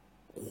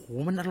โอ้โห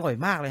มันอร่อย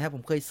มากเลยครับผ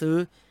มเคยซื้อ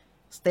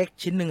สเต็ก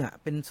ชิ้นหนึ่งอ่ะ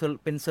เป็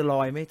นเซอร์ล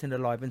อยไม่เทนเดอ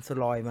ร์ลอยเป็นเซอ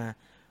ร์ลอยมา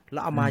แล้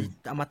วเอา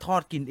มาทอ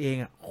ดกินเอง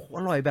อ่ะโอ้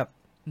อร่อยแบบ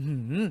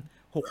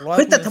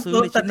600แต่ซื้อ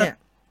ในชิ้นเนี่ย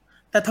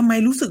แต่ทำไม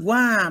รู้สึกว่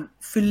า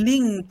ฟิลลิ่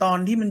งตอน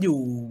ที่มันอยู่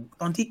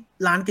ตอนที่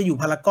ร้านแกอยู่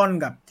พารากอน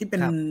กับที่เป็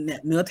นเนี่ย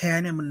เนื้อแท้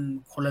เนี่ยมัน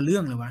คนละเรื่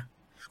องเลยวะ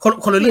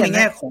คนละเรื่องในแ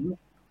ง่ของ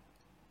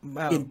เ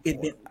ปลี่ยน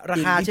รา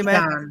คาใช่ไหม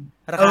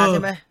ราคาใ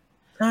ช่ไหม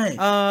ใช่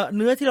เ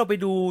นื้อที่เราไป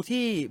ดู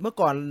ที่เมื่อ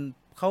ก่อน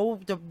เขา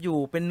จะอยู่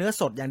เป็นเนื้อ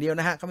สดอย่างเดียว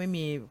นะฮะก็ไม่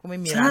มี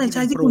ใ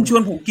ช่ที่คุณชว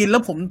นผมกินแล้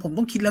วผม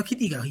ต้องคิดแล้วคิด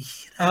อีก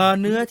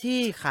เนื้อที่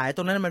ขายต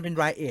รงนั้นมันเป็น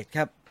dry age ค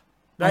รับ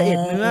dry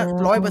age เนื้อ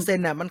 100%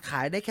 น่ะมันข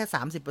ายได้แค่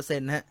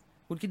 30% ฮะ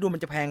คุณคิดดูมั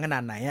นจะแพงขนา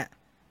ดไหนอ่ะ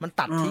มัน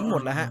ตัดทิ้งหม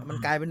ดแล้วฮะมัน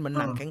กลายเป็นเหมือน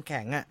หนังแ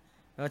ข็งๆอ่ะ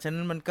ฉะ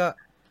นั้นมัน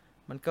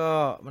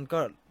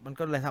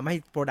ก็เลยทำให้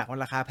โปรดักต์มั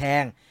นราคาแพ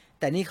ง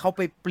แต่นี่เขาไ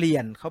ปเปลี่ย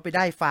นเขาไปไ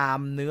ด้ฟาร์ม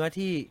เนื้อ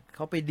ที่เข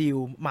าไปดีล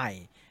ใหม่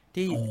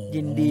ที่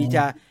ยินดีจ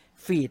ะ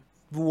ฟีด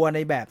วัวใน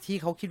แบบที่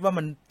เขาคิดว่า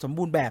มันสม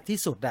บูรณ์แบบที่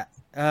สุดอ่ะ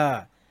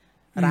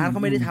ร้านเข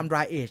าไม่ได้ทำ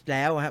dry age แ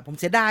ล้วฮะผม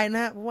เสียดายน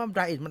ะเพราะว่า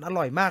dry age มันอ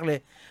ร่อยมากเลย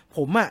ผ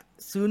มอ่ะ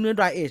ซื้อเนื้อ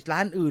dry age ร้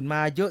านอื่นม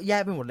าเยอะแย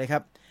ะไปหมดเลยครั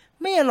บ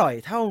ไม่อร่อย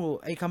เท่า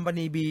ไอ้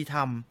Company B ท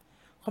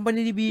ำ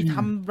Company B ท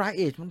ำ dry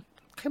age มัน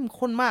เข้ม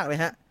ข้นมากเลย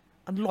ฮะ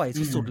อร่อย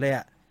สุดๆเลย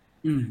อ่ะ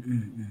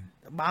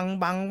บาง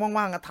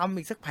ว่างๆก็ทำ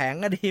อีกสักแผง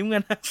ก็ดีเหมือนกั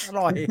นนะอ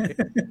ร่อย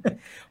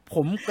ผ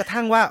มกระ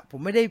ทั่งว่าผม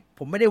ไม่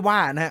ได้ว่า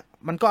นะฮะ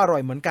มันก็อร่อ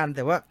ยเหมือนกันแ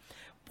ต่ว่า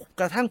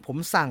กระทั่งผม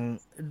สั่ง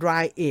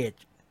dry age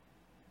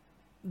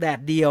แดด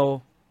เดียว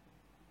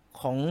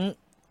ของ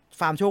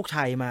ฟาร์มโชค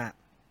ชัยมา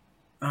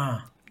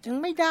ยัง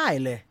ไม่ได้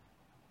เลย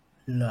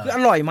คืออ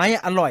ร่อยไหม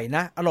อร่อยน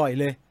ะอร่อย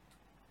เลย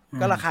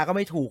ก็ราคาก็ไ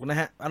ม่ถูกนะ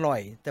ฮะอร่อย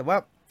แต่ว่า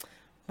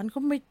มันก็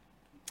ไ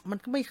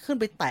ม่ขึ้น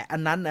ไปแตะอั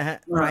นนั้นนะฮะ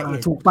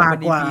ถูกปาก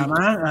กว่า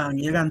มั้งอย่า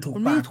งนี้กันถูกปาก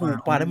มันไม่ถูก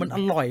ปากเลยมันอ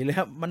ร่อยเลยค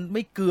รับมันไ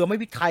ม่เกลือไม่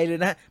พริกไทยเลย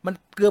นะมัน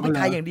เกลือพริกไ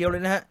ทยอย่างเดียวเล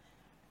ยนะฮะ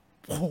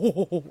โอ้โห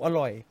อ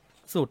ร่อย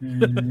สุด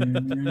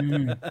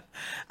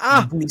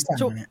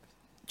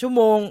ชั่วโ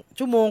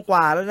มงก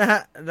ว่าแล้วนะฮ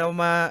ะเรา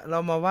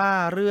มาว่า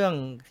เรื่อง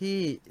ที่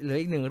เหลือ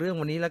อีก1เรื่อง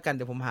วันนี้แล้วกันเ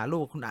ดี๋ยวผมหารู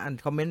ปคุณอ่าน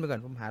คอมเมนต์ไปก่อ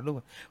นผมหารูป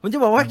ผมจะ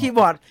บอกว่าคีย์บ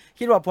อร์ด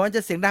ผมจ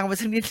ะเสียงดังไป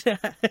สักนิด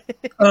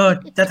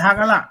จะทัก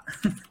แล้วล่ะ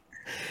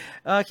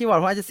คีย์บอร์ด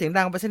ผมอาจจะเสียง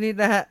ดังไปสักนิด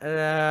นะฮะ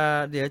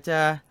เดี๋ยวจะ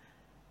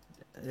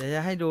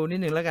ให้ดูนิด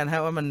นึงแล้วกันฮ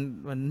ะว่า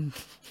มัน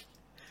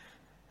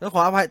ต้องข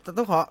ออภัย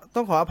ต้อ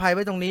งขออภัยไ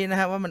ว้ตรงนี้นะ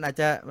ฮะว่ามันอาจ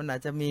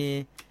จะมี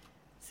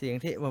เสียง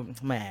ที่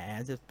แหม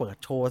จะเปิด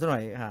โชว์ซะหน่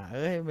อย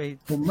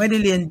ผมไม่ได้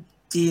เรียน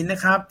จีนนะ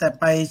ครับแต่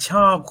ไปช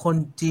อบคน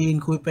จีน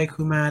คุยไปคุ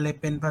ยมาเลย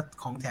เป็น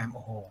ของแถมโ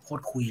อ้โหโค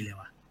ตรคุยเลย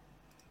ว่ะ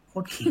โค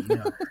ตรขิงเล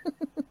ย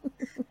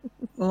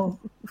โอ้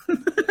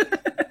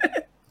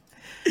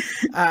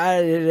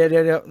เ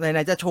ดี๋ยวไหน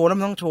จะโชว์แล้ว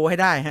มันต้องโชว์ให้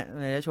ได้ฮะ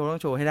ไหนจะโชว์ต้อ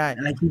งโชว์ให้ได้อ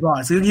ะไรคีย์บอร์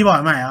ดซื้อคีย์บอร์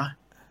ดใหม่เหรอ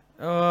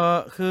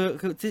คือ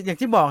อย่าง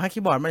ที่บอกฮะคี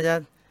ย์บอร์ดมัน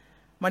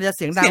จะเ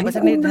สียงดังไปสั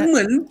กนิดนะเห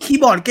มือนคี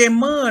ย์บอร์ดเกม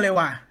เมอร์เลย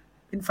ว่ะ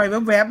เป็นไฟ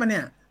แวบๆป่ะเ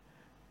นี่ย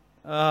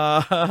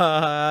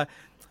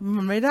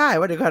มันไม่ได้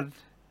วะเดี๋ยวก่อน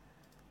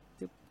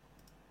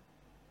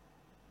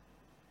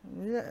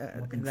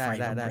เป็นไฟ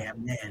แวบ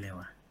แน่เลย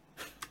ว่ะ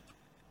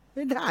ไ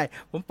ม่ได้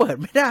ผมเปิด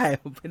ไม่ได้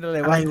ผมเป็นอะไร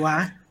วะ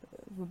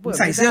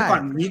ใส่เสื้อก่อ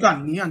นนี้ก่อ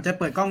นจะ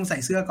เปิดกล้องใส่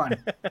เสื้อก่อน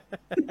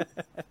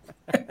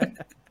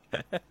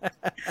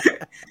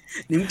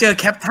นี่มึงเจอ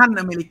แคปทัน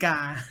อเมริกา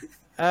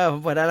ผม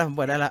เปิดได้แล้ว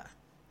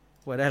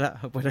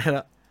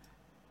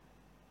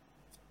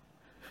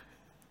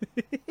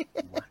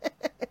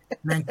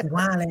แม่งกู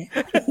ว่าเลยนะ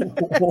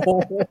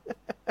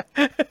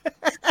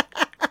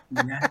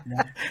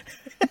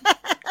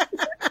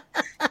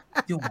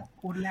โยกโ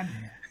คตรแล่น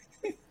เลย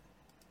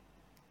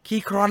คี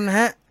ย์ครอน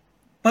ฮะ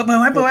เปิดไ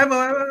ว้เดี๋ยว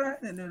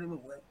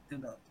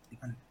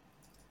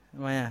ทำ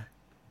ไมอ่ะ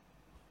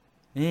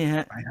นี่ฮ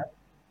ะไปครับ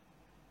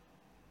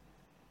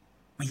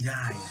ไม่ไ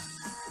ด้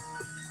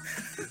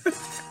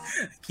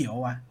เขียว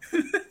ว่ะ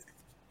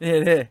นี่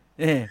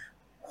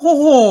โอ้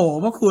โห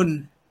พระคุณ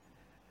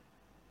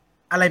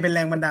อะไรเป็นแร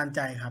งบันดาลใ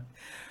จครับ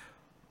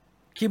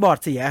คีย์บอร์ด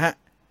เสียฮะ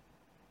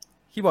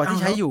คีย์บอร์ดที่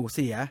ใช้อยู่เ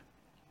สีย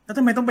แล้วท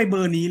ำไมต้องไปเบ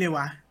อร์นี้เลย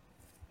วะ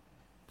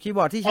คีย์บ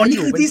อร์ดที่ใช้อ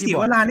ยู่เป็นที่เสีย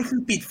เวลานี่คื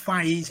อปิดไฟ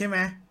ใช่ไหม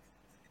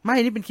ไม่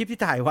นี่เป็นคลิปที่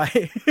ถ่ายไว้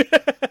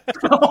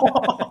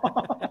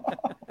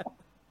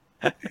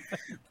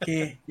โอเค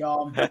ยอ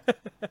ม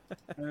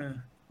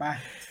ไป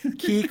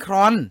คีย์คร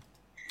อน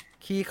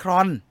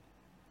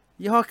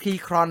ยี่ห้อคี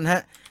ย์ครอนฮ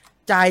ะ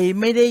ใจ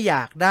ไม่ได้อย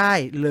ากได้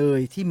เลย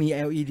ที่มี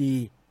LED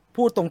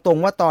พูดตรง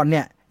ๆว่าตอนเ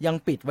นี้ยยัง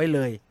ปิดไว้เล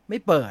ยไม่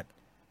เปิด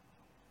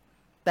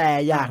แต่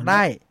อยากไ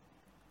ด้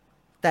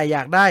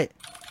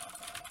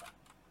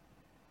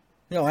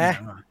นี่หรอไหม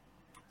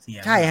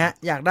ใช่ฮะ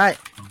อยากได้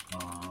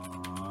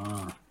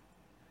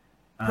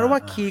เพราะว่า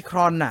คีย์คร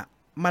อนน่ะ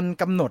มัน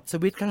กำหนดส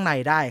วิตช์ข้างใน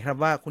ได้ครับ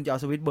ว่าคุณจะเอา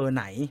สวิตช์เบอร์ไ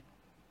หน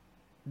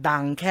ดั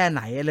งแค่ไห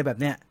นอะไรแบบ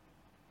เนี้ย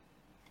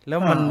แล้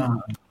วมัน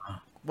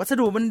วัส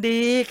ดุมันดี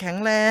แข็ง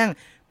แรง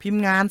พิม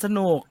พ์งานส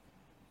นุก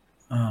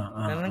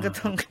ดังนั้นก็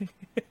ต้อง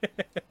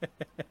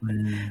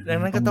ดัง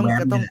นั้นก็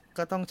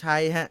ต้องใช้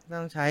ฮะ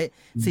ต้องใช้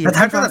เสียง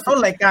ถ้าตั้งแต่ต้น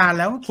รายการ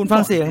แล้วคุณฟั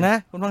งเสียงนะ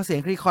คุณฟังเสียง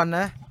ครีคอน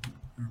นะ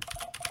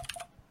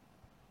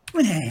แหม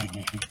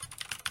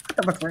แ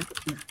ต่บัด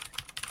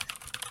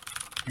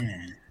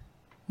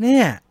เนี่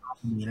ย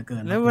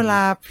แล้วเวล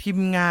าพิม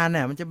พ์งานเ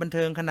นี่ยมันจะบันเ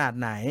ทิงขนาด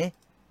ไหน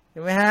ใ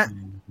ช่ไหมฮะ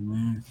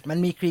มัน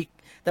มีคลิก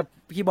แต่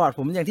คีย์บอร์ดผ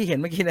มอย่างที่เห็น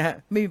เมื่อกี้นะฮะ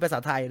ไม่มีภาษา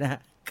ไทยนะฮะ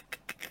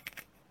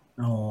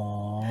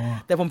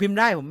แต่ผมพิมพ์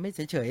ได้ผมไม่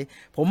เฉย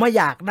ๆผมมา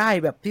อยากได้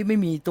แบบที่ไม่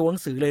มีตัวหนั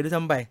งสือเลยด้วย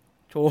ซ้ำไป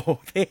โชว์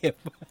เทพ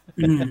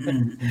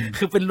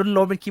คือเป็น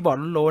ล้นๆเป็นคีย์บอร์ด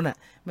ล้นๆอ่ะ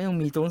ไม่ต้อง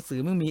มีตัวหนังสือ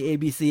ไม่มี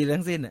ABC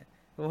ทั้งสิ้นอ่ะ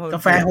กา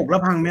แฟหกแล้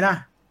วพังไหมล่ะ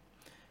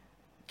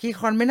คีย์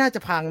คอนไม่น่าจะ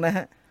พังนะฮ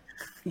ะ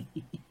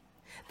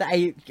แต่ไอ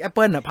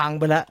Apple อ่ะพัง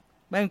ไปแล้ว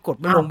แม่งกด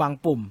ไม่ลงบาง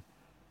ปุ่ม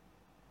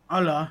อ๋อ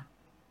เหรอ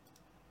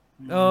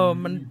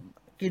มัน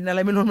กินอะไร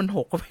ไม่รู้มันห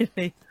กก็ไม่ไ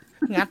ด้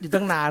งัดอยู่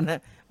ตั้งนานน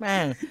ะแม่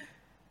ง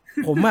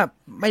ผมอ่ะ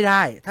ไม่ไ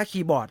ด้ถ้าคี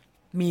ย์บอร์ด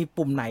มี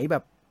ปุ่มไหนแบ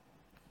บ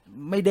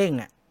ไม่เด้ง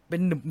อ่ะเป็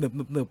นห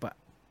นึบอ่ะ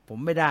ผม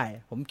ไม่ได้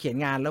ผมเขียน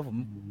งานแล้วผม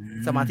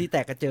สมาธิแต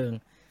กกระเจิง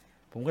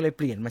ผมก็เลยเ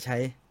ปลี่ยนมาใช้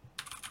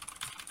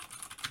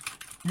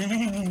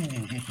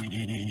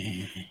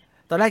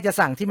ตอนแรกจะ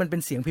สั่งที่มันเป็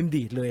นเสียงพิมพ์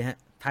ดีดเลยฮะ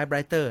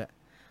Typewriter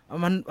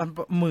มัน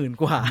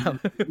10,000 กว่า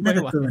ไม่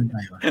ไหวเกินไป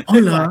ว่ะอ๋อ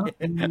เหรอ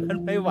มัน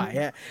ไม่ไหว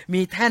อ่ะ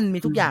มีแท่นมี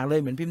ทุกอย่างเลย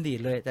เหมือนพิมพ์ดีด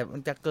เลยแต่มั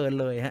นจะเกิน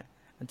เลยฮะ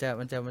มันจ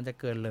ะ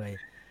เกินเลย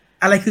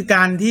อะไรคือก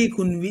ารที่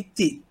คุณวิ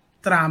จิ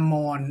ตราม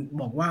ร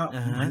บอกว่า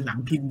มันหลัง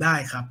พิมพ์ได้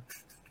ครับ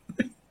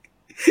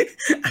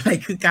อะไร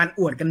คือการอ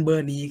วดกันเบอ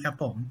ร์นี้ครับ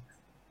ผม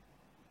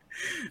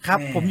ครับ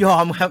ผมยอ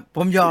มครับผ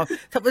มยอม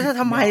ถ้า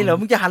ทำไมเหรอ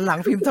มึงจะหันหลัง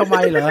พิมพ์ทำไม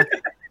เหรอ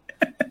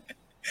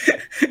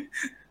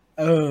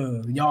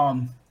ยอม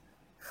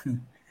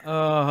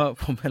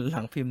ผมหันห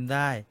ลังพิมพ์ไ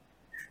ด้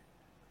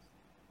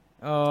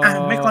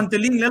ไม่คอนเจอ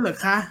ริ่งแล้วเหรอ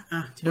คะ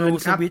บลู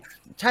สวิต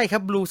ใช่ครั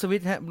บบลูสวิ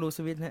ตฮะบลูส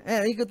วิตฮะ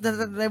นี่ก็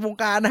ในวง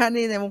การนะฮะ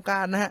นี่ในวงก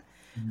ารนะฮะ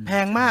แพ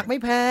งมากไม่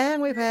แพ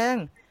ง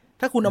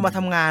ถ้าคุณเอามาท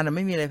ำงานไ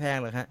ม่มีอะไรแพง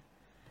หรอกฮะ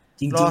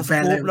จริงๆแฟ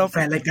น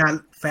ราย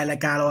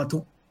การเรา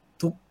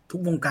ทุ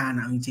กวงการ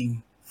จริง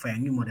ๆแฝง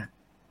อยู่หมด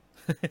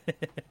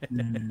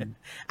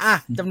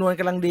จำนวน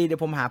กำลังดีเดี๋ย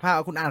วผมหาภาพเอ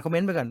าคุณอ่านคอมเม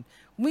นต์ไปก่อน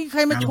มีใคร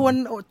มาช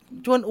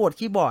วนอวด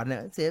คีย์บอร์ดเนี่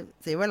ย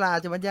เสียเวลา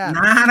จะมันยากน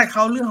ะเข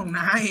าเรื่องของน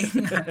ายเอง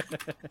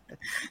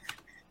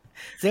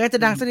เสียงอาจจ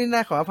ะดังสักนิดน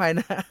ะขออภัย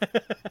นะ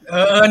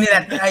นี่แหล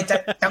ะไอ้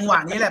จังหวะ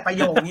นี้แหละประ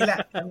โยคนี้แหละ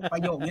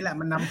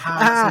มันนำพา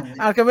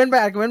อ่านคอมเมนต์ไป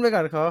ก่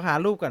อนขอหา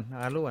รูปก่อน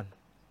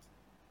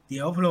เ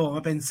ดี๋ยวโผล่ม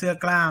าเป็นเสื้อ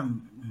กล้าม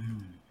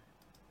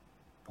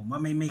ผมว่า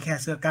ไม่แค่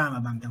เสื้อกล้ามม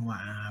าบางจังหวะ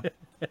นะครับ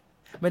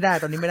ไม่ได้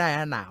ตอนนี้ไม่ได้ฮ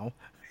ะหนาว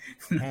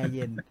แอร์เ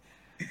ย็น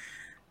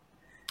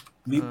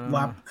วิบ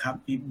วับครับ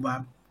วิบวั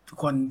บทุก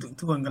ค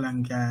นกำลัง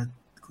จะ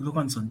ทุกค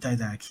นสนใจ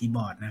แต่คีย์บ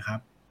อร์ดนะครับ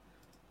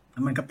แล้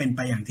วมันก็เป็นไป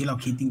อย่างที่เรา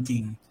คิดจริ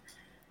ง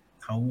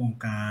ๆเขาวง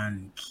การ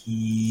คี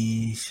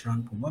ย์ชอน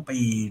ผมว่าไ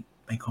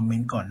ปคอมเมน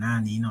ต์ก่อนหน้า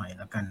นี้หน่อยแ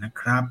ล้วกันนะ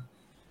ครับ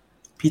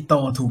พี่โต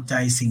ถูกใจ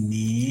สิ่ง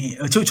นี้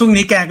ช่วง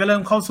นี้แกก็เริ่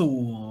มเข้าสู่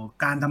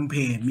การทำเพ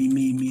จ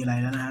มีอะไร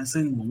แล้วนะฮะ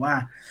ซึ่งผมว่า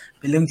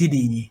เป็นเรื่องที่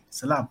ดี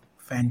สำหรับ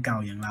แฟนเก่า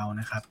อย่างเรา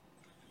นะครับ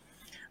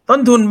ต้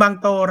นทุนบาง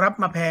โตรับ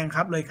มาแพงค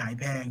รับเลยขาย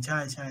แพงใ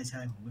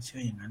ช่ผมก็เชื่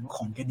ออย่างนั้นว่าข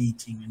องแกดี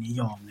จริงอันนี้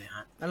ยอมเลยฮ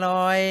ะอ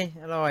ร่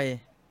อย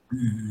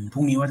พ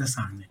รุ่งนี้ว่าจะ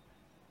สั่งเนี่ย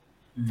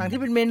สั่งที่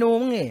เป็นเมนู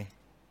มั้งนี่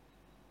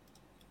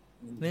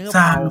เนื้อ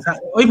สั่ง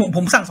ผ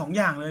มสั่ง2อ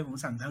ย่างเลยผม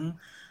สั่ง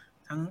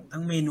ทั้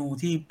งเมนู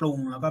ที่ปรุง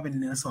แล้วก็เป็น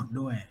เนื้อสด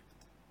ด้วย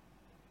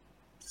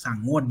สั่ง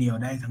งวดเดียว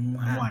ได้ทั้ง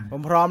วันผ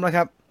มพร้อมแล้วค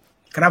รับ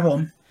ครับผม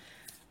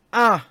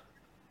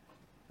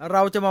เร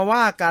าจะมา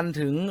ว่ากัน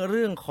ถึงเ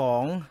รื่องขอ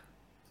ง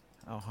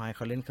ให้เข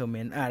าเล่นคอมเม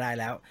นต์ได้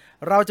แล้ว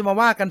เราจะมา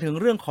ว่ากันถึง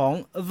เรื่องของ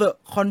The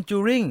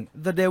Conjuring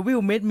The Devil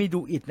Made Me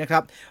Do It นะครั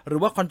บหรือ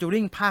ว่า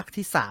Conjuring ภาค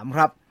ที่3ค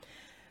รับ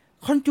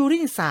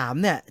Conjuring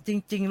 3เนี่ยจ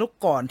ริงๆแล้ว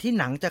ก่อนที่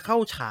หนังจะเข้า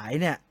ฉาย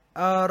เนี่ย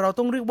เรา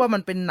ต้องเรียกว่ามั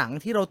นเป็นหนัง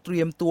ที่เราเตรี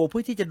ยมตัวเพื่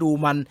อที่จะดู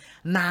มัน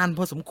นานพ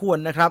อสมควร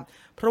นะครับ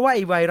เพราะว่าไ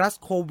อ้ไวรัส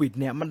โควิด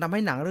เนี่ยมันทำใ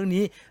ห้หนังเรื่อง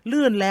นี้เ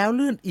ลื่อนแล้วเ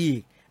ลื่อนอี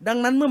กดัง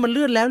นั้นเมื่อมันเ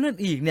ลื่อนแล้วเลื่อน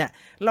อีกเนี่ย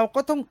เราก็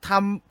ต้องท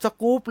ำส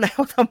กู๊ปแล้ว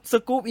ทำส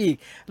กู๊ปอีก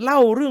เล่า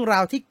เรื่องรา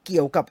วที่เ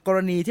กี่ยวกับกร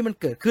ณีที่มัน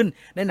เกิดขึ้น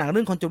ในหนังเ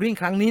รื่อง Conjuring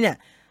ครั้งนี้เนี่ย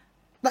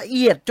ละเ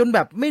อียดจนแบ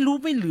บไม่เ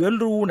หลือ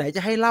รูไหนจ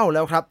ะให้เล่าแ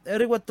ล้วครับ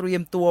เรียกว่าเตรีย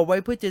มตัวไว้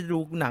เพื่อจะดู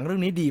หนังเรื่อ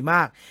งนี้ดีม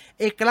าก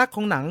เอกลักษณ์ข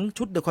องหนัง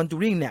ชุด The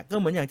Conjuring เนี่ยก็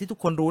เหมือนอย่างที่ทุก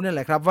คนรู้นี่แห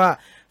ละครับว่า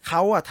เข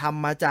าท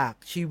ำมาจาก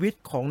ชีวิต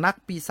ของนัก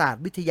ปีศาจ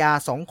วิทยา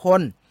2ค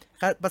น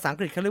ภาษาอัง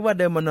กฤษเขาเรียกว่า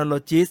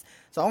Demonologist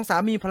 2 สา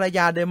มีภรรย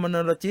า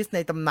Demonologist ใน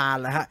ตำนาน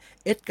แหละฮะ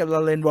เอ็ดกับลอ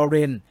เรน วอร์เร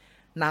น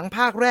หนังภ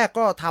าคแรก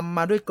ก็ทำม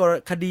าด้วย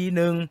คดีห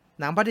นึ่ง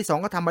หนังภาคที่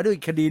2ก็ทำมาด้วย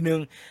อีกคดีหนึ่ง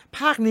ภ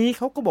าคนี้เ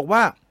ขาก็บอกว่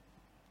า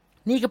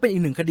นี่ก็เป็นอี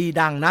กหนึ่งคดี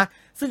ดังนะ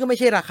ซึ่งก็ไม่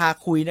ใช่ราคา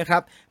คุยนะครั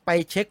บไป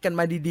เช็คกัน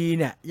มาดีๆ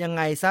เนี่ยยังไ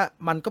งซะ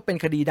มันก็เป็น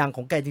คดีดังข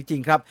องแกจริ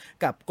งๆครับ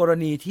กับกร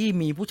ณีที่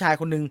มีผู้ชาย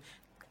คนหนึ่ง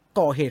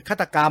ก่อเหตุฆา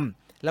ตกรรม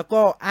แล้ว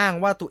ก็อ้าง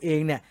ว่าตัวเอง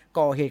เนี่ย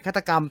ก่อเหตุฆาต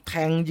กรรมแท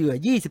งเหยื่อ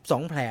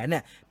22แผลเนี่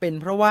ยเป็น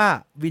เพราะว่า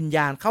วิญญ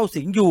าณเข้า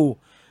สิงอยู่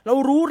เรา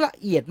รู้ละ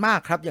เอียดมาก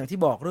ครับอย่างที่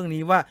บอกเรื่อง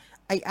นี้ว่า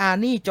อา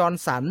ร์นี่จอห์น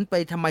สันไป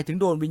ทำไมถึง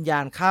โดนวิญญา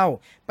ณเข้า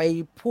ไป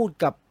พูด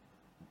กับ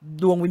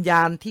ดวงวิญญ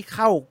าณที่เ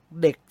ข้า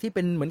เด็กที่เ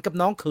ป็นเหมือนกับ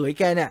น้องเขย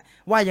แกเนี่ย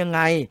ว่ายังไง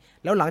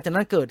แล้วหลังจาก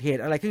นั้นเกิดเห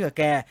ตุอะไรขึ้นกับ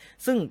แก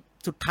ซึ่ง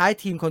สุดท้าย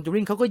ทีม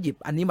Conjuring เขาก็หยิบ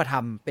อันนี้มาท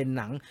ำเป็น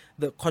หนัง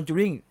The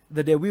Conjuring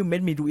The Devil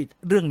Made Me Do It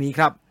เรื่องนี้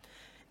ครับ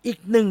อีก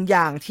หนึ่งอ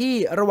ย่างที่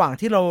ระหว่าง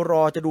ที่เราร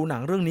อจะดูหนั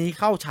งเรื่องนี้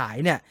เข้าฉาย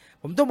เนี่ย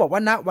ผมต้องบอกว่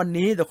าณวัน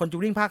นี้ The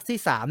Conjuring ภาคที่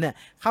3เนี่ย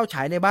เข้าฉ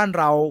ายในบ้าน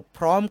เราพ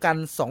ร้อมกัน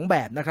2แบ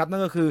บนะครับนั่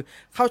นก็คือ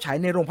เข้าฉาย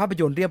ในโรงภาพ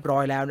ยนตร์เรียบร้อ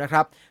ยแล้วนะค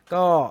รับ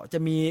ก็จะ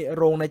มี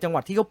โรงในจังห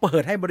วัดที่เขาเปิ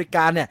ดให้บริก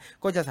ารเนี่ย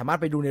ก็จะสามารถ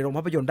ไปดูในโรงภ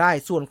าพยนตร์ได้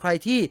ส่วนใคร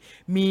ที่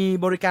มี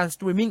บริการส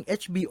ตรีมมิ่ง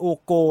HBO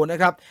Go นะ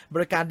ครับบ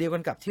ริการเดียวกั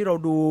นกับที่เรา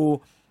ดู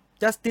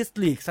Justice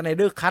League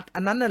Snyder Cut อั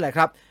นนั้นนั่นแหละค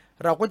รับ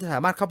เราก็จะสา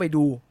มารถเข้าไป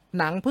ดู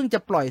หนังเพิ่งจะ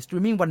ปล่อยสตรี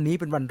มมิ่งวันนี้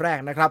เป็นวันแรก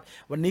นะครับ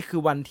วันนี้คื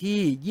อวัน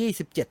ที่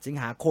27สิง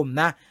หาคม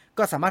นะ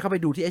ก็สามารถเข้าไป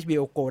ดูที่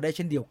HBO Go ได้เ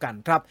ช่นเดียวกัน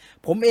ครับ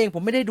ผมไ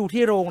ม่ได้ดู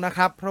ที่โรงนะค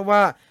รับเพราะว่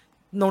า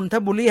นนท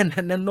บุรี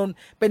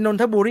เป็นนน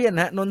ทบุรี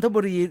นะนนทบุ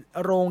รี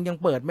โรงยัง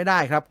เปิดไม่ได้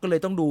ครับก็เลย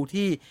ต้องดู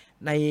ที่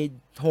ใน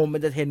โฮมเอ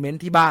นเตอร์เทนเมน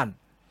ต์ที่บ้าน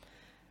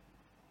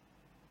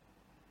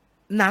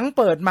หนัง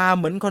เปิดมาเ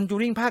หมือน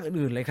Conjuring ภาค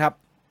อื่นๆเลยครับ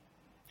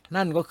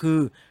นั่นก็คือ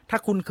ถ้า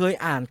คุณเคย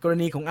อ่านกร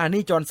ณีของอาร์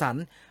นี่จอห์นสัน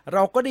เร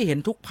าก็ได้เห็น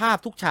ทุกภาพ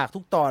ทุกฉากทุ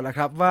กตอนแหละค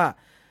รับว่า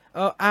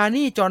อาร์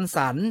นี่จอห์น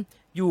สัน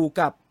อยู่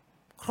กับ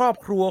ครอบ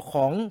ครัวข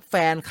องแฟ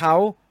นเขา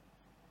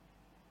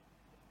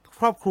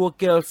ครอบครัว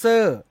เกลเซอ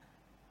ร์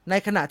ใน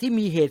ขณะที่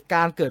มีเหตุก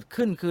ารณ์เกิด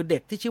ขึ้นคือเด็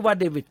กที่ชื่อว่า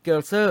เดวิดเก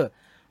ลเซอร์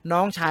น้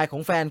องชายขอ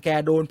งแฟนแก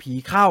โดนผี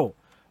เข้า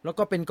แล้ว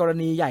ก็เป็นกร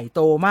ณีใหญ่โ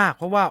ตมากเ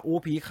พราะว่า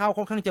ผีเข้า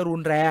ค่อนข้างจะรุ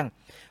นแรง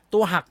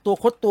ตัวหักตัว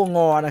คดตัวง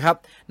อนะครับ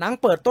หนัง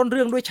เปิดต้นเ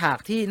รื่องด้วยฉาก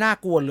ที่น่า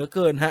กลัวเหลือเ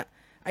กินฮะ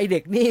ไอเด็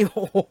กนี่โ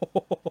อ้โห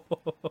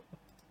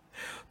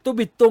ตัว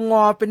บิดตัวง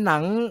อเป็นหนั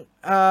ง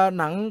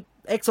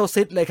เอ็กโซ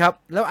ซิสเลยครับ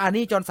แล้วอาร์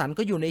นี่จอห์นสัน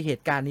ก็อยู่ในเห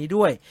ตุการณ์นี้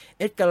ด้วย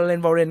เอ็ดการ์ เล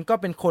น วอร์เรนก็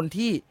เป็นคน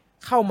ที่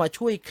เข้ามา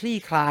ช่วยคลี่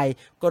คลาย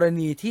กร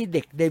ณีที่เ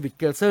ด็กเดวิด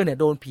เกลเซอร์เนี่ย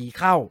โดนผี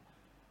เข้า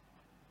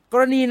ก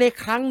รณีใน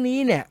ครั้งนี้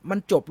เนี่ยมัน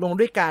จบลง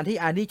ด้วยการที่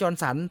อาร์นี่จอห์น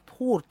สัน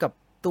พูดกับ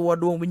ตัว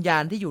ดวงวิญญา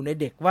ณที่อยู่ใน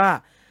เด็กว่า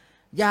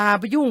อย่า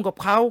ไปยุ่งกับ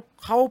เ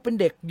ขาเป็น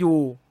เด็กอยู่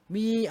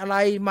มีอะไร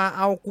มาเ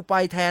อากูไป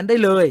แทนได้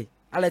เลย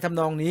อะไรทำ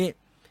นองนี้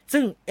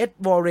ซึ่งเอ็ด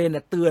วอร์เรน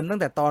เตือนตั้ง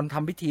แต่ตอนท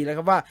ำพิธีแล้วค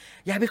รับว่า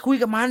อย่าไปคุย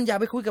กับมัน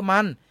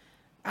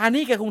อาร์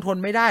นี่แกคงทน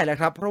ไม่ได้แหล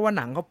ะครับเพราะว่า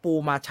หนังเขาปู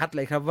มาชัดเ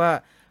ลยครับว่า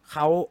เข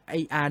า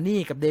อาร์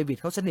นี่กับเดวิด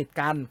เขาสนิท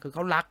กันคือเข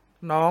ารัก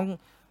น้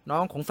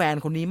องของแฟน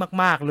คนนี้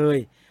มากๆเลย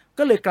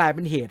ก็เลยกลายเ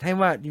ป็นเหตุให้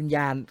ว่าวิญญ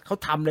าณเขา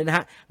ทำเลยนะฮ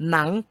ะห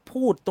นัง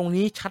พูดตรง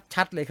นี้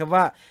ชัดๆเลยครับ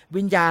ว่า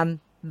วิญญาณ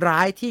ร้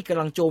ายที่ก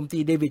ำลังโจมตี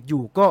เดวิดอ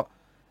ยู่ก็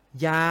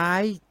ย้า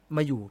ยม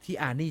าอยู่ที่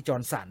อาร์นี่จอห์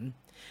นสัน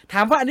ถ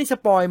ามว่าอันนี้ส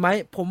ปอยไหม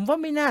ผมว่า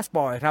ไม่น่าสป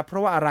อยครับเพรา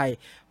ะว่าอะไร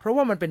เพราะ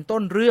ว่ามันเป็นต้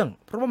นเรื่อง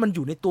เพราะว่ามันอ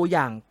ยู่ในตัวอ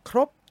ย่างคร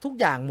บทุก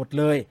อย่างหมด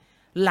เลย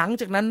หลัง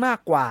จากนั้นมาก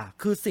กว่า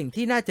คือสิ่ง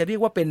ที่น่าจะเรีย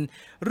กว่าเป็น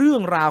เรื่อ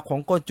งราวของ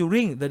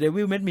Conjuring The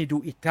Devil Made Me Do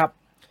It ครับ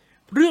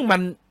เรื่องมั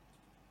น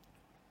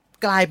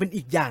กลายเป็น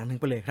อีกอย่างหนึ่ง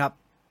ไปเลยครับ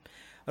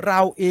เร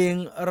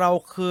า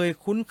เคย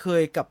คุ้นเค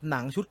ยกับหนั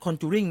งชุด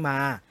Conjuring มา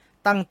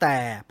ตั้งแต่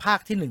ภาค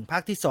ที่1ภา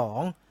คที่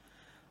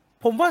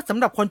2ผมว่าสำ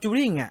หรับ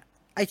Conjuring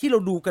ไอ้ที่เรา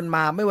ดูกันม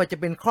าไม่ว่าจะ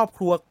เป็นครอบค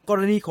รัวก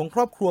รณีของค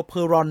รอบครัวเพ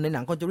อรอนในห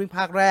นัง Conjuring ภ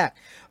าคแรก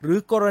หรือ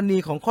กรณี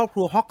ของครอบค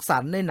รัวฮอกสั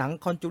นในหนัง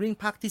Conjuring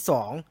ภาคที่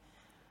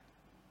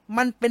2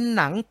มันเป็น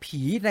หนัง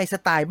ผีในส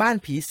ไตล์บ้าน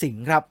ผีสิง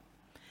ครับ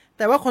แ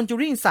ต่ว่า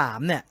Conjuring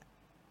 3เนี่ย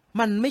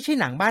มันไม่ใช่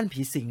หนังบ้านผี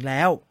สิงแ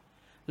ล้ว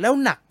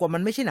หนักกว่ามั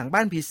นไม่ใช่หนังบ้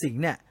านผีสิง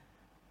เนี่ย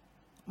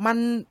มัน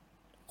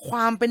คว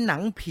ามเป็นหนั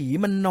งผี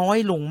มันน้อย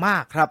ลงมา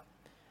กครับ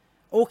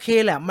โอเค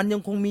แหละมันยั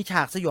งคงมีฉ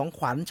ากสยองข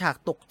วัญฉาก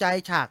ตกใจ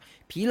ฉาก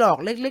ผีหลอก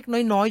เล็ก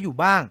ๆน้อยๆอยู่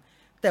บ้าง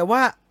แต่ว่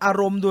าอา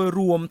รมณ์โดยร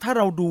วมถ้า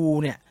เราดู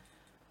เนี่ย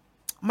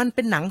มันเ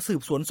ป็นหนังสื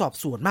บสวนสอบ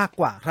สวนมาก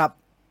กว่าครับ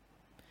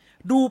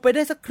ดูไปไ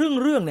ด้สักครึ่ง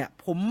เรื่องเนี่ย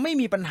ผมไม่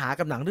มีปัญหา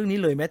กับหนังเรื่องนี้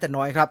เลยแม้แต่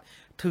น้อยครับ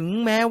ถึง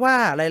แม้ว่า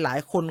หลาย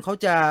ๆคนเขา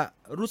จะ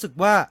รู้สึก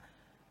ว่า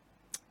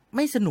ไ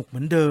ม่สนุกเห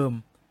มือนเดิม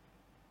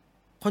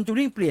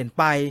Conjuring เปลี่ยน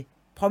ไป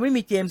พอไม่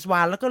มีเจมส์ว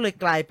านแล้วก็เลย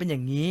กลายเป็นอย่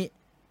างนี้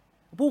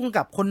ผู้กำ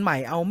กับคนใหม่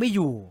เอาไม่อ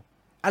ยู่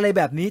อะไรแ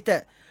บบนี้แต่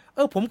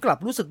ผมกลับ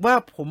รู้สึกว่า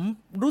ผม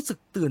รู้สึก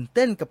ตื่นเ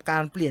ต้นกับกา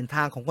รเปลี่ยนท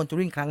างของ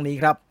Conjuring ครั้งนี้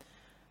ครับ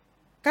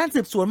การสื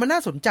บสวนมันน่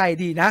าสนใจ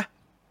ดีนะ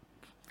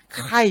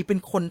ใครเป็น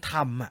คนท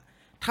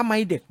ำทำไม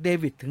เด็กเด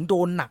วิดถึงโด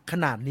นหนักข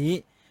นาดนี้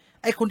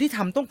ไอคนที่ท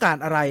ำต้องการ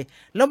อะไร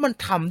แล้วมัน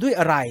ทำด้วย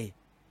อะไร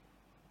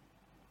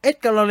เอ็ด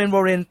การ์ เลน ว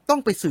อร์เรนต้อ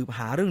งไปสืบห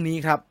าเรื่องนี้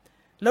ครับ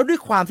แล้วด้วย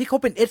ความที่เขา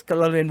เป็นเอ็ดกา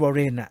ร์ เลน วอร์เร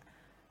น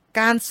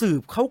การสื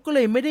บเขาก็เล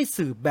ยไม่ได้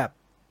สืบแบ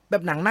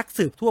บหนังนัก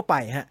สืบทั่วไป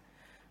ฮะ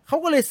เขา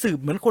ก็เลยสืบ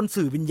เหมือนคน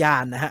สืบวิญญา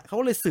ณนะฮะเขา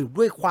ก็เลยสืบ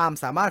ด้วยความ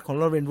สามารถของ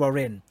ลอเรน วอร์เร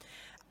น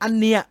อัน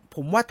เนี้ยผ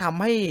มว่าท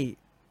ำให้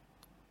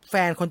แฟ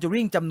น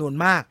Conjuring จำนวน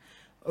มาก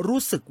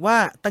รู้สึกว่า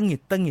ตังหิ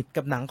ด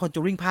กับหนัง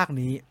Conjuring ภาค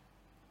นี้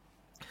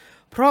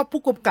เพราะ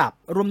ผู้กำกับ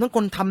รวมทั้งค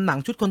นทำหนัง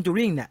ชุด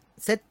Conjuring เนี่ย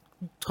เซต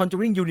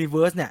Conjuring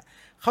Universe เนี่ย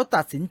เขา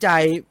ตัดสินใจ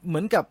เหมื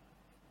อนกับ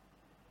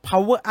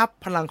power up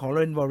พลังของลอ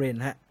เรน วอร์เรน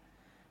ฮะ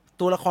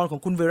ตัวละครของ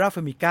คุณเวรา เฟ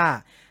มิก้า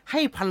ใ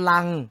ห้พลั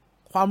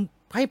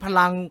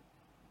ง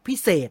พิ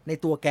เศษใน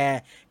ตัวแก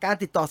การ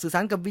ติดต่อสื่อส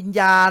ารกับวิญ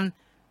ญาณ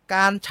ก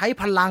ารใช้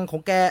พลังขอ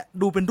งแก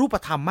ดูเป็นรูป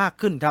ธรรมมาก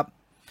ขึ้นครับ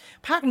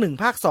ภาค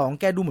1ภาค2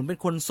แกดูเหมือนเป็น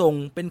คนทรง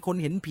เป็นคน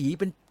เห็นผี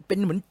เป็น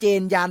เหมือนเจ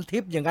นยานทิ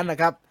พย์อย่างนั้นนะ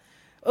ครับ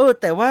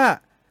แต่ว่า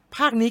ภ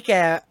าคนี้แก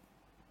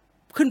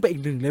ขึ้นไปอี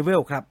ก1เลเว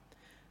ลครับ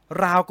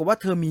ราวกับว่า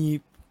เธอมี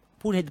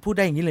พูดไ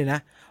ด้อย่างนี้เลยนะ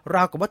ร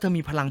าวกับว่าเธอ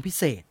มีพลังพิ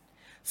เศษ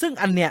ซึ่ง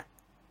อันเนี้ย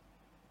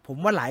ผม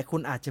ว่าหลายคน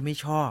อาจจะไม่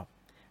ชอบ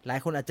หลาย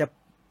คนอาจจะ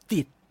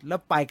ติดแล้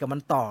วไปกับมัน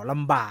ต่อล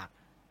ำบาก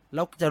แ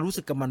ล้วจะรู้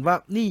สึกกับมันว่า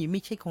นี่ไ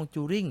ม่ใช่คอน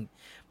จูริง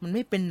มันไ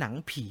ม่เป็นหนัง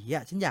ผีอ่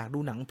ะฉันอยากดู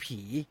หนังผี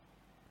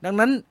ดัง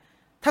นั้น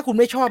ถ้าคุณ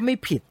ไม่ชอบไม่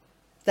ผิด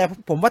แต่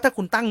ผมว่าถ้า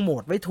คุณตั้งโหม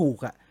ดไว้ถูก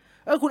อ่ะ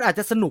คุณอาจ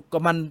จะสนุกกั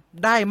บมัน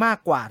ได้มาก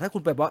กว่าถ้าคุ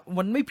ณแบบว่า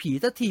มันไม่ผี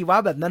สักทีวะ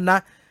แบบนั้นนะ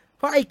เ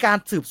พราะไอการ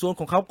สืบสวน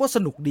ของเขาก็ส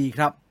นุกดีค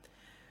รับ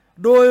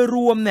โดยร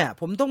วมเนี่ย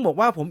ผมต้องบอก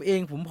ว่าผ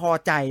มพอ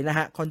ใจนะฮ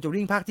ะ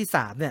Conjuring ภาคที่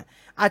3เนี่ย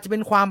อาจจะเป็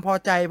นความพอ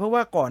ใจเพราะว่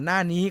าก่อนหน้า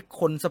นี้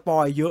คนสปอ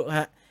ยเยอะ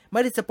ฮะไ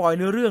ม่ได้สปอยเ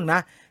นื้อเรื่องนะ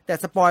แต่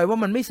สปอยว่า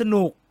มันไม่ส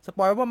นุกสป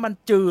อยว่ามัน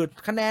จืด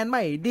คะแนนไ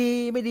ม่ดี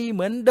เห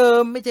มือนเดิ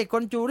มไม่ใช่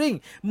Conjuring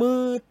มือ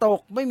ต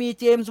กไม่มี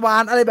เจมส์วา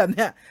นอะไรแบบเ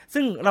นี้ย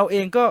ซึ่งเราเอ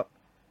งก็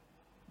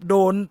โด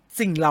น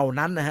สิ่งเหล่า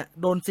นั้นนะฮะ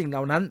โดนสิ่งเห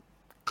ล่านั้น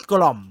ก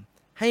ล่อม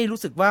ให้รู้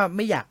สึกว่าไ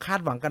ม่อยากคาด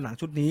หวังกับหนัง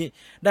ชุดนี้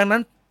ดังนั้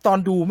นตอน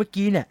ดูเมื่อ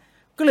กี้เนี่ย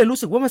ก็เลยรู้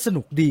สึกว่ามันส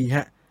นุกดีฮ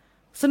ะ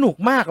สนุก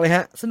มากเลยฮ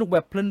ะสนุกแบ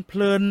บเพ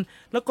ลิน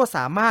ๆแล้วก็ส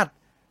ามารถ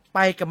ไป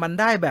กับมัน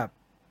ได้แบบ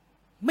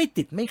ไม่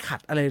ติดไม่ขัด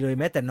อะไรเลย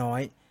แม้แต่น้อ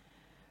ย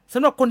ส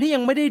ำหรับคนที่ยั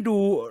งไม่ได้ดู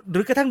หรื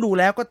อกระทั่งดู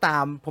แล้วก็ตา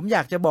มผมอย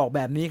ากจะบอกแ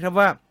บบนี้ครับ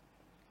ว่า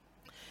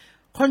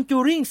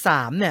Conjuring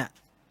 3เนี่ย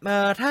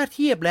ถ้าเ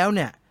ทียบแล้วเ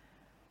นี่ย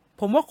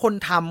ผมว่าคน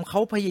ทำเขา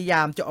พยาย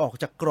ามจะออก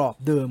จากกรอบ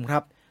เดิมครั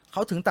บเข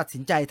าถึงตัดสิ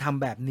นใจท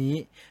ำแบบนี้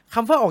ค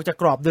ำว่าออกจาก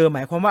กรอบเดิมหม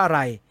ายความว่าอะไ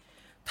ร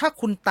ถ้า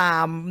คุณตา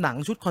มหนัง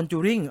ชุด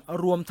Conjuring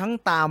รวมทั้ง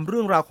ตามเ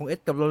รื่องราวของเอ็ด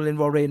กับโรเลน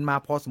วอร์เรนมา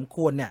พอสมค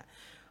วรเนี่ย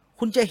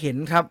คุณจะเห็น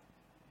ครับ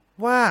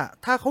ว่า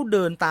ถ้าเขาเ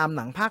ดินตามห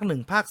นังภาค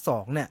1ภาค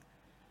2เนี่ย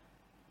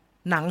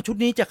หนังชุด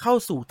นี้จะเข้า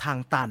สู่ทาง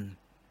ตัน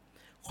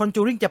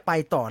Conjuring จะไป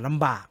ต่อล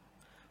ำบาก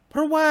เพร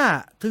าะว่า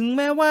ถึงแ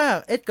ม้ว่า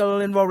เอ็ดกับโร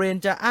เลน วอร์เรน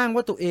จะอ้าง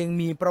ว่าตัวเอง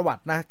มีประวั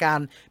ตินะการ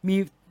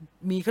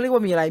มีเขาเรียกว่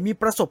ามีอะไรมี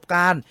ประสบก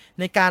ารณ์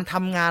ในการท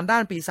ำงานด้า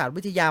นปีศาจ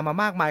วิทยามา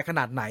มากมายขน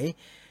าดไหน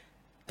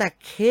แต่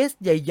เคส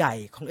ใหญ่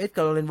ๆของเอ็ดก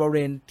าร์ โรเลน วอร์เร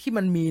นที่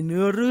มันมีเ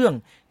นื้อเรื่อง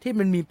ที่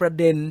มันมีประ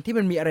เด็นที่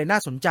มันมีอะไรน่า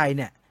สนใจเ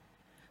นี่ย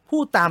พู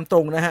ดตามตร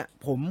งนะฮะ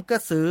ผมก็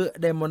ซื้อ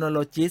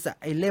Demonologist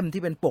ไอเล่ม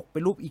ที่เป็นปกเป็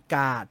นรูปอีก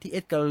าที่เอ็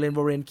ดการ์ โรเลน ว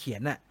อร์เรนเขีย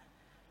นน่ะ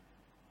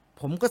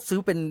ผมก็ซื้อ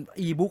เป็น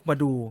อีบุ๊กมา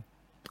ดู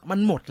มัน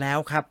หมดแล้ว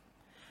ครับ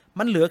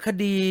มันเหลือค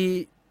ดี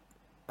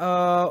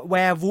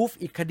Werewolf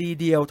อีกคดี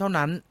เดียวเท่า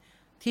นั้น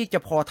ที่จะ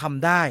พอท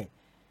ำได้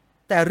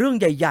แต่เรื่อง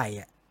ใหญ่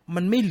ๆ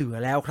มันไม่เหลือ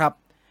แล้วครับ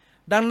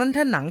ดังนั้น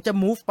ถ้าหนังจะ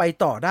move ไป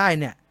ต่อได้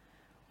เนี่ย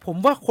ผม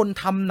ว่าคน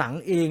ทำหนัง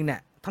เองเนี่ย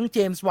ทั้งเจ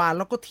มส์วาน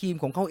แล้วก็ทีม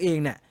ของเขาเอง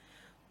เนี่ย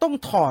ต้อง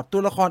ถอดตั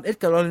วละครเอ็ด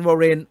กับโรเลน วอร์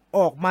เรนอ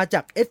อกมาจ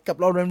ากเอ็ดกับ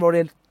โรเลน วอร์เร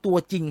นตัว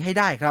จริงให้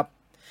ได้ครับ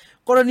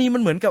กรณีมั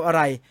นเหมือนกับอะไ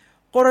ร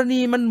กรณี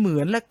มันเหมื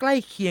อนและใกล้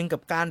เคียงกั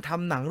บการท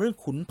ำหนังเรื่อง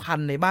ขุนพัน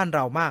ธุ์ในบ้านเร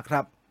ามากค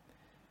รับ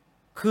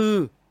คือ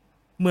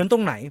เหมือนตร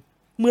งไหน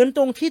เหมือนต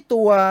รงที่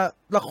ตัว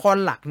ละคร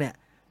หลักเนี่ย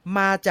ม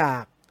าจา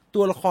ก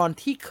ตัวละคร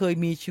ที่เคย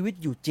มีชีวิต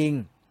อยู่จริง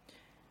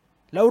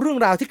แล้วเรื่อง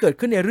ราวที่เกิด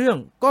ขึ้นในเรื่อง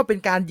ก็เป็น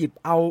การหยิบ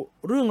เอา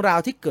เรื่องราว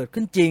ที่เกิด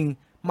ขึ้นจริง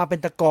มาเป็น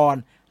ตะกอน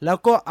แล้ว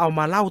ก็เอาม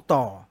าเล่า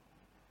ต่อ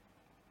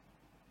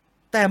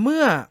แต่เ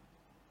มื่อ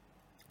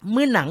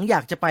หนังอย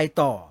ากจะไป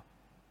ต่อ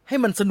ให้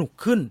มันสนุก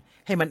ขึ้น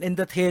ให้มันเอนเ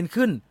ตอร์เทน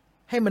ขึ้น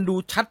ให้มันดู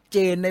ชัดเจ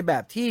นในแบ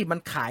บที่มัน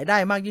ขายได้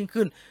มากยิ่ง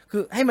ขึ้นคื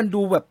อให้มัน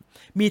ดูแบบ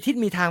มีทิศ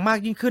มีทางมาก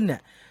ยิ่งขึ้นเนี่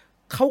ย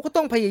เขาก็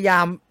ต้องพยายา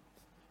ม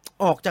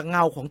ออกจากเง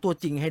าของตัว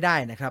จริงให้ได้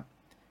นะครับ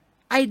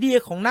ไอเดีย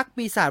ของนัก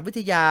ปีศาจวิ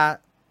ทยา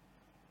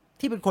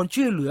ที่เป็นคน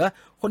ช่วยเหลือ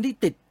คนที่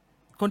ติด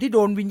คนที่โด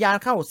นวิญญาณ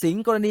เข้าสิง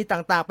กรณี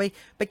ต่างๆ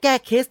ไปแก้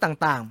เคส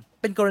ต่าง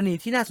ๆเป็นกรณี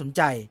ที่น่าสนใ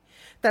จ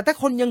แต่ถ้า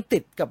คนยังติ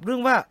ดกับเรื่อ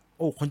งว่าโ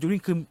อ้คอนจูริ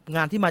งคือง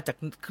านที่มาจาก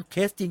เค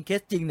สจ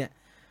ริงเนี่ย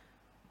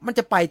มันจ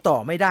ะไปต่อ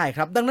ไม่ได้ค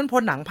รับดังนั้นพอ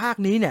หนังภาค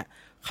นี้เนี่ย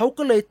เขา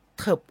ก็เลย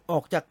เถิบออ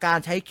กจากการ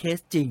ใช้เคส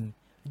จริง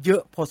เยอ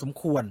ะพอสม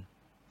ควร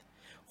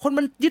คน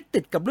มันยึดติ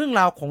ดกับเรื่อง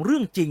ราวของเรื่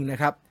องจริงนะ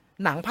ครับ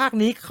หนังภาค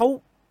นี้เขา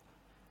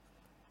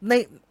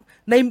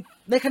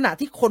ในขณะ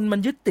ที่คนมัน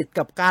ยึดติด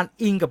กับการ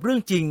อิงกับเรื่อ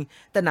งจริง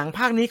แต่หนังภ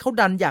าคนี้เขา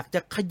ดันอยากจะ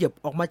ขยับ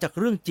ออกมาจาก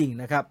เรื่องจริง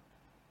นะครับ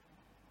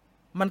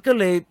มันก็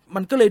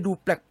เลยดู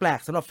แปลก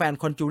ๆสำหรับแฟน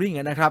Conjuring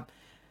นะครับ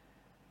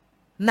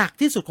หนัก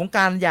ที่สุดของก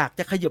ารอยาก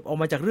จะขยับออก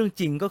มาจากเรื่อง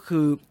จริงก็คื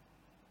อ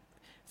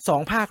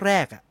2ภาคแร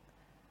กอ่ะ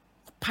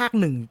ภาค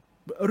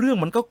1เรื่อง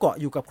มันก็เกาะ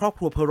อยู่กับครอบค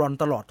รัวเพอรอน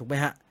ตลอดถูกไหม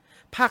ฮะ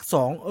ภาค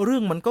2เรื่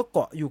องมันก็เก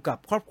าะอยู่กับ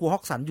ครอบครัวฮ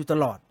อกสันอยู่ต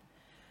ลอด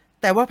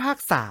แต่ว่าภาค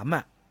3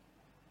อ่ะ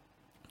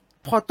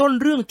พอต้น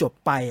เรื่องจบ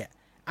ไปอ่ะ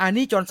อาร์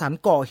นี่จอห์นสัน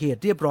ก่อเหตุ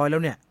เรียบร้อยแล้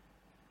วเนี่ย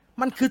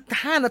มันคือ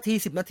5นาที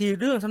10นาที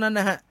เรื่องเท่านั้น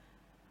นะฮะ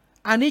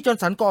อาร์นี่จอห์น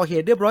สันก่อเห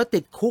ตุเรียบร้อยติ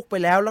ดคุกไป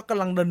แล้วก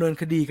ำลังดำเนิน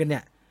คดีกันเนี่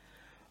ย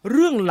เ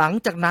รื่องหลัง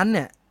จากนั้นเ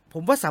นี่ยผ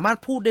มว่าสามารถ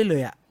พูดได้เล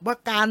ยอะว่า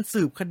การ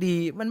สืบคดี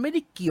มันไม่ไ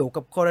ด้เกี่ยว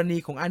กับกรณี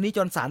ของอาร์นี่จ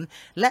อห์นสัน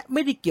และไ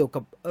ม่ได้เกี่ยว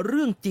กับเ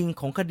รื่องจริง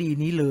ของคดี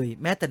นี้เลย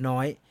แม้แต่น้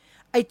อย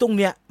ไอ้ตรงเ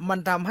นี้ยมัน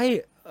ทำให้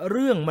เ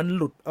รื่องมัน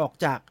หลุดออก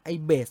จากไอ้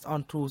based on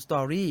true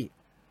story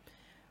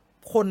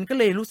คนก็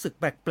เลยรู้สึก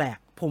แปลก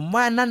ๆผม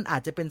ว่านั่นอา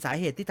จจะเป็นสา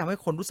เหตุที่ทำให้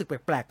คนรู้สึกแป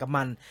ลกๆกับ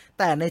มัน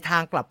แต่ในทา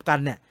งกลับกัน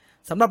เนี่ย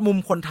สำหรับมุม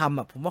คนทำ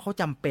อ่ะผมว่าเขา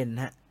จำเป็น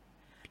ฮะ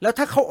แล้ว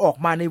ถ้าเขาออก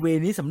มาในเว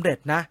นี้สำเร็จ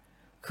นะ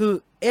คือ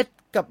เอ็ด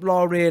กับลอ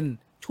เรน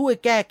ช่วย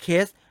แก้เค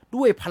ส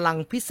ด้วยพลัง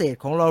พิเศษ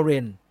ของลอเร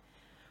น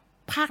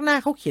ภาคหน้า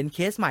เขาเขียนเค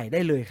สใหม่ได้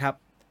เลยครับ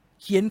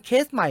เขียนเค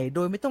สใหม่โด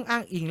ยไม่ต้องอ้า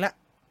งอิงและ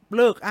เ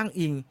ลิกอ้าง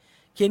อิง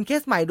เขียนเค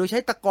สใหม่โดยใช้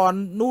ตะกอน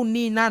นู่น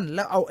นี่นั่นแ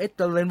ล้วเอาเอ็ด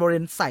กับลอเร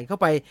นใส่เข้า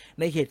ไป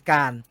ในเหตุก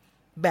ารณ์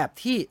แบบ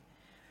ที่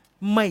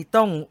ไม่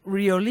ต้อง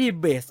really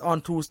based on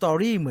true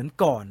story เหมือน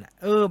ก่อน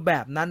แบ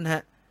บนั้นฮ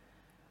ะ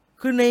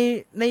คือ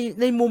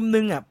ในมุม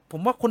นึงอ่ะผ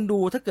มว่าคนดู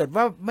ถ้าเกิด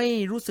ว่าไม่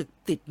รู้สึก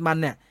ติดมัน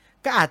เนี่ย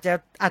ก็อาจ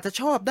จะ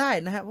ชอบได้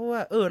นะฮะเพราะว่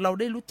าเรา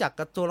ได้รู้จัก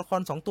กับตัวละค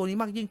ร2ตัวนี้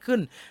มากยิ่งขึ้น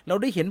เรา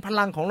ได้เห็นพ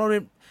ลังของเราเล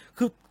ย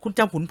คือคุณจ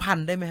ำขุนพัน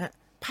ธ์ได้ไหมฮะ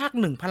ภาค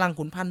1พลัง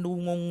ขุนพันธ์ดู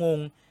งง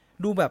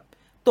ดูแบบ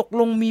ตก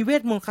ลงมีเว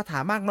ทมนต์คาถา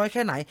มากน้อยแ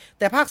ค่ไหน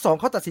แต่ภาค2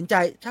เขาตัดสินใจ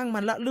ช่างมั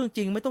นละเรื่องจ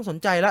ริงไม่ต้องสน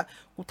ใจละ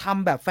กูท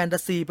ำแบบแฟนตา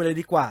ซีไปเลย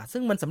ดีกว่าซึ่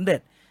งมันสำเร็จ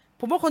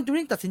ผมว่าคอนจู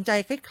ริงตัดสินใจ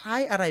คล้า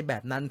ยๆอะไรแบ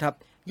บนั้นครับ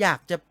อยาก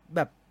จะแบ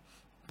บ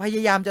พย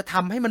ายามจะท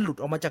ำให้มันหลุด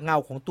ออกมาจากเงา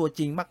ของตัว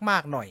จริงมา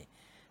กๆหน่อย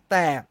แ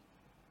ต่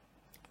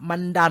มั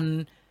นดั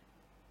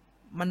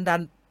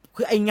น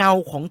คือไอเงา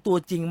ของตัว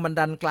จริงมัน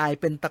ดันกลาย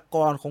เป็นตะก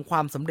อนของคว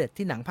ามสำเร็จ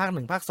ที่หนังภาค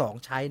1ภาค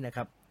2ใช้นะค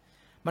รับ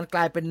มันกล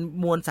ายเป็น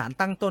มวลสาร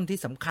ตั้งต้นที่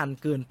สำคัญ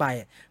เกินไป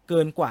เกิ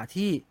นกว่า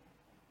ที่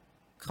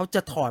เขาจ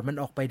ะถอดมัน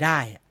ออกไปได้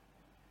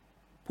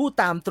พูด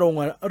ตามตรง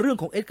เรื่อง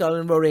ของเอ็ดกา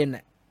ร์ วอร์เรน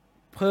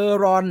เพอร์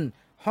รอน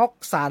ฮอก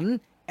สัน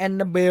แอน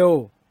นาเบล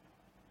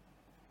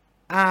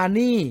อาร์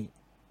นี่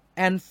แ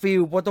อนฟิ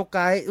ลโปรโตไก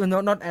ด์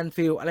not แอน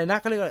ฟิลอะไรนะ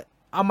เขาเรียกว่า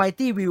A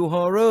Mighty Will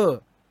Horror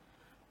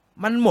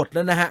มันหมดแ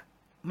ล้วนะฮะ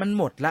มัน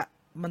หมดละ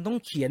มันต้อง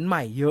เขียนให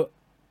ม่เยอะ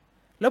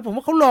แล้วผม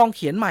ว่าเขาลองเ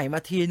ขียนใหม่มา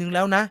ทีนึงแ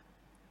ล้วนะ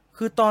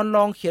คือตอนล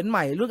องเขียนให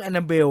ม่เรื่องแอนน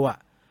าเบล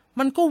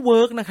มันก็เวิ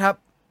ร์กนะครับ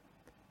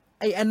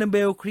ไอแอนนาเบ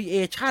ลครีเอ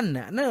ชั่น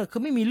นั่นคื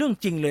อไม่มีเรื่อง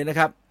จริงเลยนะ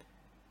ครับ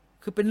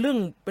คือเป็นเรื่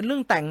อ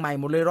งแต่งใหม่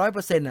หมดเลย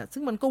 100% ซึ่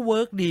งมันก็เวิ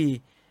ร์กดี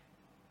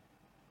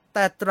แ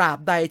ต่ตราบ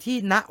ใดที่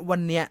ณวั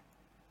นเนี้ย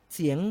เ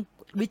สียง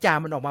วิจาร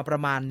ณ์มันออกมาปร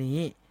ะมาณนี้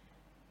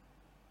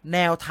แน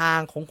วทาง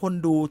ของคน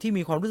ดูที่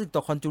มีความรู้สึกต่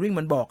อ Conjuring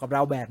มันบอกกับเร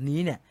าแบบนี้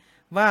เนี่ย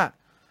ว่า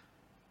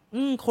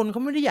คนเข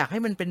าไม่ได้อยากให้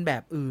มันเป็นแบ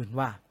บอื่น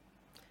ว่ะ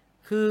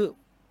คือ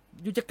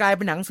อยู่จะกลายเ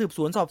ป็นหนังสืบส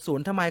วนสอบสวน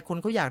ทำไมคน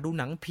เขาอยากดู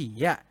หนังผี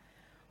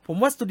ผม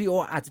ว่าสตูดิโอ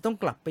อาจจะต้อง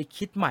กลับไป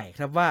คิดใหม่ค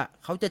รับว่า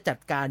เขาจะจัด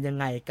การยัง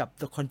ไงกับ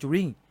The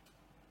Conjuring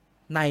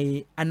ใน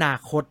อนา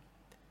คต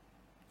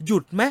หยุ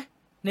ดไหม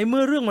ในเ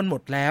มื่อเรื่องมันหม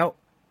ดแล้ว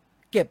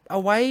เก็บเอา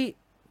ไว้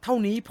เท่า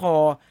นี้พอ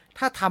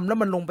ถ้าทำแล้ว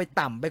มันลงไป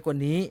ต่ำไปกว่า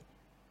นี้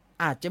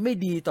อาจจะไม่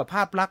ดีต่อภ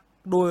าพลักษณ์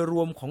โดยร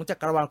วมของจั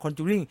กรวาล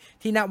Conjuring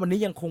ที่ณวันนี้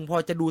ยังคงพอ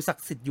จะดูศัก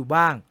ดิ์สิทธิ์อยู่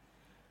บ้าง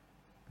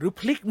หรือ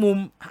พลิกมุม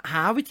ห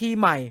าวิธี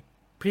ใหม่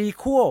พรี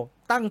ควอล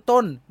ตั้ง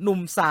ต้นหนุ่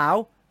มสาว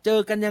เจอ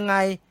กันยังไง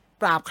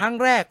ปราบครั้ง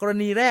แรกกร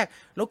ณีแรก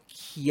แล้ว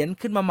เขียน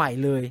ขึ้นมาใหม่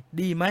เลย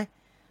ดีไหม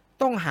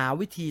ต้องหา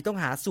วิธีต้อง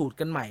หาสูตร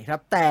กันใหม่ครั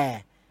บแต่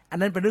อัน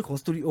นั้นเป็นเรื่องของ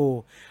สตูดิโอ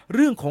เ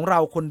รื่องของเรา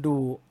คนดู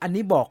อัน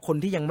นี้บอกคน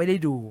ที่ยังไม่ได้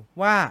ดู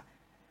ว่า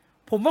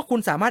ผมว่าคุณ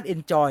สามารถเอ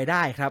นจอยไ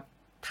ด้ครับ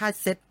ถ้า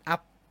เซตอั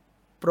พ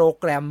โปร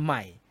แกรมให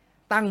ม่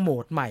ตั้งโหม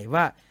ดใหม่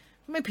ว่า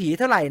ไม่ผี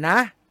เท่าไหร่นะ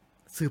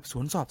สืบส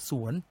วนสอบส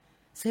วน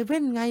เซเว่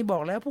นไงบอ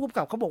กแล้วผู้กำ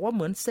กับเขาบอกว่าเห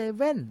มือนเซเ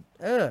ว่น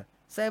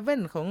เซเว่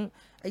นของ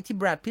ไอ้ที่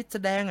แบรดพิตต์แส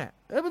ดง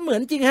มันเหมือน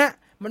จริงฮะ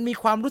มันมี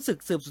ความรู้สึก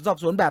สืบสวนสอบ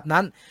สวนแบบ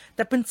นั้นแ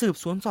ต่เป็นสืบ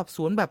สวนสอบส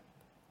วนแบบ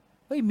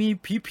มี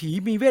ผี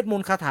มีเวทม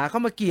นต์คาถาเข้า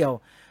มาเกี่ยว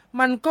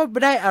มันก็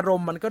ได้อารม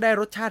ณ์มันก็ได้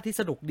รสชาติที่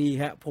สนุกดี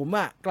ฮะผม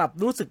กลับ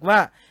รู้สึกว่า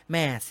แหม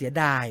เสีย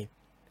ดาย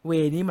เว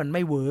นี้มันไ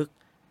ม่เวิร์ก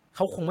เข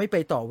าคงไม่ไป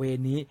ต่อเว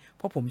นี้เ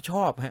พราะผมช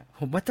อบฮะ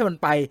ผมว่าถ้ามัน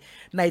ไป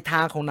ในท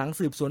างของหนัง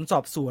สืบสวนสอ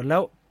บสวนแ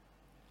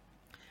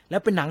ล้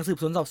วเป็นหนังสืบ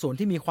สวนสอบสวน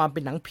ที่มีความเป็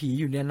นหนังผี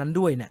อยู่ในนั้น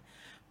ด้วยเนี่ย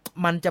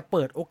มันจะเ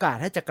ปิดโอกาส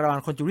ให้จักรวาล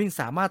Conjuring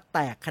สามารถแต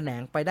กแขน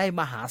งไปได้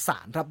มหาศา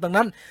ลครับดัง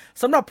นั้น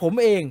สำหรับผม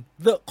เอง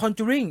The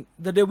Conjuring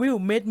The Devil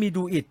Made Me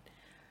Do It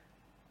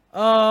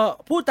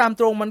พูดตาม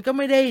ตรงมันก็ไ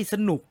ม่ได้ส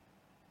นุก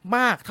ม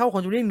ากเท่า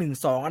Conjuring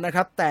 1-2 นะค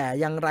รับแต่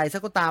อย่างไรซะ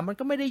ก็ตามมัน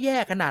ก็ไม่ได้แย่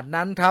ขนาด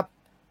นั้นครับ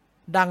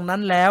ดังนั้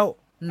นแล้ว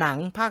หนัง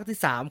ภาคที่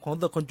3ของ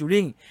The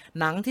Conjuring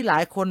หนังที่หลา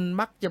ยคน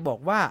มักจะบอก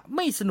ว่าไ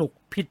ม่สนุก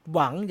ผิดห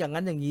วังอย่าง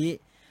นั้นอย่างนี้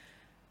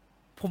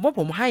ผมว่าผ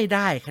มให้ไ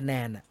ด้คะแน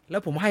นแล้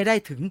วผมให้ได้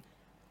ถึง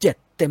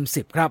7 เต็ม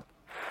 10ครับ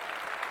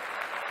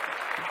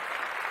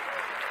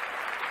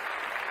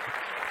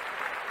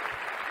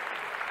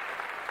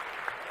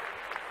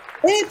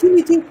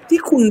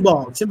ที่คุณบอ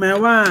กใช่ไหม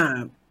ว่า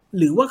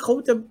หรือว่าเขา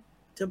จ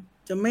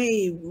ะไ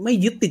ม่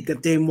ยึดติดกับ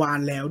เจมส์วาน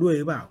แล้วด้วย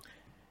หรือเปล่า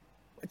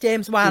เจม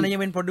ส์วานยั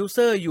งเป็นโปรดิวเซ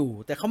อร์อยู่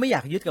แต่เขาไม่อย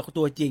ากยึดกับ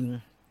ตัวจริง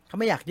เขา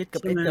ไม่อยากยึดกั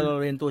บเอ็ดการ์ วอ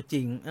ร์เรนตัวจ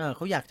ริงเข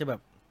าอยากจะแบบ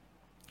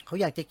เขา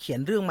อยากจะเขียน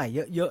เรื่องใหม่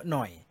เยอะๆห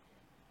น่อย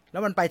แล้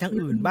วมันไปทาง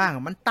อื่นบ้าง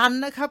มันตัน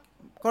นะครับ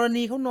กร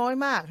ณีเขาน้อย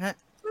มากฮะ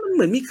มันเห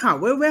มือนมีข่าว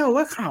แว่วๆ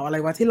ว่าข่าวอะไร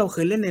วะที่เราเค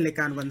ยเล่นในราย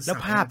การวันเสาร์แล้ว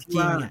ภาพจริ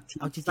ง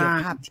เอาจริง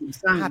ๆภาพจริง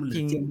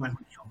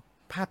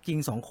ภาพจริง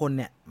2คนเ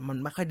นี่ยมัน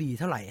ไม่ค่อยดี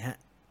เท่าไหร่ฮะ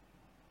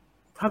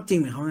ภาพจริง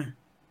เหมือนเขาไง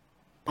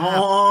อ๋อ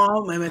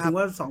หมายถึง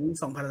ว่า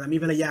สองภรรยามี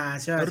ภรรยา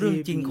ใช่ไหมเรื่อง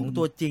จริงของ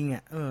ตัวจริงอ่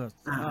ะ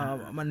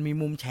มันมี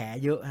มุมแฉ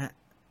เยอะฮะ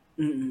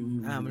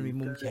มันมี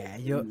มุมแฉ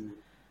เยอะ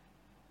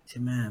ใช่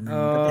ไหมมัน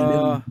ก็เป็นเรื่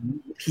อง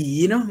ผี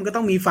เนาะมันก็ต้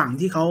องมีฝั่ง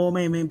ที่เขาไ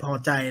ม่พอ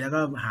ใจแล้วก็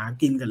หา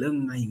กินกับเรื่อง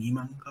อะไรอย่างนี้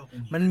มั้งก็คง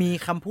มันมี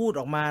คำพูด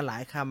ออกมาหลา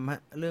ยคำฮ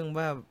ะเรื่อง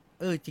ว่า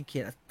จริงเขี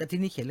ยนแต่ที่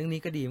นี่เขียนเรื่องนี้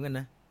ก็ดีเหมือนกัน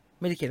นะ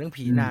ไม่ได้เขียนเรื่อง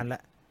ผีนานล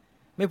ะ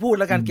ไม่พูด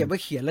แล้วกันเก็บไว้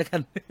เขียนแล้วกั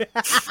น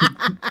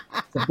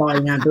สปอย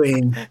งานตัวเอ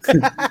ง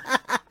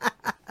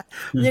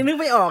ยังนึก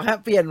ไม่ออกครับ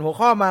เปลี่ยนหัว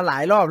ข้อมาหลา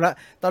ยรอบแล้ว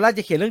ตอนแรกจ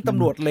ะเขียนเรื่องต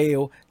ำรวจเลว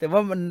แต่ว่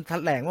ามันแถ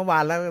ลงเมื่อวา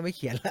นแล้วไม่เ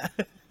ขียนแล้ว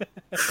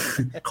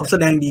เขาแส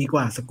ดงดีก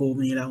ว่าสกู๊ป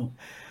นี้แล้ว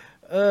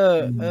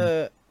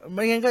ไ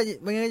ม่งั้นก็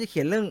จะเ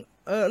ขียนเรื่อง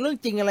เรื่อง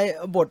จริงอะไร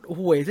บท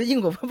ห่วยซะยิ่ง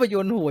กว่าภาพย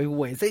นตร์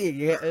ห่วยซะอีก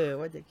เงี้ย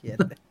ว่าจะเขียน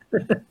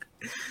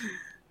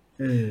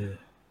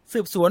สื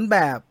บสวนแบ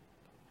บ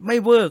ไม่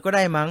เวอร์ก็ไ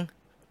ด้มั้ง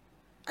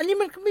อันนี้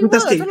มันไม่เวอ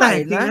ร์เท่าไหร่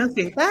นะเ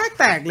สียง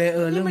แตกเลย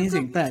เรื่องนี้เ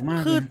สียงแตกมา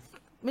กคือ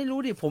ไม่รู้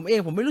ดิผม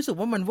ไม่รู้สึก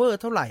ว่ามันเวอ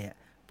ร์เท่าไหร่อ่ะ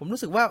ผม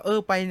รู้สึกว่า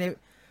ไปใน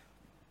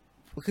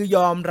คือย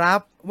อมรับ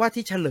ว่า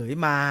ที่เฉลย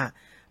มา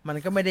มัน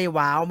ก็ไม่ได้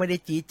ว้าวไม่ได้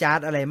จี๊ดจ๊าด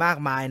อะไรมาก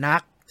มายนั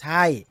กใ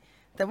ช่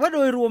แต่ว่าโด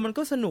ยรวมมัน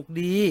ก็สนุก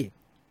ดี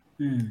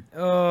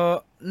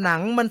หนั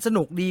งมันส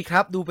นุกดีค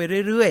รับดูไป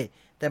เรื่อย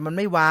ๆแต่มันไ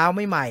ม่ว้าวไ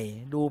ม่ใหม่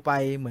ดูไป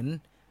เหมื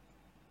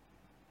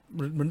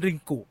อนริง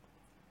กุ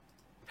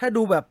ถ้า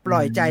ดูแบบปล่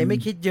อยใจไม่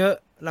คิดเยอะ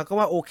เราก็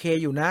ว่าโอเค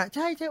อยู่นะใ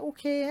ช่โอ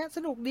เคฮะส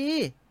นุกดี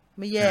ไ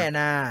ม่แย่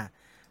นะ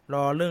ร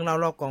อเรื่องเล่า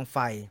รอบกองไฟ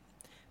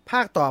ภ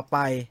าคต่อไป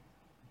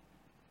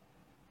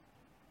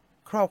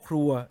ครอบค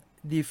รัว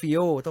ดีฟิโอ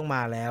ต้องม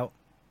าแล้ว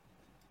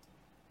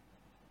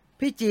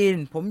พี่จีน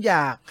ผมอย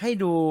ากให้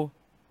ดู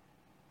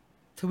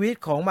ทวีต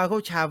ของไมเคิ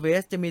ลชาเว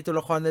สจะมีตัว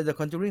ละครใน The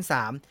Conjuring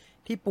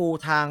 3ที่ปู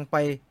ทางไป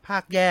ภา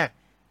คแยก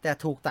แต่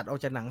ถูกตัดออก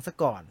จากหนังซะ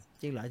ก่อน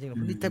จริงเหรอ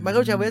ไมเ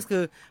คิลชาเวสคื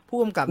อผู้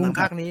กำกับหนัง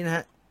ภาคนี้นะฮ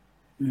ะ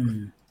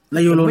ล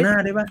าโยโรน่า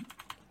ได้ปะ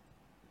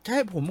ใช่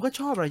ผมก็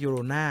ชอบลาโยโร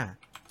น่า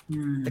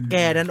แต่แก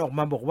ดันออก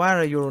มาบอกว่า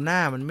ลาโยโรน่า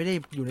มันไม่ได้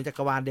อยู่ในจัก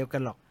รวาลเดียวกั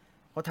นหรอก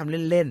เขาทำ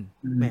เล่น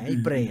ๆแหมไอ้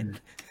เปรต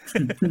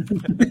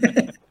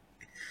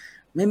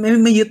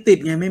ไม่ยึดติด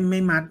ไงไ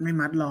ม่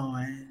มัดรอ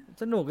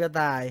สนุกจะ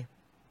ตาย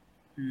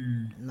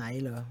ไหน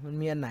เหรอมัน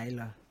มีอันไหนเ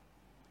หรอ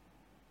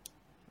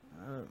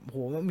โห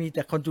มันมีแ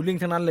ต่คอนจูริง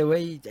ทั้งนั้นเลยเว้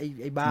ย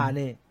ไอ้บ้า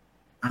นี่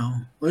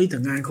แต่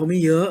งานเขาไม่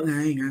เยอะไง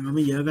งานเขาไ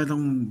ม่เยอะก็ต้อ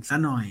งซะ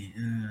หน่อย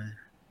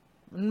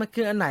มัน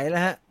คืออันไหนล่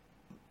ะฮะ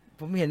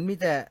ผมเห็นมี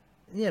แต่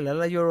เนี่ยเหรอ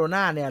ลาโยโร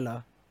น่าเนี่ยเหรอ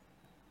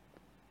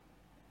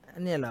อั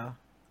นเนี้ยเหรอ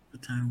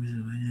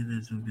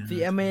The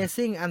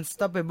Amazing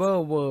Unstoppable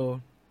World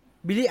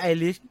Billie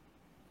Eilish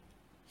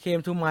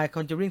came to my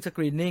Conjuring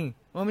screening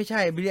ว่าไม่ใ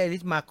ช่ Billie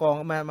Eilish มา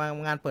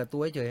งานเปิดตั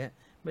วเฉย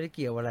ๆไม่ได้เ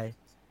กี่ยวอะไร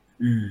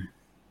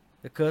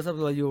The Curse of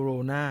La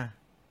Llorona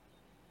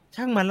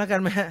ช่างมันแล้วกั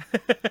นไหม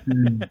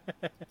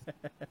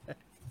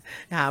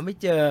หาไม่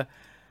เจอ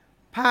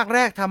ภาคแร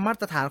กทำมา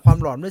ตรฐานความ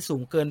หลอนได้สู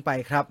งเกินไป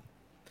ครับ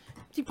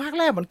ที่ภาค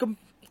แรกมัน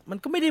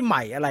ก็ไม่ได้ให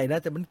ม่อะไรนะ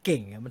แต่มันเก่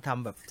งมันท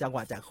ำแบบจังหว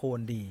ะจากโคน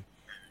ดี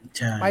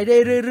ไปได้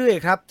เรื่อย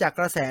ๆครับจาก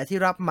กระแสที่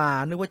รับมา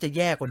นึกว่าจะแ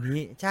ย่กว่า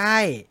นี้ใช่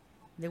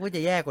นึกว่าจ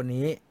ะแย่กว่า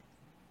นี้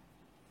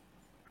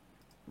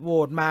โหว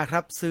ตมาค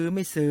รับซื้อไ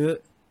ม่ซื้อ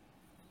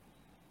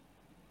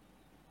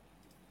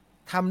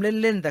ทำเ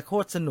ล่นๆแต่โค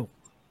ตรสนุก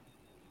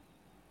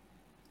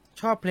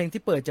ชอบเพลง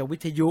ที่เปิดจากวิ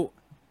ทยุ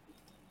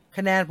ค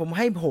ะแนนผมใ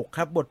ห้6ค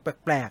รับบทแ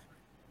ปลก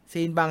ๆ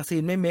ซีนบางซี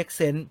นไม่เมคเ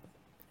ซนส์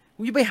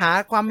กูจะไปหา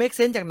ความเมคเ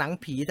ซนส์จากหนัง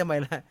ผีทำไม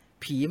ล่ะ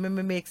ผีไ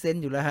ม่เมคเซน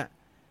ส์อยู่แล้วฮะ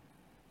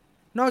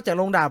นอกจาก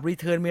ลงดาบรี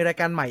เทิร์นมีราย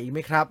การใหม่อีกไหม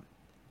ครับ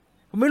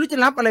ผมไม่รู้จะ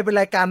รับอะไรเป็น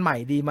รายการใหม่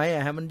ดีไหม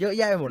ฮะมันเยอะแ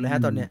ยะไปหมดเลยฮ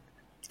ะตอนเนี้ย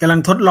กำลั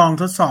งทดลอง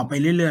ทดสอบไป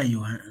เรื่อยๆอ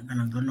ยู่ฮะกำ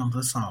ลังทดลองท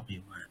ดสอบอ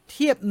ยู่เ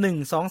ทียบ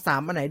1 2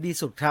 3อันไหนดี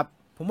สุดครับ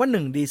ผมว่า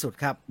1ดีสุด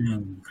ครับ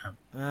ครับ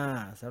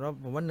สำหรับ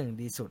ผมว่า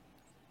1ดีสุด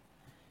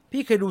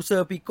พี่เคยดูเซอ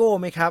ร์ปิโก้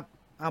ไหมครับ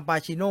อัลปา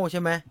ชิโน่ใ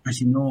ช่ไหมปา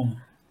ชิโน่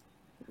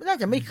น่า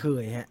จะไม่เค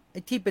ยฮะไ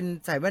อ้ที่เป็น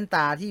ใส่แว่นต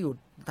าที่อยู่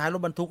ท้ายร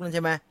ถบรรทุกนั่นใ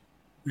ช่ไหม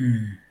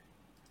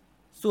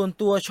ส่วน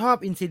ตัวชอบ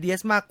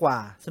Insidious มากกว่า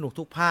สนุก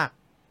ทุกภาค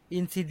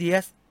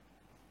Insidious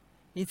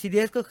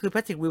ก็คือแพ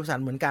ทริกวิลสั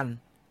นเหมือนกัน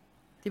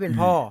ที่เป็น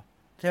พ่อ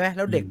ใช่ไหมแ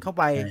ล้วเด็กเข้า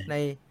ไปใน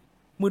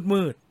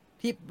มืด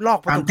ที่ลอก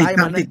โปรโตไกด์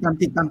มาตาม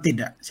ติด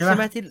อ่ะใช่ไ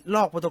หมที่ล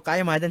อกโปรโตไกด์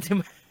มาใช่ไ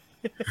หม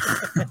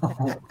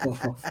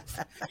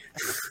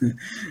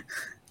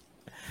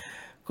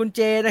คุณเจ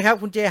นะครับ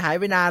คุณเจหาย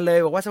ไปนานเลย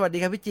บอกว่าสวัสดี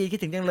ครับพี่จีคิด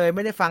ถึงจังเลยไ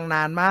ม่ได้ฟังน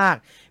านมาก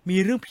มี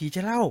เรื่องผีจ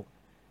ะเล่า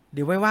เ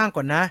ดี๋ยวไว้ว่างก่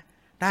อนนะ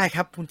ได้ค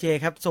รับคุณเจ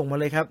ครับส่งมา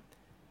เลยครับ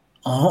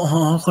อ๋อ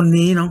คน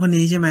นี้น้องคน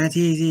นี้ใช่ไหม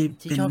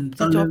ที่ชอ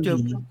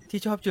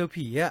บเจอ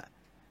ผีอ่ะ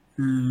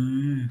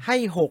ให้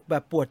6แบ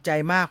บปวดใจ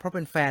มากเพราะเ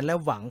ป็นแฟนและ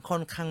หวังค่อ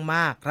นข้างม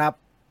ากครับ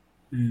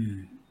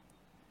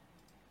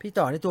พี่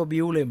ต่อในตัวบิ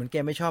วเลยเหมือนแก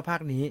ไม่ชอบภา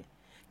คนี้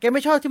แกไ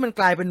ม่ชอบที่มัน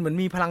กลายเป็นเหมือน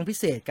มีพลังพิ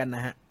เศษกันน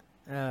ะฮะ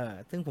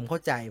ซึ่งผมเข้า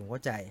ใ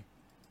จ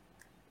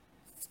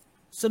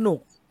สนุก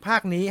ภา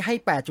คนี้ให้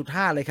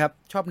 8.5 เลยครับ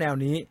ชอบแนว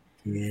นี้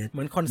เห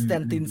มือนคอนสแต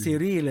นตินซี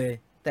รีส์เลย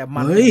แต่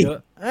มันเยอะ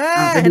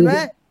เห็นไหม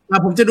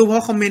ผมจะดูเพรา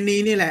ะคอมเมนต์นี้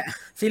นี่แหละ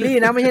ซีรีส์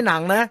นะไม่ใช่หนั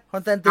งนะคอ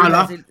นสแตนติน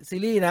ซี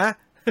รีส์นะ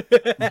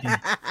โอเค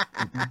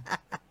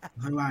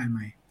ค่อยว่ากันให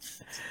ม่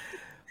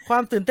ควา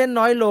มตื่นเต้น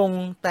น้อยลง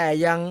แต่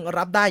ยัง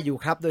รับได้อยู่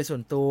ครับโดยส่ว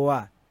นตัว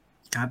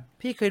ครับ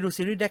พี่เคยดู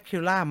ซีรีส์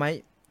Dracula ไหม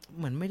เ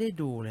หมือนไม่ได้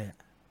ดูเลย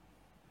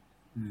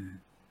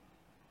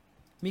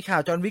มีข่า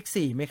วจอห์นวิก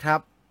4ไหมครับ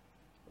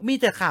มี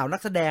แต่ข่าวนั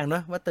กแสดงเนอ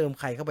ะว่าเติม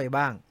ใครเข้าไป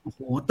บ้างโอ้โห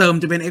เติม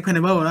จะเป็น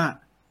Expendable แล้ว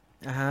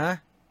ฮะ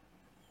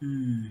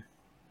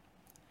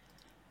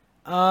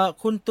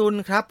คุณตุล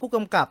ครับผู้ก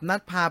ำกับนั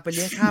ดพาไปเ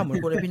ลี้ยงข้าวเหมือน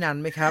คุณอภินัน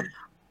ท์ไหมครับ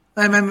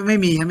ไม่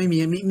มีครับไม่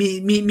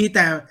มีแ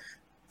ต่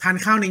ทาน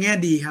ข้าวในแง่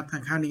ดีครับทา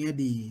นข้าวในแง่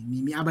ดี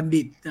มีอาบัณ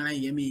ฑิตอะไรอย่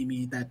างเงี้ยมี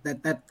แต่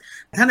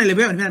ถ้าในเลเ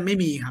วลนั้นไม่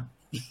มีครับ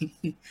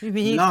ไม่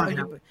มีรอด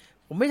ครับ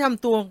ผมไม่ท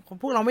ำตัว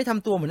พวกเราไม่ท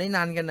ำตัวเหมือนไอ้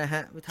นันกันนะฮ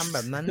ะทำแบ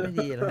บนั้นไม่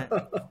ดีแล้วฮะ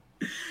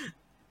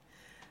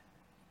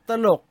ต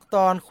ลกต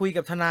อนคุย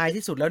กับทนาย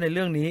ที่สุดแล้วในเ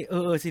รื่องนี้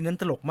ซีนนั้น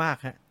ตลกมาก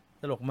ฮะ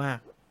ตลกมาก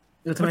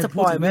มันสป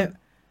อยไหม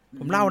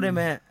ผมเล่าได้ไห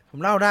มผม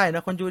เล่าได้น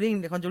ะคอนจูริ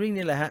ง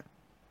นี่แหละฮะ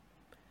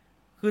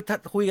คือ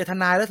คุยกับท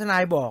นายแล้วทนา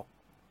ยบอก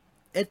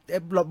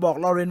บอก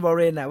ลอเรนวอร์เ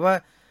รนน่ะว่า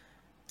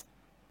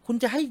คุณ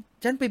จะให้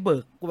ฉันไปเบิ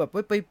กแบบ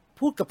ไป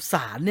พูดกับศ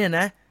าลเนี่ย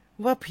นะ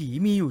ว่าผี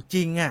มีอยู่จ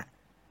ริงอ่ะ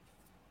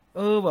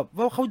แบบ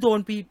ว่าเขาโดน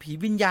ผี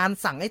วิญญาณ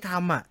สั่งให้ท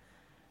ำอ่ะ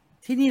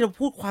ที่นี่เรา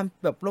พูดความ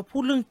แบบเราพู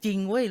ดเรื่องจริง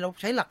เว้ยเรา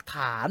ใช้หลักฐ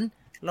าน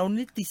เรา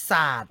นิติศ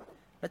าสตร์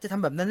เราจะท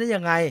ำแบบนั้นได้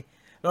ยังไง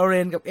ลอเร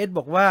นกับเอ็ดบ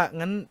อกว่า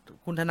งั้น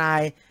คุณทนา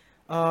ย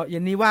เย็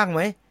นนี้ว่างไห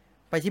ม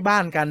ไปที่บ้า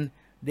นกัน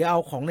เดี๋ยวเอา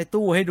ของใน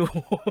ตู้ให้ดู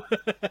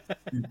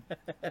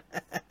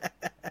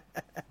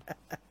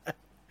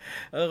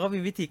เขามี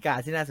วิธีการ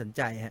ที่น่าสนใ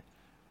จฮะ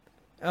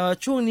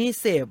ช่วงนี้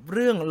เสพเ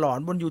รื่องหลอน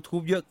บน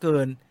YouTube เยอะเกิ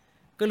น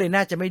ก็เลยน่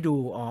าจะไม่ดู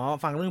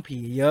ฟังเรื่องผี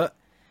เยอะ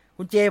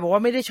คุณเจบอกว่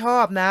าไม่ได้ชอ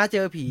บนะเจ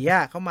อผีอ่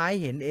ะเขามาให้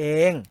เห็นเอ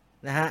ง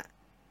นะฮะ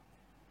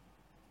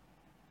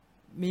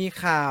มี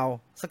ข่าว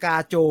สกา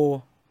โจ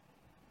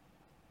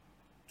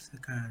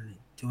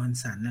โจฮัน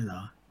สันน่ะเหร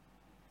อ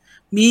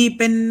มีเ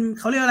ป็น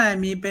เขาเรียกอะไร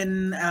มีเป็น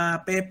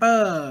เปเปอ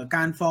ร์ก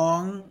ารฟ้อง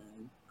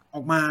อ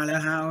อกมาแล้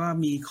วฮะว่า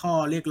มีข้อ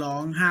เรียกร้อ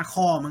ง5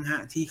ข้อมั้งฮ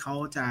ะที่เขา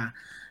จะ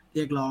เ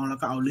รียกร้องแล้ว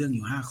ก็เอาเรื่องอ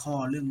ยู่5ข้อ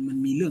เรื่องมัน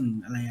มีเรื่อง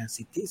อะไร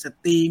สิทธิส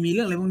ตรีมีเ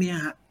รื่องอะไรพวกนี้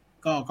ฮะ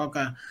ก็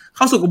เ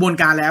ข้าสู่กระบวน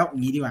การแล้วอย่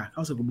างนี้ดีกว่าเข้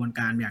าสู่กระบวน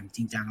การอย่างจ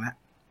ริงจังแล้ว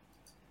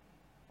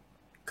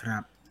ครั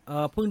บ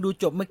เพิ่งดู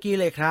จบเมื่อกี้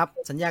เลยครับ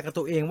สัญญากับ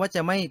ตัวเองว่าจ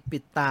ะไม่ปิ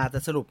ดตาแต่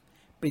สรุป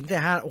ปิดแต่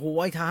5โอ้โห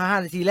ไอ้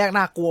5 นาทีแรก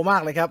น่ากลัวมา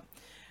กเลยครับ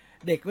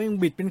เด็กไม่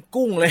บิดเป็น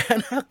กุ้งเลย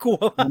น่ากลัว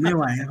ไม่ไ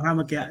หวภาพเ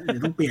มื่อกี้เดี๋ย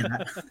วต้องเปลี่ยนละ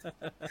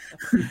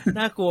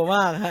น่ากลัวม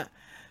ากฮะ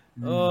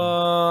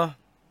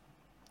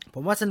ผ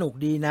มว่าสนุก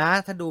ดีนะ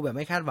ถ้าดูแบบไ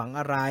ม่คาดหวัง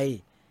อะไร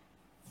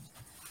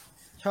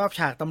ชอบฉ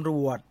ากตำร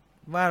วจ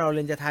ว่าเราเ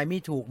รียนจะทายไม่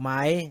ถูกไหม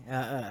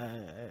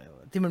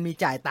ที่มันมี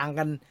จ่ายตังค์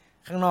กัน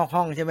ข้างนอกห้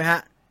องใช่ไหมฮะ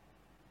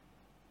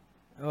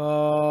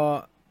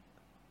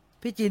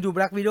พี่จีนดู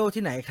Black Widow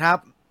ที่ไหนครับ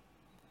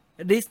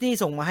ดิสนีย์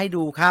ส่งมาให้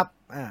ดูครับ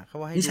เขา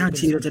ว่าให้ดูชาง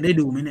ชีเราจะได้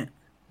ดูไหมเนี่ย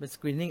เป็นส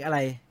กรีนนิ่งอะไร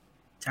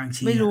ชาง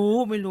ชีไม่รู้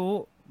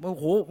โอ้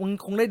โหมึง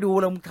คงได้ดู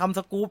แล้วมึงทำส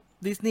กู๊ป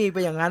ดิสนีย์ไป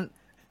อย่างนั้น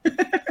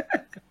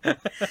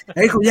เ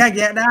ฮ้ยคุณแยกแ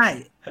ยะได้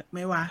ไ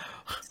ม่ว่า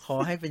ขอ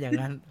ให้เป็นอย่าง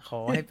นั้นขอ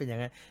ให้เป็นอย่า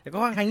งนั้นแต่ก็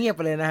ค่อนข้างเงียบไ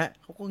ปเลยนะฮะ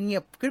เขาก็เงีย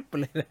บกริบไป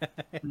เลยนะ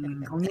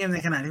เขาเงียบใน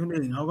ขณะที่คน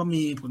อื่นเขาก็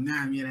มีผลงา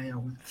นมีอะไรเอ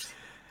า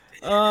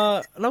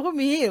เราก็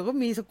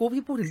มีสกู๊ป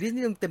ที่พูดถึงดิสนี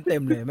ย์เต็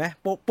มเลยไหม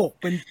ปก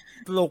เป็น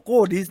โลโก้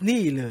ดิสนี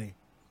ย์เลย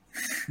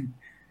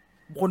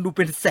คนดูเ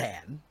ป็นแส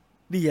น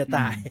ดีจะต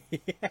าย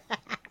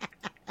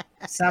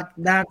สัป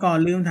ดาห์ก่อน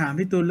ลืมถาม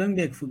พี่ตุลเรื่อง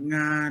เด็กฝึกง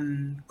าน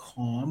ข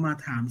อมา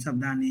ถามสัป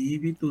ดาห์นี้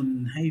พี่ตุล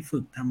ให้ฝึ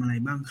กทำอะไร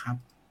บ้างครับ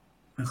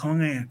หมายความ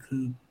ไงคื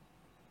อ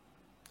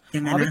ยั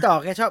งไงนะพี่ต่อ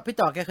แกชอบพี่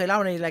ต่อแกเคยเล่า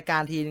ในรายกา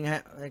รทีนึงฮ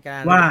ะรายกา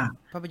รว่า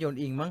ภาพยนตร์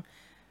อิงมั้ง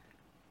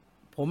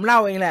ผมเล่า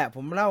เองแหละผ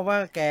มเล่าว่า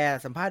แก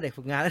สัมภาษณ์เด็ก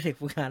ฝึกงานแล้วเด็ก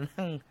ฝึกงาน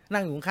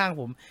นั่งอยู่ข้าง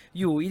ผม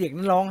อยู่อีเด็ก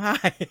นั้นร้องไห้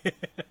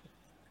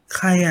ใ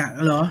ครอ่ะ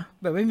เหรอ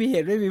แบบไม่มีเห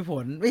ตุไม่มีผ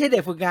ลไม่ใช่เด็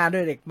กฝึกงานด้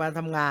วยเด็กมาท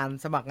ำงาน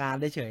สมัครงาน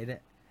ได้เฉยเนี่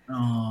ย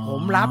ผ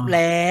มรับแ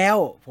ล้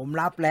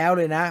วเ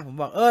ลยนะผม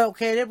บอกโอเ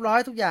คเรียบร้อย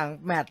ทุกอย่าง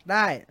แมทไ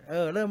ด้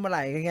เริ่มเมื่อไห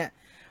ร่อย่างเงี้ย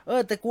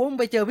แต่กูมึง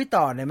ไปเจอพี่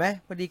ต่อหน่อยไหม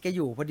พอดีแกอ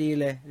ยู่พอดี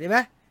เลยดีไหม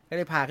ก็เ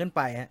ลยพาขึ้นไ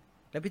ปฮะ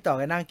แล้วพี่ต่อแ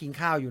กนั่งกิน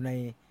ข้าวอยู่ใน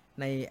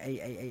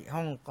ไอห้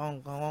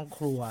องค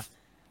รัว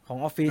ของ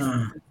ออฟฟิศ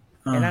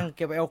แกนั่งแก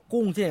ไปเอา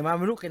กุ้งที่ไหนมา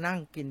ไม่รู้แกนั่ง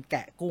กินแก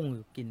ะกุ้งอ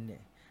ยู่กินเนี่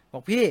ยบอ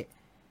กพี่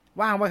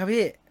ว่างไหมครับ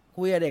พี่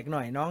คุยกับเด็กห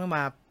น่อยน้องม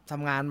าท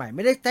ำงานใหม่ไ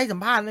ม่ได้ใจสัม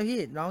ภาษณ์นะพี่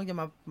น้องจะ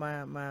มา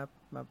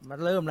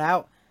เริ่มแล้ว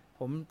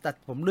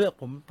ผมเลือก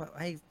ผ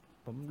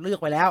มเลือก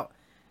ไปแล้ว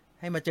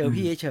ให้มาเจอ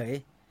พี่เฉย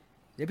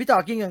เดี๋ยวพี่ต่อ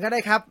กินกันก็ได้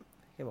ครับ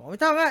แกบอกไม่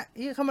ต้องอ่ะ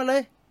พี่เข้ามาเล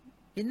ย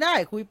กินได้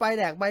คุยไป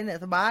แดกไปเนี่ย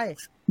สบาย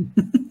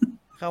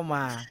เข้าม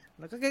าแ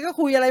ล้วก็แกก็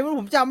คุยอะไรไม่รู้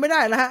ผมจำไม่ได้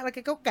แล้วฮะแล้วแก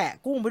ก็แกะ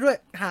กุ้งไปด้วย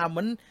หาเห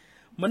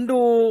มือน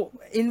ดู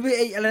อินวี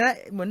อะไรนะ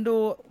เหมือนดู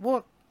พว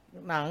ก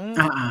หนัง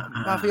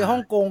มาเฟียฮ่อ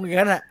งกงอย่า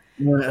งนั้นแหละ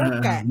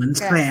แกะเหมือน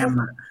แกะ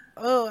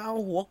เอา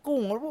หัวกุ้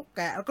งแล้วพวกแ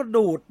กะแล้วก็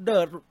ดูดเดิ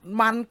ด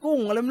มันกุ้ง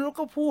อะไรไม่รู้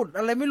ก็พูด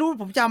อะไรไม่รู้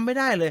ผมจำไม่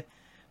ได้เลย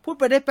พูด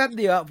ไปได้แป๊บ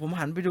เดียวผม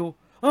หันไปดู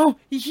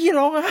อีขี้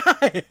ร้องไห้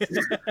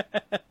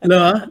เหร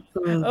อ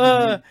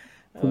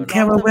ผมแ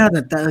ค่แว่วๆ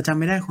แต่จำ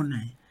ไม่ได้คนไหน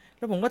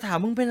แล้วผมก็ถาม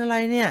มึงเป็นอะไร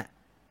เนี่ย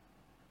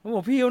ผมบ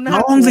อกพี่น่า ร้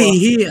อก ง ลัว สี่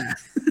ที่อ่ะ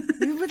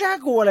นี่ไม่น่า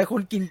กลัวอะไรค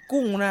นกิน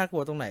กุ้งน่ากลั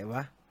วตรงไหนว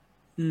ะ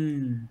อื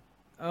ม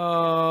เอ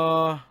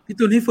อ พี่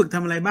ตูนให้ฝึกท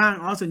ำอะไรบ้าง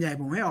อ๋อส่วนใหญ่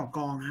ผมให้ออกก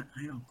องฮะใ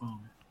ห้ออกกอง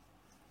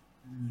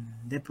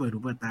ได้เปิดหู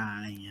เปิดตาอ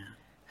ะไรอย่างเงี้ย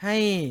ใ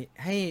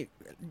ห้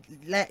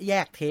และแย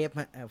กเทป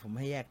ฮะผม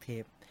ให้แยกเท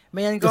ปไ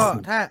ม่งั้นก็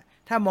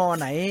ถ้ามอ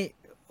ไหน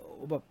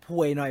แบบป่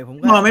วยหน่อยผม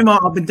ก็ไม่มอ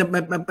เอาเป็นจะ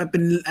เป็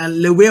น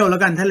เลเวลแล้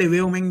วกันถ้าเลเว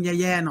ลแม่ง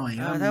แย่ๆหน่อย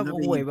ถ้า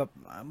ป่วยแบบ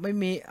ไม่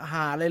มีห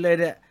าอะไรเลย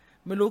เนี่ย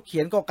ไม่รู้เขี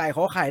ยนกอไก่ข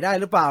อไข่ได้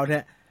หรือเปล่าเนี่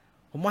ย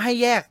ผมว่าให้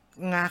แยก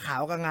งาขา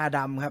วกับงาด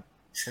ำครับ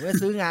ผมจะ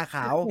ซื้องาข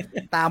าว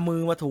ตามื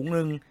อมาถุง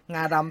นึงง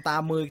าดำตา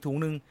มืออีกถุง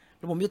นึงแ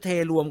ล้วผมจะเท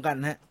รวมกัน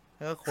ฮะแ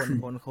ล้วก็ค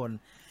น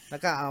แล้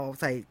วก็เอา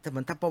ใส่เหมื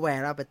อนทัพเปอร์แว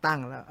ร์แล้วไปตั้ง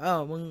แล้ว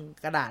มึง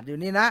กระดาษอยู่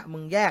นี่นะมึ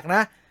งแยกน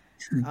ะ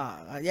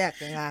แยก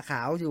งาข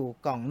าวอยู่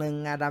กล่องนึง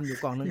งาดำอยู่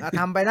กล่องนึง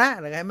ทำไปนะ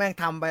แล้วให้แม่ง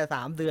ทำไป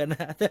3 เดือนน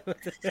ะ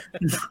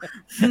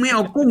ไม่เอ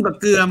ากุ้งกับ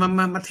เกลือ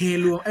มาเท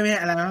รวมไอ้แม่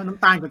อะไรน้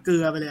ำตาลกับเกลื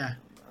อไปเลย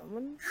มั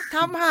นท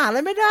ำหาอะไร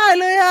ไม่ได้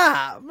เลยอ่ะ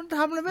มันท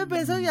ำอะไรไม่เป็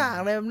นสักอย่าง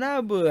เลยมันน่า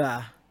เบื่อ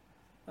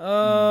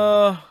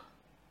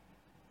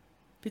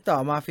พี่ต่อ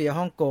มาเฟีย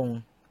ฮ่องกง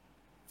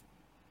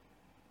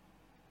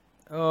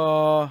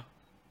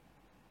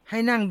ใ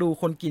ห้นั่งดู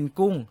คนกิน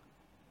กุ้ง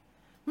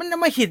มันจะ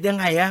มาคิดยัง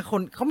ไงอะค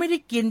นเขาไม่ได้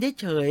กิน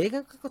เฉย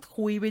ๆก็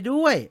คุยไป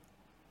ด้วย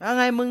แล้ว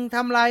ไงมึงท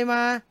ำอะไรม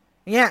า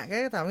เงี้ยแก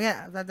ก็ถามเงี้ย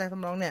อาจารย์ท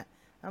ำนองเนี่ย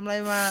ทำอะไร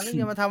มาแล้ว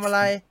จะมาทำอะไร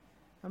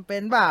มันเป็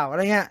นเปล่าอะไ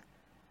รเงี้ย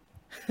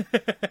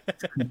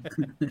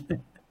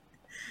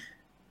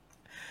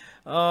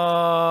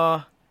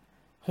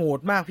โหด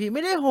มากพี่ไ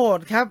ม่ได้โหด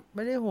ครับไ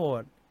ม่ได้โห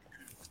ด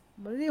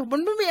มั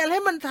นไม่มีอะไรใ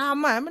ห้มันท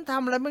ำอ่ะมันท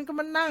ำอะไรมันก็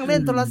มันนั่งเล่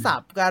นโทรศั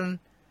พท์กัน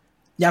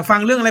อยากฟัง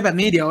เรื่องอะไรแบบ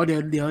นี้เดี๋ยว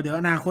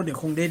อนาคตเดี๋ยว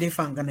คงได้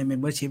ฟังกันใน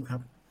membership ครั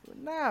บไม่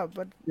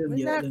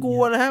น่ากลั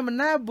วนะฮะมัน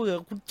น่าเบื่อ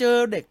คุณเจอ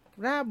เด็ก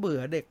น่าเบื่อ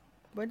เด็ก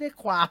ไม่ได้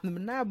ความ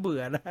มันน่าเบื่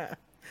อนะ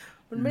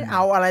มันไม่เอ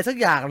าอะไรสัก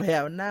อย่างเลย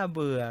มันน่าเ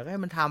บื่อให้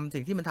มันทำ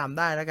สิ่งที่มันทำ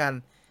ได้แล้วกัน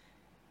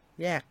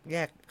แย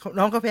ก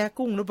น้องเขาแพ้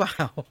กุ้งหรือเปล่า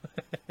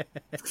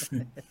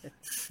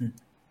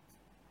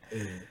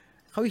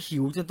เขาหิ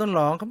วจนต้อง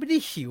ร้องเขาไม่ได้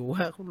หิว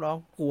ฮะเขาร้อง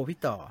กลัวพี่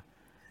ต่อ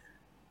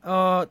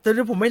แต่เ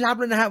ดี๋ยวผมไม่รับ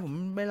แล้วนะฮะผม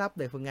ไม่รับ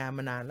เด็กฝึกงานม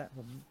านานแล้วผ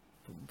ม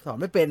สอน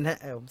ไม่เป็นฮะ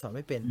ผมสอนไ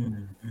ม่เป็น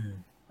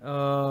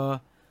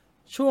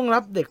ช่วงรั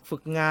บเด็กฝึ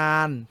กงา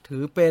นถื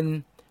อเป็น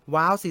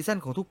ว้าวซีซั่น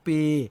ของทุก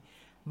ปี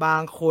บา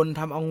งคน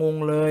ทำเอางง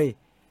เลย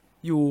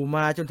อยู่ม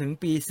าจนถึง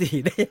ปี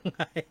 4ได้ยัง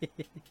ไง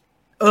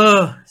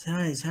ใ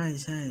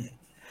ช่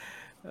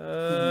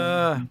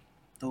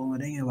โตมา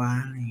ได้ไงวะ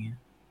อะไรเงี้ย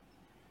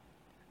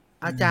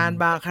อาจารย์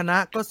บางคณะ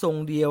ก็ทรง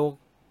เดียว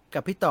กั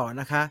บพี่ต่อ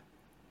นะคะ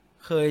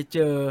เคยเจ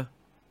อ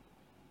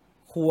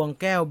ควง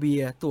แก้วเบี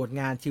ยร์ตรวจ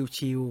งาน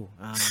ชิวๆ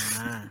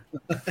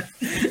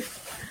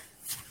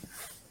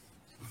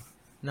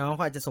น้องเข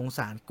าอาจจะสงส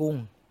ารกุ้ง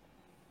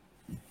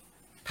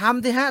ท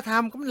ำสิฮะท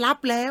ำก็รับ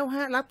แล้วฮ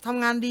ะรับท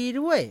ำงานดี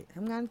ด้วยท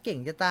ำงานเก่ง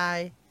จะตาย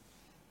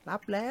รั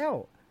บแล้ว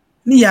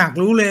นี่อยาก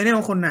รู้เลยเนี่ย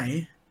ว่าคนไหน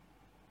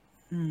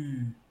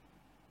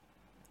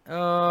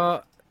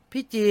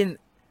พี่จีน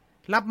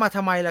รับมาท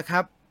ำไมล่ะค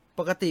รับ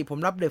ปกติผม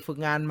รับเด็กฝึก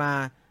งานมา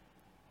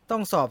ต้อ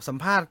งสอบสัม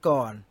ภาษณ์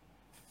ก่อน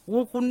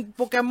คุณโ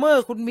ปรแกรมเมอ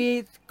ร์คุณมี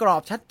กรอ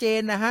บชัดเจน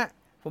นะฮะ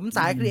ผมส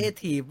ายครีเอ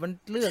ทีฟมัน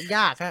เลือกย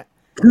ากฮะ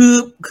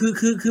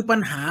คือปัญ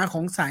หาข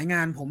องสายง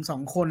านผม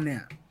2 คนเนี่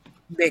ย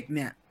เด็กเ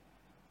นี่ย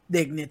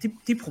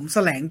ที่ผมแส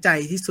ลงใจ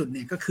ที่สุดเ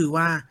นี่ยก็คือ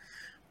ว่า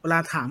เวลา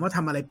ถามว่าท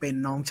ำอะไรเป็น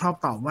น้องชอบ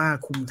ตอบว่า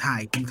คุมถ่า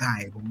ย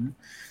ผม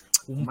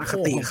อค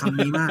ติคำ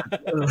นี้มาก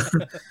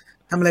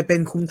ทำอะไรเป็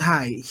นคุมถ่า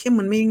ย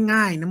มันไม่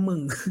ง่ายนะมึ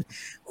ง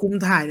คุม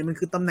ถ่ายเนี่ยมัน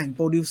คือตำแหน่งโป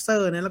รดิวเซอ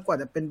ร์นะแล้วกว่า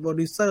จะเป็นโปร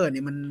ดิวเซอร์เ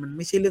นี่ยมันไ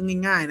ม่ใช่เรื่อง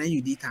ง่ายๆนะอ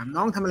ยู่ดีถาม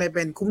น้องทำอะไรเ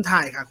ป็นคุมถ่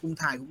ายค่ะคุม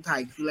ถ่าย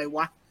คืออะไร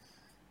วะ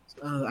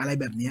อะไร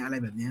แบบนี้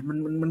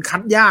มันคั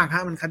ดยากฮ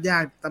ะมันคัดยา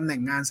กตำแหน่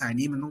งงานสาย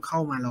นี้มันต้องเข้า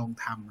มาลอง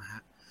ทำฮ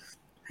ะ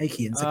ให้เ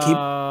ขียนสคริป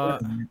ต์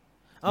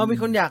มี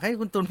คนอยากให้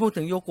คุณตุลพูด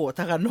ถึงโยโกะท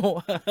ากาโนะ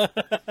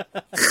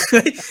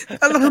แ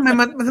ล้วทำไม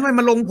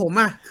มาลงผม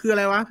อ่ะคืออะ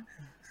ไรวะ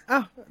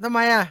ทำไม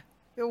อ่ะ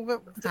ก็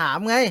ถาม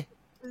ไง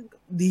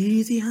ดี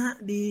สิฮะ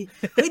ดี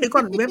เฮ้ยเดี๋ยวก่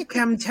อน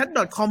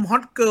webcamchat.com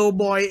hot girl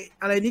boy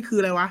อะไรนี่คือ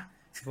อะไรวะ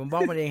ผมบอ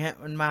กมันเองฮะ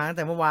มันมาตั้งแ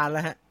ต่เมื่อวานแ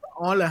ล้วฮะ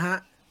เหรอฮะ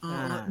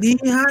ดี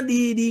ฮะ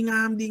ดีง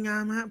า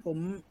มฮะผม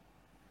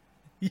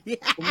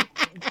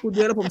พูดเย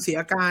อะแล้วผมเสีย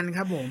อาการค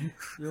รับผม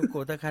โยโก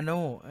ะทาคาโน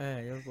ะ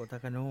โยโกะทา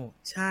คาโนะ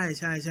ใช่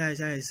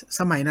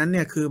สมัยนั้นเ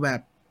นี่ยคือแบบ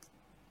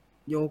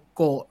โยโ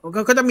กะ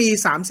ก็จะมี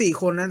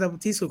 3-4 คนนะแต่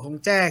ที่สุดของ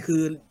แจ้คื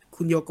อ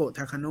คุณโยโกะท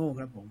าคาโนะ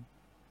ครับผม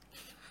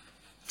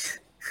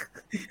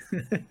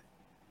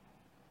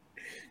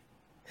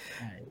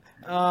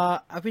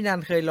อภินัน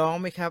ท์เคยร้อง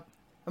ไหมครับ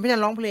อภินัน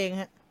ท์ร้องเพลง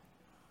ฮะ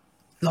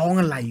ร้อง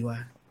อะไรวะ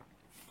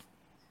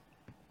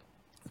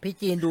พี่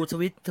จีนดูส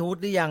วิตทูธ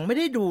หรือยังไม่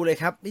ได้ดูเลย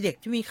ครับเด็ก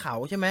ที่มีเขา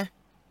ใช่ไหม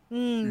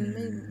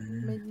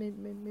ไม่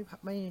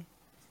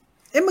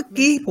เมื่อ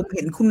กี้ผมเ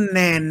ห็นคุณแน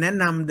นแนะ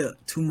นำ The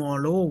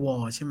Tomorrow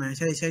War ใช่ไหมใ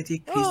ช่ที่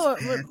คริ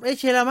ส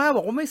เชลาม่าบ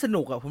อกว่าไม่ส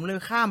นุกอ่ะผมเลย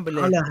ข้ามไปเล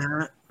ยเหรอฮ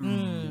ะ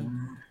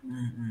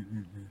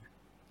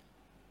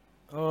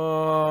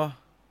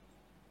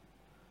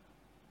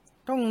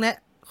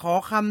ขอ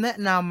คำแนะ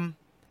น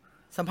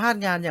ำสัมภาษณ์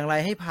งานอย่างไร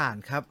ให้ผ่าน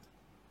ครับ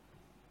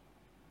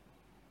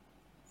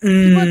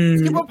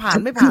คิดว่าผ่าน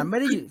ไม่ผ่านไม่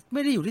ได้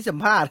อยู่ที่สัม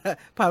ภาษณ์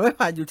ผ่านไม่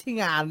ผ่านอยู่ที่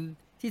งาน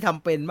ที่ท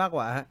ำเป็นมากก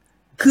ว่าฮะ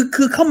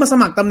คือเข้ามาส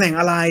มัครตำแหน่ง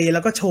อะไรแล้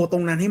วก็โชว์ตร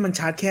งนั้นให้มัน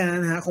ชัดแค่นั้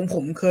นนะฮะของผ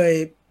มเคย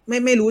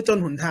ไม่รู้จน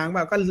หนทางแบ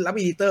บก็รับ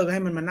อีดิเตอร์ก็ใ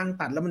ห้มันมานั่ง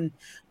ตัดแล้วมัน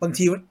บาง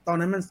ทีตอน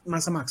นั้นมันมา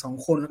สมัคร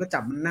2 คนแล้วก็จั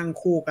บมันนั่ง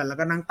คู่กันแล้ว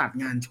ก็นั่งตัด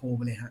งานโชว์ไ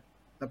ปเลยฮะ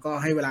แล้วก็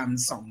ให้เวลามัน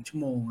2 ชั่ว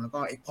โมงแล้วก็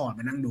เอ็กพอร์ต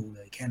มานั่งดูเล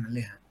ยแค่นั้นเล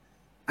ยฮะ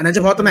อันนั้นเฉ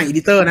พาะตำแหน่งอี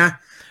ดิเตอร์นะ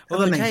ถ้า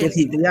ตำแหน่งครีเอ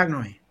ทีฟจะยากห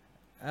น่อย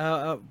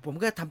ผม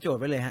ก็ทำโจทย์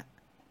ไว้เลยฮะ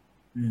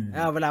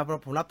เวลา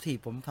ผมรับที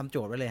ผมทำโจ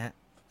ทย์ไว้เลยฮะ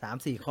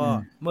3-4 ข้อ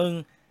มึง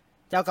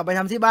จะกลับไป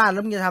ทำที่บ้านแล้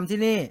วมึงจะทำที่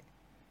นี่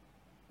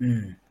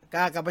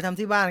กลับไปทำ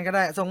ที่บ้านก็ไ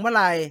ด้ส่งเมื่อไ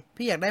หร่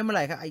พี่อยากได้เมื่อไห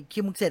ร่ครับไอ้คิ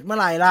วมึงเสร็จเมื่อ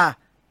ไหร่ล่ะ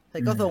แต่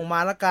ก็ส่งมา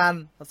ละกัน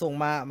ส่ง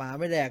มาหมา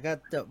ไม่แดกก็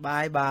จะบา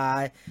ย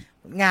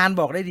งาน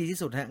บอกได้ดีที่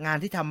สุดฮะงาน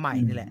ที่ทำใหม่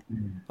นี่แหละ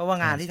เพราะว่า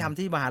งานที่ทำ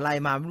ที่มหาลัย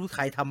มาไม่รู้ใค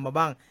รทำมา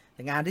บ้างแ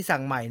ต่งานที่สั่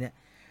งใหม่เนี่ย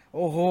โ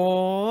อ้โห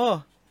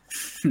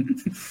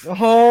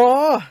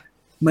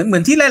เหมื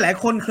อนที่หลาย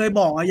ๆคนเคย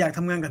บอกอยากท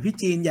ำงานกับพี่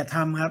จีนอย่าท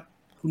ำครับ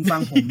คุณฟั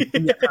งผมคุ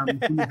ณอย่าท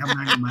ำคุณอย่าทำง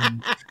านกับมัน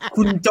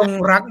คุณจง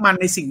รักมัน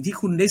ในสิ่งที่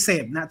คุณได้เส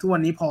พนะทุกวั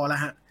นนี้พอแล้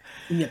วฮะ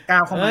คุณอย่าก้า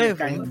วเข้ามา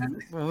ไกลกว่านั้น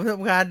ผมท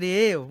ำงานดี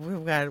ผมท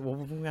ำงาน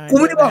กู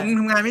ไม่ได้บอกมึง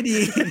ทำงานไม่ดี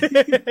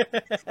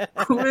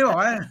กูไม่บอก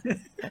ว่า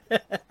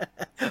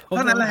เ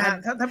ท่านั้นแหละฮะ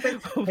ถ้าเ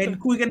ป็น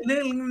คุยกันเรื่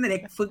องเด็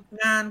กฝึก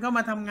งานเข้าม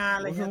าทำงานอ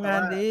ะไรอย่างเงี้ยทำงา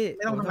นดีไ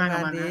ม่ต้องทำงานกับ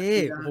มันดี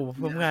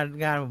ผมงา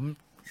นผม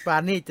ปา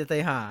นี่จะใจ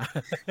หา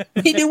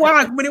ไม่ได้ว่าเ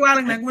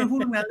รื่องนั้นไม่พูด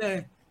เรื่องนั้นเลย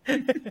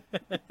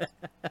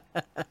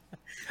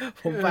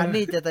ผมปา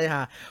นี่จะใจห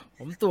าผ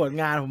มตรวจ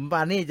งานผมป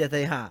านี่จะใจ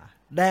หา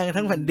แดง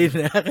ทั้งแผ่นดิน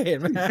นะเคยเห็น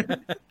ไหม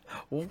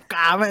ผมก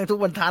าแม่งทุก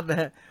บรรทัดน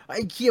ะไ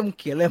อ้เขี้ยมเ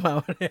ขียนเลยมา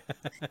เนี่ย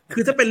คื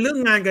อถ้าเป็นเรื่อง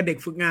งานกับเด็ก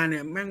ฝึกงานเนี่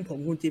ยแม่งผม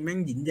คุณจีแม่ง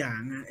หยินหยา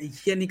งอ่ะไอ้เ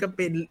ขี้ยนี่ก็เ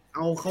ป็นเอ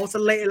าเขาส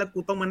เละแล้วกู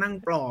ต้องมานั่ง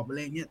ปลอบอะไร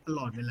เงี้ยตล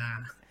อดเวลา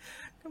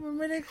ก็มัน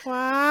ไม่ได้คว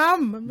าม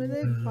ไ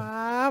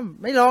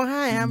ม่ร้องไ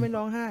ห้ฮะไม่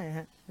ร้องไห้ฮ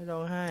ะไม่ร้อ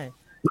งไห้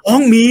ร้อง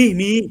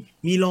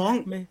มีร้อง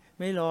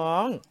ไม่ร้อ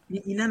ง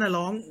อีนั่นน่ะ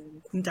ร้อง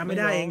คุณจำไม่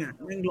ได้เองอ่ะ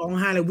แม่งร้อง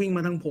ไห้แล้ววิ่งม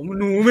าทางผม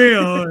หนูไม่เอ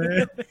าเลย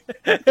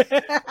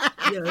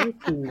เดี๋ยว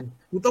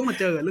กูต้องมา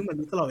เจอเรื่องแบบ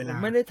นี้ตลอดเวลา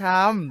ไม่ได้ท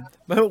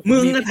ำมึ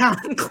งก็ท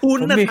ำคุณ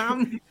น่ะท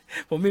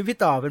ำผมมีพี่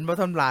ต่อเป็นบอท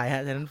ทอมไลน์ฮ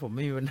ะฉะนั้นผมไ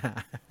ม่มีปัญหา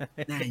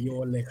แน่โย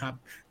นเลยครับ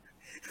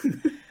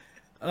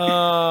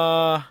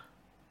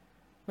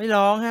ไม่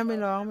ร้องฮะไม่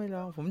ร้อง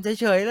ผม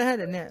เฉยๆแล้วฮะ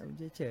เดี๋ยวนี้ผม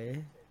เฉย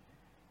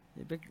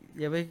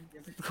อย่าไป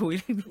คุย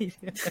เรื่องนี้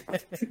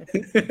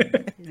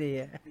ดี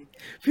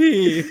พี่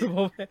ผ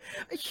ม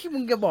ไอ้ขี้มึ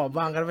งจะบอกบ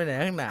างกันไปไหน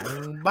ข้างหน้า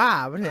มึงบ้า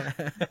ปะเนี่ย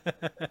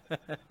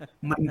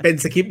มันเป็น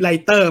สคริปต์ไร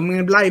เตอร์มึง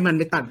ไล่มัน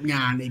ไปตัดง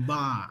านไอ้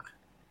บ้า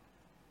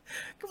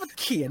ก็มัน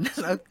เขียน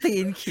แล้วตี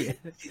นเขี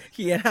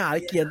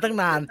ยนตั้ง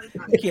นาน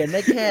เขียนไ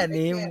ด้แค่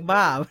นี้มึง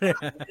บ้าปะเนี่ย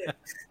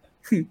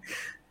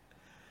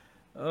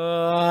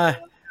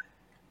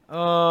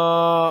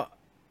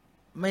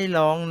ไม่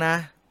ร้องนะ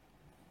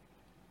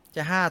จ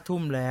ะ5 ทุ่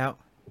มแล้ว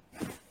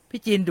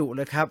พี่จีนดุเ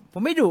ลยครับผ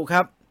มไม่ดุค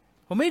รับ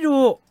ผมไม่ดุ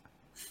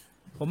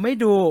ผมไม่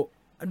ดุ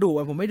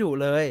ผมไม่ดุ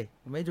เลย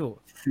ผมไม่ดุ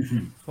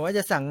ผมว่าจ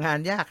ะสั่งงาน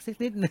ยากสัก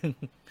นิดหนึ่ง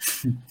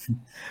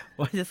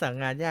ว่าจะสั่ง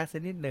งานยากสั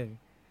กนิดหนึ่ง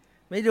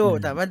ไม่ดุ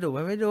แต่ว่าดุ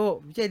ไม่ดุ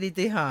ไม่ใช่ดี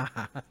ตีห่า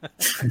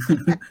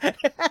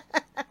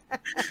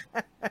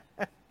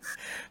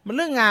มันเ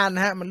รื่องงานน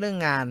ะฮะมันเรื่อง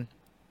งาน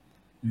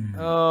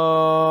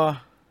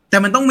แต่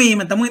มันต้องมีแ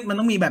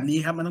บบนี้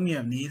ครับมันต้องมีแ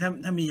บบนี้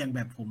ถ้ามีอย่างแบ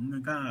บผมมั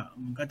น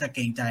ก็จะเก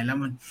รงใจแล้ว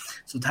มัน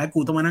สุดท้ายกู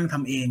ต้องมานั่งท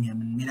ำเองเนี่ย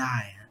มันไม่ได้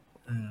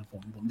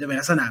ผมจะเป็น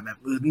ลักษณะแบบ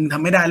มึงท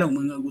ำไม่ได้แล้ว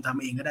มึงกูท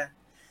ำเองก็ได้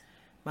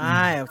ไม่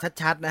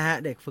ชัดๆนะฮะ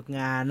เด็กฝึก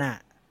งานน่ะ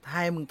ถ้า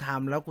ให้มึงท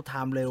ำแล้วกูท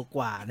ำเร็วก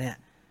ว่าเนี่ย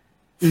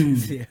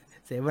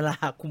เสียเวลา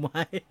กูไหม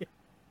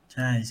ใ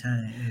ช่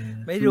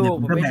ไม่ดู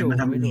ผมไม่ดู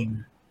ผ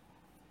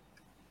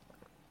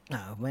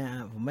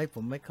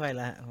มไม่ค่อย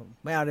ละ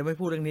ไม่เอาเดี๋ยวไม่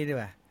พูดเรื่องนี้ดี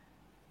กว่า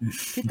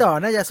พี่ต่อ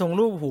น่าจะส่ง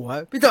รูปหัว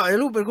พี่ต่อจะ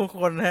รูปเป็น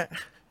คนๆฮะ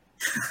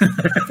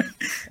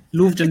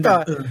รูปจน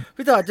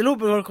พี่ต่อจะรูป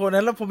เป็นคนๆ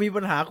นั้นแล้วพอมี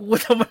ปัญหากู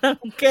จะมานั่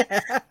งแก้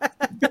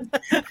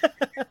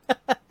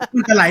มั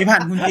นจะไหลผ่า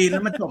นคุณจีนแล้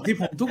วมันจบที่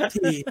ผมทุก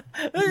ที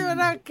มา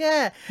นั่งแก้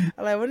อ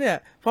ะไรวะเนี่ย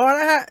พอแ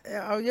ล้วฮะ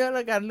เอาเยอะแ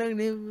ล้วกันเรื่อง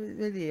นี้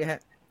ไม่ดีฮะ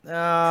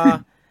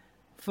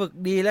ฝึก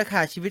ดีแล้วค่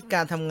ะชีวิตก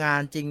ารทำงา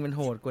นจริงมันโ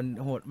หด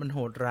มันโห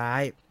ดร้า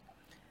ย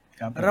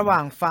ระหว่า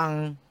งฟัง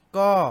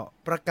ก็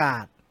ประกา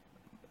ศ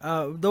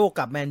โด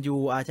กับแมนยู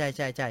ใ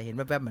ช่เห็นแ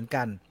ป๊บๆเหมือน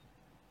กัน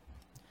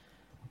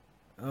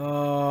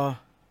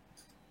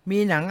มี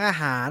หนังอา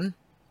หาร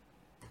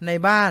ใน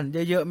บ้าน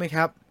เยอะๆไหมค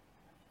รับ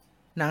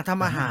หนังท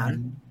ำอาหาร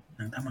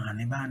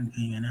ในบ้าน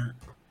คือไงนะ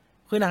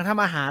คือหนังท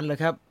ำอาหารเหรอ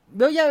ครับ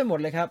เยอะแยะไปหมด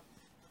เลยครับ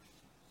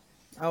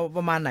เอาป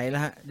ระมาณไหนล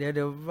ะฮะเดี๋ยว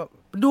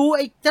ดูไ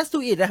อ้ Just Do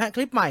It นะฮะค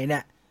ลิปใหม่เนี่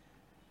ย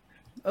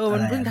มั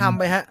นเพิ่งทำ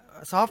ไปฮะ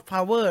Soft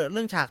Power เ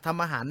รื่องฉากท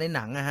ำอาหารในห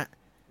นังนะฮะ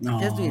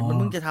Just Do It มัน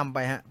เพิ่งจะทำไป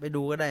ฮะไป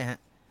ดูก็ได้ฮะ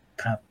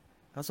ครับ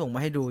เขาส่งมา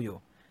ให้ดูอยู่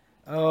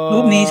รู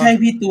ปนี้ใช่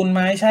พี่ตูนไห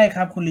มใช่ค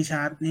รับคุณริช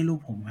าร์ดนี่รูป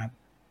ผมครับ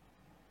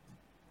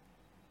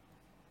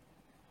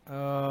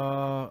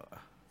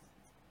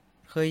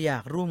เคยอยา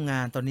กร่วมงา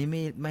นตอนนี้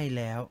ไม่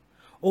แล้ว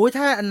โอ้ย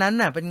ถ้าอันนั้น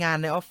น่ะเป็นงาน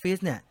ในออฟฟิศ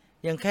เนี่ย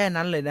ยังแค่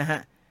นั้นเลยนะฮะ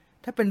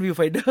ถ้าเป็นวิวไ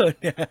ฟเดอร์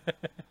เนี่ย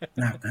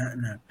หนักฮะ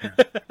หนัก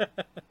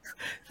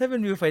ถ้าเป็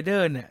นวิวไฟเดอ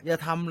ร์เนี่ยอย่า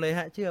ทำเลย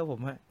ฮะเชื่อผม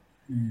ฮะ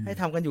ให้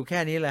ทำกันอยู่แค่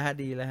นี้แหละฮะ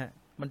ดีแล้วฮะ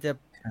มันจะ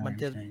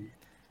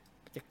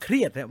เครี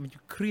ยดฮะมันจะ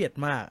เครียด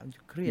มากมันจ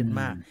ะเครียด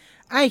มาก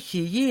ไอ้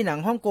ฉี่ยี่หนัง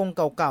ฮ่องกงเ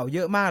ก่าๆเย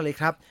อะมากเลย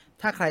ครับ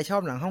ถ้าใครชอ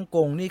บหนังฮ่องก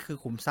งนี่คือ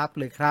ขุมทรัพย์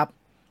เลยครับ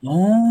โอ้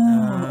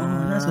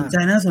น่าสนใจ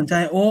น่าสนใจ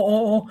โ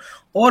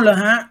อ้เหรอ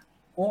ฮะ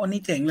โอ้อัน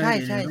นี้เจ๋งเลย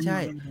ใช่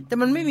แต่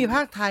มันไม่มีภ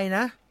าคไทยน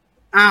ะ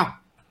อ้าว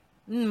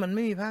มันไ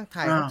ม่มีภาคไท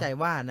ยเข้าใจ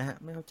ว่านะฮะ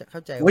ไม่เข้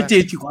าใจว่าโอ้ยจี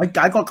จีขอไอ้ก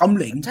ายก็กำเ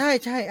หลงใ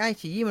ช่ไอ้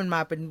ฉี่ยี่มันม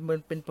าเ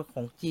ป็นข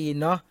องจีน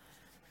เนาะ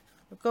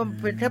แล้วก็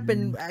เป็นถ้าเป็น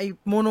ไอ้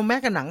โมโนแม็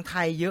กกับหนังไท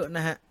ยเยอะน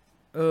ะฮะ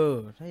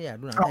ถ้าอยาก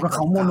ดูหนังไทยข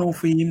องโมโน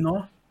ฟิล์มเนา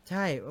ะใ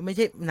ช่ไม่ใ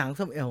ช่หนัง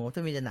ส้มจ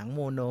ะมีแต่หนังโม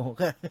โน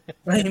ก็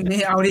ไม่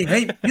เอาดิเฮ้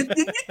ยยึด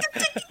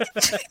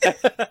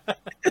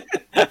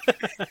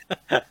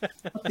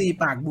ตี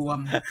ปากบวม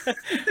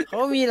เขา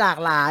มีหลาก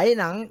หลาย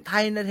หนังไท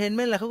ยเอนเตอร์เทนเม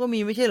นต์อะไรเขาก็มี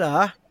ไม่ใช่เหรอ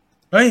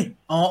เฮ้ย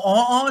อ๋อ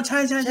ใช่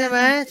ใช่ไหม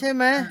ใช่ไ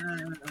ห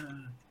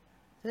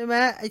ม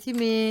ไอ้ที่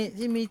มี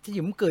ห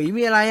ยุมเก๋ย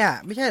มีอะไรอ่ะ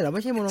ไม่ใช่เหรอไ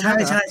ม่ใช่โมโนใช่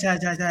ใช่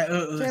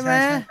ใช่ไหม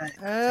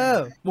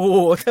โอ้โห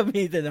ถ้า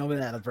มีแต่เราไม่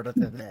ได้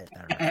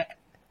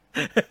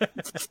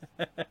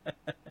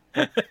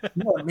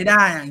หมดไม่ไ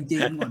ด้จริ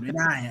งหมดไม่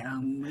ได้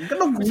มันก็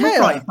ต้อง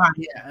ปล่อยไป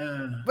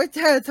ไม่ใ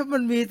ช่ถ้ามั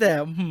นมีแต่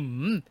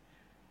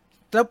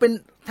แล้วเ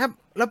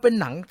ป็น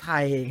หนังไท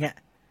ยเงี้ย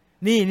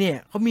นี่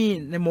เขามี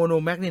ในโมโน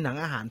แม็กนี่หนัง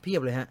อาหารเพีย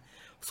บเลยฮะ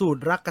สูต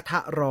รรักกระทะ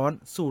ร้อน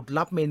สูตร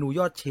ลับเมนูย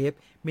อดเชฟ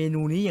เม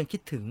นูนี้ยังคิ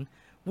ดถึง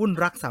วุ่น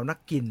รักสาวนัก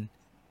กิน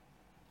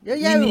เยอะ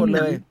แยะหมดเ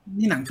ลย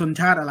นี่หนังชน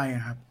ชาติอะไร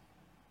ครับ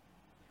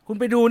คุณ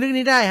ไปดูนึก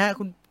นี้ได้ฮะ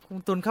คุณ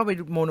ตุนเข้าไป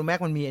โมโนแม็ก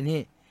มันมีอันนี้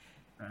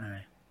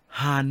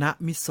ฮานะ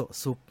มิโซะ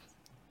ซุป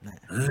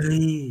เ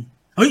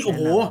ฮ้ยโอ้โ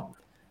ห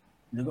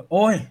เดี๋ยวก็โ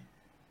อ้ย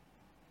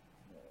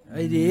ไ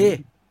อ้ดี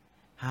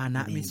ฮาน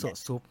ะมิโซะ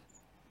ซุป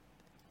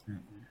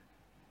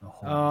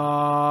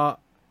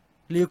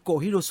เรียวโก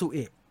ฮิโรซุเอ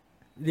ะ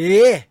ดี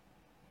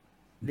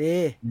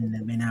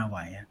ไม่น่าไหว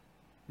อ่ะ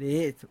ดี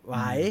ไหว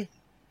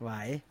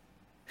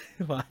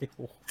โ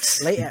อ้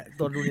เละอ่ะ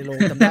ตอนดูในโรง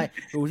จำได้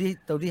ดู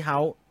ที่เฮา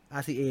ส์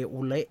RCA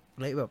เล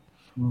ะแบบ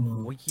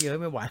โอ้ยเคี้ยว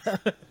ไม่ไหว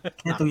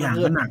แค่ตัวอย่าง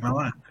ก็หนักแล้ว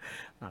อ่ะ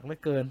หนักเหลือ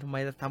เกินทำไม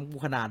ทำกู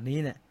ขนาดนี้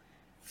เนี่ย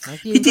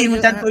พี่จีนมัน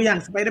จัดตัวอย่าง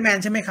สไปเดอร์แมน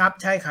ใช่ไหมครับ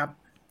ใช่ครับ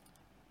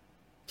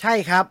ใช่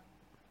ครับ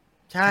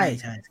ใ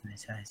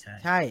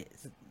ช่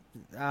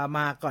ม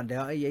าก่อนเดี๋ย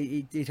วไอ้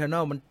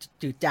Eternal มัน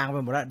จืดจางไป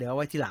หมดแล้วเดี๋ยวเอา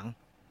ไว้ทีหลัง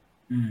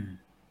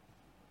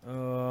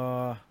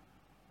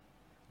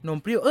นม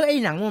เปรี้ยวไอ้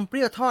หนังนมเป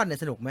รี้ยวทอดเนี่ย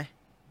สนุกไหม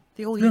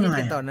ที่เขาฮิต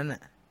กันตอนนั้นน่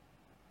ะ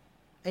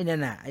ไอ้นั่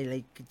นน่ะไอ้อะไร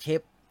เ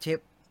ชฟ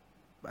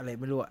อะไร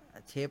ไม่รู้อะ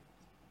เชฟ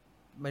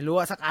ไม่รู้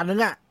อะสักอันนึง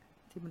อะ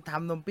ที่มันท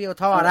ำนมเปรี้ยว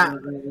ทอดอะ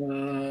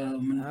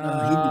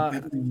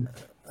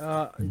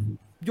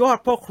ยอด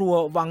พ่อครัว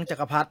วังจั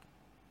กรพรรดิ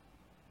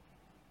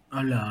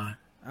เหรอ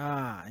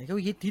เขา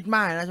ฮิตม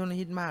ากนะช่วงนี้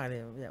ฮิตมากเล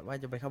ยว่า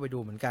จะไปเข้าไปดู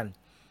เหมือนกัน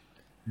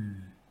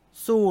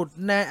สูตร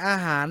ในอา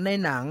หารใน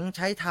หนังใ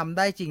ช้ทำไ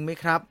ด้จริงไหม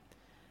ครับ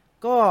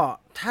ก็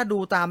ถ้าดู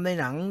ตามใน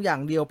หนังอย่า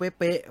งเดียวเ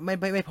ป๊ะๆไ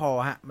ม่พอ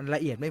ฮะมันล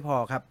ะเอียดไม่พอ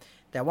ครับ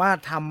แต่ว่า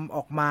ทำอ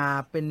อกมา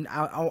เป็นเ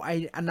อา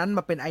อันนั้นม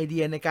าเป็นไอเดี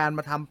ยในการ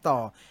มาทำต่อ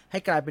ให้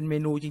กลายเป็นเม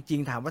นูจริง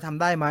ๆถามว่าท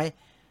ำได้ไหม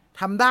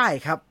ทำได้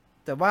ครับ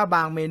แต่ว่าบ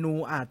างเมนู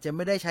อาจจะไ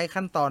ม่ได้ใช้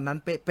ขั้นตอนนั้น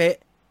เป๊ะ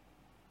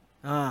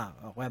ๆอ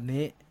อกแบบ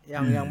นี้อ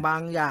ย่างบา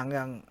งอย่าง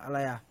อะไร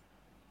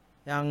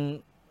อย่าง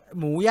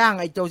หมูย่าง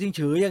ไอโจซิง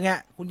ฉืออย่างเงี้ย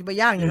คุณจะไป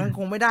ย่างอย่างนั้นค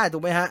งไม่ได้ถู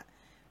กไหมฮะ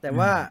แต่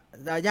ว่า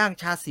ย่าง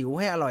ชาสิว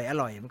ให้อ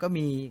ร่อยมันก็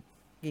มี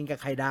กินกับ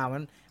ไข่ดาว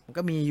มัน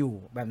ก็มีอยู่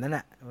แบบนั้น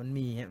อ่ะมัน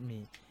มี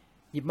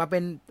หยิบมาเป็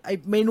นไอ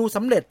เมนูส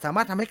ำเร็จสาม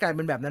ารถทำให้กลายเ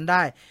ป็นแบบนั้นไ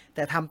ด้แ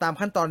ต่ทำตาม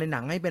ขั้นตอนในหนั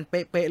งให้เป็นเ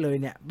ป๊ะๆเลย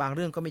เนี่ยบางเ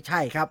รื่องก็ไม่ใช่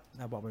ครับ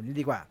บอกแบบนี้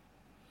ดีกว่า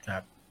ครั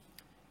บ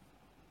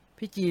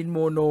พี่จีนโม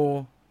โน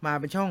มา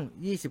เป็นช่อง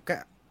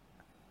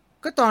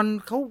20ก็ตอน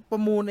เขาปร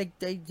ะมูลไอ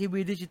ทีวี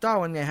ดิจิตอล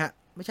กันไงฮะ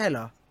ไม่ใช่เหร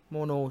อโม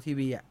โนที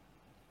วีอ่ะ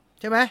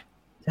ใช่ไหม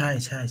ใช่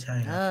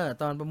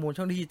ตอนประมูล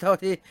ช่องดิจิตอล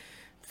ที่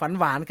ฝัน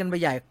หวานกันไป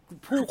ใหญ่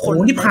ผู้คน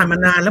นี่ผ่านมา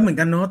นานแล้วเหมือน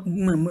กันเนาะ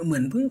เหมื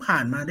อนเพิ่งผ่า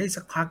นมาได้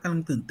สักพักกำลั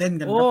งตื่นเต้น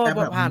กันแป๊บ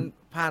แบบ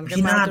ผ่านกัน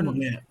มาจน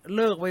เ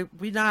ลิกไป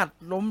พินาศ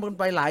ล้มกัน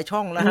ไปหลายช่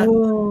องแล้วฮะ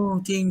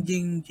จ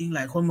ริงหล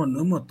ายคนหมดเ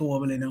นื้อหมดตัว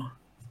ไปเลยเนาะ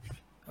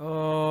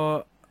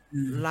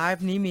ไล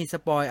ฟ์นี้มีส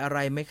ปอยอะไร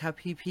ไหมครับ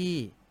พี่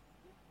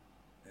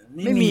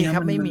ไม่มีครั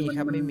บไม่มี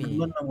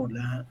ลดมาหมดแ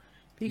ล้วฮะ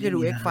พี่เคยดู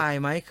X-File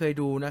ไหมเคย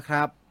ดูนะค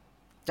รับ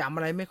จำอ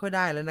ะไรไม่ค่อยไ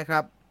ด้แล้วนะค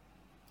รับ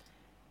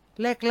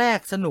แรก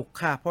สนุก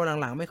ค่ะพอ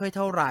หลังๆไม่ค่อยเ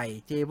ท่าไหร่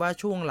เจว่า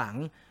ช่วงหลัง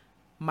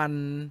มัน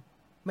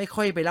ไม่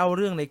ค่อยไปเล่าเ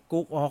รื่องใน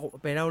กุ๊ก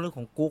ไปเล่าเรื่องข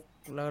องกุ๊ก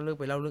แล้วเลือก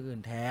ไปเล่าเรื่องอื่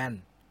นแทน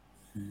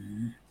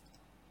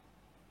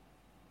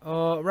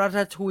ราท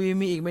าชุย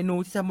มีอีกเมนู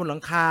ที่ทำบนหลั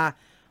งคา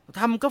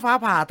ทำก็ฟ้า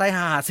ผ่าตาย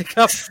ห่าสิค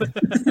รับ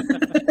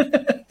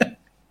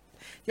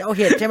จะเอาเ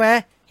ห็ดใช่ไหม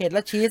เห็ดแ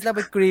ล้วชีสแล้วไ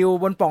ปกริล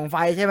บนปล่องไฟ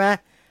ใช่ไหม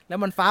แล้ว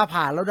มันฟ้า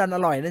ผ่าแล้วดันอ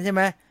ร่อยนั่นใช่ไห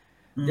ม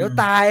เดี๋ยว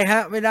ตายฮ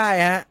ะไม่ได้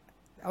ฮะ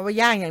เอาไป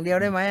ย่างอย่างเดียว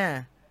ได้ไหม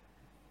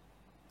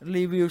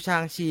รีวิวชา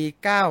งชี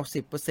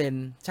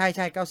 90% ใ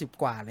ช่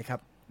90 กว่าเลยครับ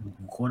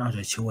โคตรเอาใจ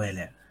ช่วยเ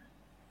ลย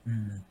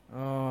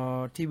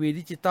ทีวี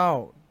ดิจิตอล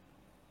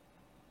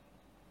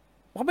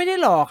เขาไม่ได้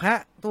หลอกฮะ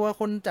ตัว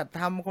คนจัด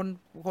ทำ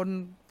คน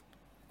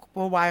โป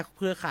รไวด์เ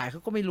ครือข่ายเข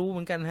าก็ไม่รู้เห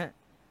มือนกันฮะ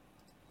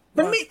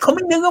มันไม่เขาไ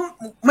ม่นึกว่า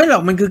ไม่หรอ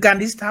กมันคือการ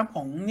ดิสทับข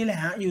องนี่แหละ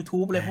ฮะ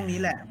YouTube อะไรพวกนี้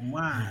แหละผม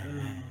ว่า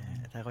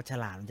ถ้าเขาฉ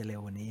ลาดมันจะเร็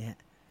วกว่านี้ฮะ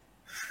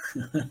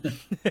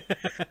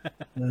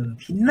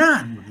พินา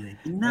ศหมดเลย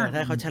พินาศถ้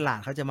าเขาฉลาด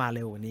เขาจะมาเ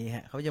ร็วกว่านี้ฮ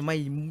ะเขาจะไม่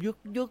ยุ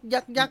ก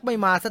ยักไม่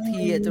มาสัก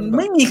ทีจน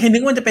ไม่มีใครนึ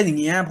กว่าจะเป็นอย่าง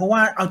เงี้ยเพราะว่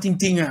าเอาจ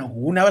ริงๆอ่ะโห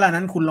ณเวลา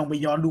นั้นคุณลองไป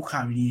ย้อนดูข่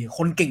าวดีค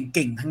นเ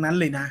ก่งๆทั้งนั้น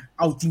เลยนะ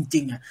เอาจริ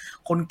งๆอ่ะ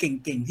คนเ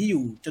ก่งๆที่อ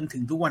ยู่จนถึ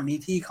งทุกวันนี้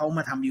ที่เขาม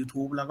าทำ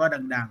YouTube แล้วก็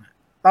ดัง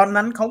ๆตอน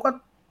นั้นเขาก็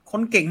ค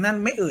นเก่งนั่น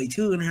ไม่เอ่ย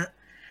ชื่อนะฮะ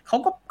เขา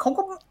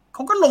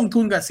ก็ลง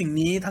ทุนกับสิ่ง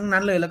นี้ทั้งนั้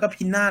นเลยแล้วก็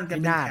พินาศกัน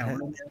เป็นแถว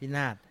เลยพิน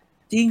าศ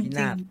จริง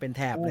เป็นแ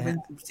ถบเลยเป็น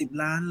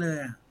10 ล้านเลย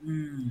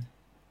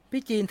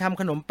พี่จีนทำ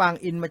ขนมปัง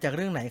อินมาจากเ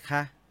รื่องไหนค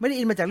ะไม่ได้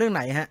อินมาจากเรื่องไห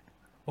นฮะ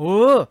โอ้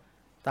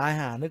ตาย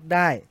หานึกไ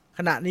ด้ข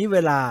ณะนี้เว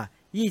ลา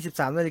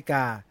 23 นาฬิก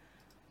า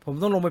ผม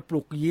ต้องลงไปป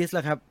ลุกยีสต์แ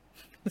ล้วครับ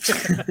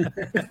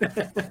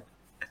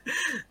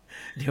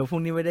เดี๋ยวพรุ่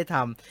งนี้ไม่ได้ท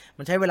ำ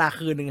มันใช้เวลา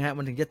คืนนึงฮะ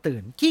มันถึงจะตื่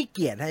นขี้เ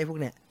กียจให้พวก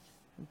เนี้ย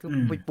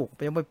ไปปลุ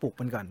ก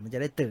มันก่อนมันจะ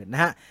ได้ตื่นน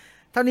ะฮะ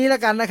เท่านี้แล้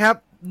วกันนะครับ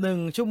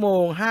1 ชั่วโม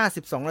ง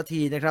 52 นา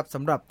ทีนะครับส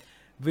ำหรับ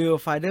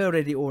Viewfinder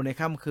Radio ใน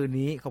ค่ำคืน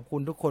นี้ขอบคุ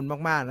ณทุกคน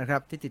มากๆนะครั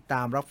บที่ติดต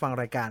ามรับฟัง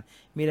รายการ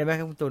มีอะไรไหม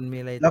ครับคุณตุลมี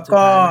อะไรแล้ว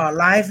ก็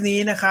ไลฟ์นี้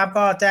นะครับ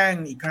ก็แจ้ง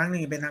อีกครั้งหนึ่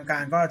งเป็นทางกา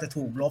รก็จะ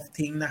ถูกลบ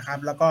ทิ้งนะครับ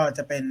แล้วก็จ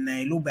ะเป็นใน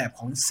รูปแบบ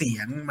ของเสีย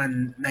งมัน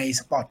ใน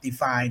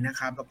Spotify นะ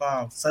ครับแล้วก็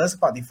เซิร์ช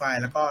Spotify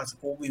แล้วก็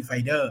Scoop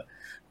Viewfinder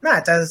น่า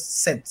จะ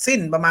เสร็จสิ้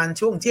นประมาณ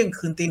ช่วงเที่ยง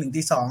คืนตี 1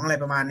 ตี 2อะไร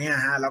ประมาณนี้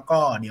ฮะแล้วก็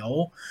เดี๋ยว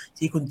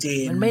ที่คุณเจ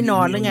นมันไม่นอ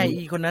นหรือไง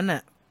อีคนนั้นน่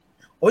ะ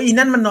โอ้ยอี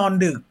นั่นมันนอน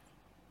ดึก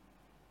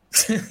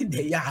เ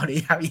ดี๋ยวยาวอี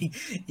ก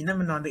อีนั่น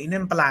มันนอนดึกอีนั่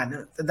นประหลาดน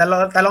ะแ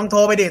ต่ลองโท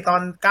รไปเดี๋ยวตอ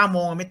น 9 โม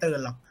งไม่ตื่น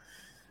หรอก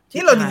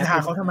ที่เราดินทา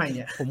เขาทำไมเ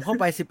นี่ยผมเข้า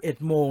ไป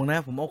 11 โมงนะ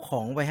ผมเอาข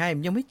องไปให้มั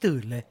นยังไม่ตื่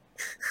นเลย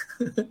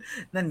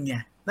นั่นไง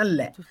นั่นแ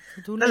หละ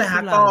ฮ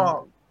ะ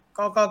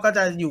ก็จ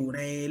ะอยู่ใ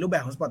นรูปแบ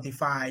บของ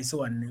Spotify ส่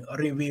วน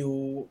รีวิว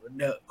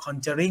The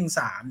Conjuring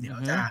 3 เดี๋ยว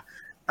จะ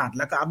ตัด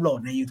แล้วก็อัปโหลด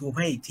ใน YouTube ใ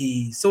ห้อีกที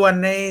ส่วน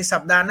ในสั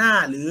ปดาห์หน้า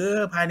หรือ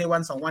ภายในวั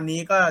น2 วันนี้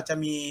ก็จะ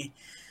มี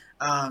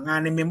งาน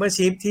ใน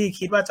Membership ที่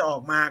คิดว่าจะออ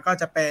กมาก็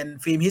จะเป็น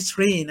Film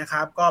History นะค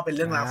รับก็เป็นเ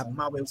รื่องราวของ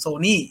Marvel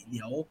Sony เ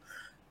ดี๋ยว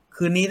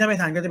คืนนี้ถ้าไม่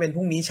ทันก็จะเป็นพ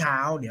รุ่งนี้เช้า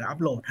เดี๋ยวอัป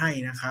โหลดให้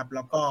นะครับแ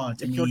ล้วก็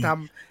จะมีค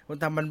น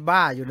ทำมันบ้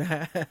าอยู่นะ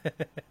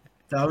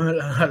แล้ว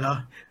เหรอ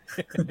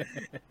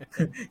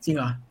จริงเ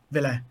หรอเป็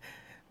นไร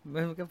มั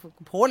นก็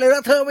โพสเลยแล้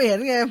วเธอไม่เห็น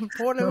ไงโพ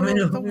สเลยไม่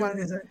ต้องมา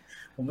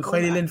ผมไม่ค่อย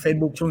ได้เล่น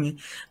Facebook ช่วงนี้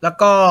แล้ว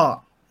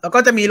ก็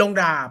จะมีลง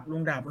ดาบ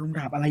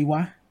อะไรว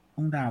ะล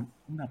งดาบ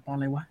ตอนอ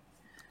ะไรวะ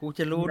กู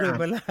จะรู้ด้วย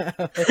มั้ยล่ะ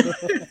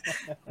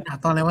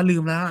ตอนอะไรว่าลื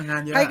มแล้วงา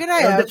นเยอะใครก็ได้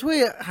ช่วย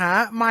หา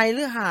ไมค์ห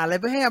รือหาอะไร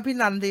ไปให้พี่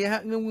นันทีฮ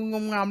ะ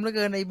งำเหลือเ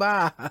กินไอ้บ้า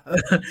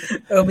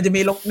มันจะ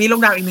มีล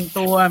งดาบอีก1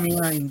 ตัวมี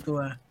มาอีก1 ตัว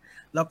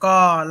แล้ว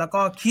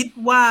ก็คิด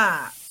ว่า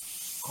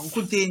ของ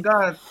คุณจีนก็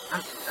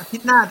อาทิ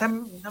ตย์หน้าถ้า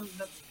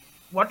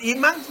What If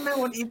มั้งใช่ไหม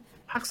What If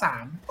ภาค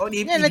 3 What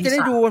If เนี่ยเราจะได้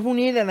ดูวันพรุ่ง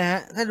นี้เลยนะฮ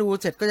ะถ้าดู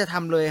เสร็จก็จะท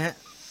ำเลยฮะ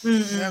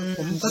ผ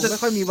มก็จะไม่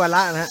ค่อยมีวาร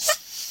ะนะฮะ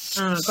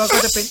ก็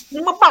จะเป็นมึ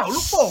งมาเป่าลู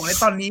กโป่งอะไร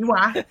ตอนนี้ว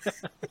ะ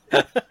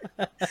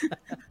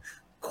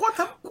โคต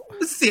ร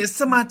เสีย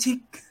สมาธิ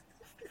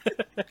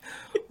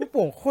ลูกโ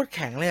ป่งโคตรแ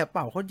ข็งเลยอะเ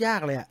ป่าโคตรยา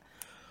กเลยอะ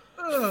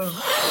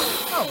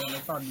เป่าอะไร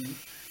ตอนนี้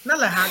นั่น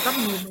แหละฮะก็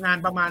มีงาน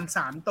ประมาณ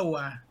3 ตัว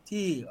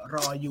ที่ร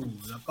ออยู่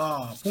แล้วก็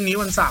พรุ่งนี้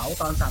วันเสาร์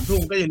ตอน 3 ทุ่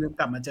มก็อย่าลืม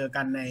กลับมาเจอ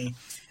กันใน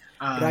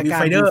รายการ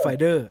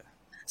Viewfinder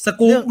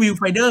Scoop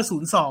Viewfinder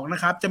 02น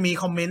ะครับจะมี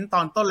คอมเมนต์ต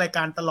อนต้นรายก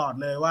ารตลอด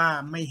เลยว่า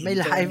ไม่เห็นไม่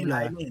ไล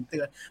ฟ์ไม่เห็นเตื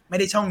อนไม่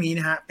ได้ช่องนี้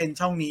นะฮะเป็น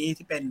ช่องนี้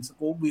ที่เป็น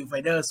Scoop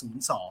Viewfinder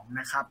 02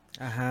นะครับ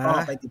ก็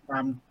ไปติด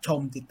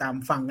ตาม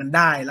ฟังกันไ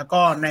ด้แล้ว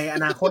ก็ในอ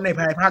นาคตในภ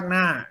ายภาคห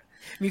น้า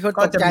มีคน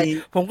ตกใจ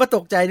ผมก็ต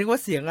กใจนึกว่า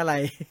เสียงอะไร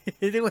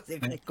นึกว่าเสีย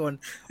งไอ้กล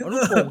ลู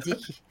กโป่ง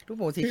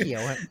สีเขีย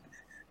วฮะ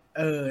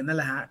นั่นแ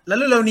หละฮะแล้ว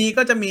เร็วๆนี้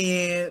ก็จะมี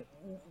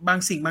บาง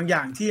สิ่งบางอย่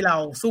างที่เรา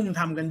ซุ่ม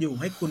ทำกันอยู่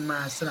ให้คุณมา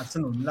สนับส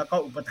นุนแล้วก็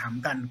อุปถัม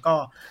ภ์กันก็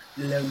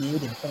เร็วๆนี้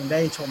เดี๋ยวคงได้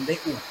ชมได้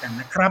อวดกัน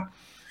นะครับ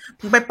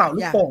มึงไปเป่า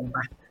ลูกโป่งไป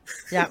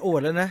อยากอว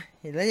ดแล้วนะ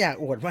เห็นแล้วอยาก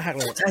อวดมากเ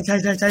ลย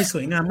ใช่ส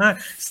วยงามม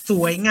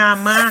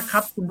ากค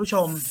รับคุณผู้ช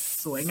ม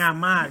สวยงาม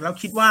มากแล้ว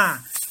คิดว่า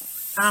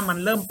ถ้ามัน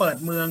เริ่มเปิด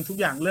เมืองทุก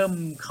อย่างเริ่ม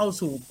เข้า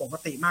สู่ปก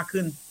ติมาก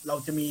ขึ้นเรา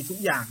จะมีทุก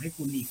อย่างให้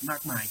คุณอีกมา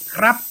กมายค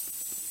รับ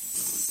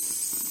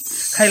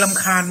ใครร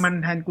ำคาญมัน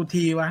แทนกู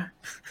ทีวะ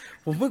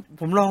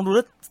ผมลองดูแ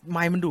ล้วไม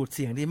ค์มันดูดเ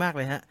สียงดีมากเ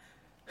ลยฮะ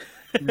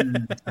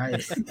ใช่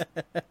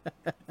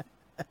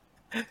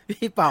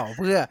พี่เป่า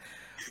เพื่อ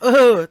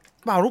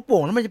เป่าลูกโป่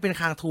งแล้วมันจะเป็น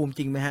คางทูม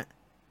จริงไหมฮะ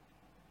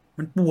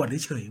มันปวด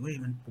เฉยๆเว้ย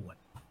มันปวด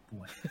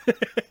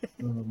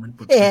มันป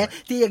วด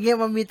ที่อย่างเงี้ย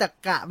มันมีตรร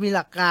กะมีห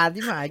ลักการ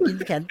ที่หมายกิน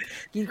แขน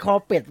กินคอ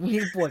เป็ดมัน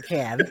ปวดแข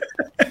น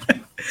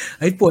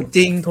เฮ้ยปวดจ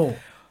ริงโถ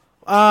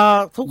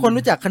ทุกคน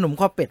รู้จักขนม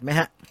คอเป็ดไหม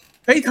ฮะ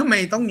เฮ้ยทำไม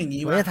ต้องอย่าง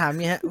นี้ ผม วะ จะถาม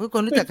งี้ฮะทุกค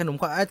นรู้จักขนม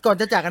ก่อน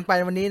จะจากกันไป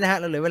วันนี้นะฮะ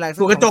เราเหลือเวลาสั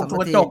ถั่วกระจก 2-3 ถั่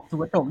วก นา ระ ที จกถั่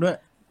วกระจกด้วย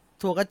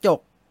ถั่วกระจก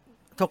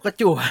ถกกระ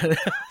จั่ว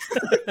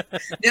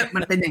เนี่ยมั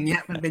นเป็นอย่างเงี้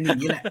ยมันเป็นอย่าง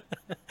นี้แหละ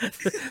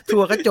ถั่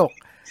วกระจก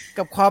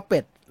กับคอเป็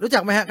ดรู้จั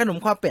กไหมฮะขนม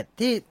คอเป็ด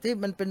ที่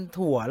มันเป็น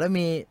ถั่วแล้ว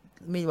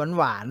มี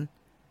หวาน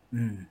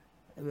อืม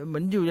เหมื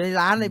อนอยู่ใน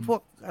ร้านในพว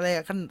กอะไร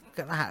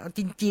อาหาร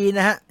จีนๆ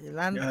นะฮะ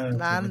ร้าน ถั่ว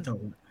กระจก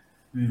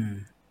อืม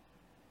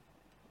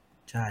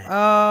ใช่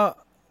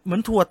เหมือ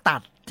นถั่วตั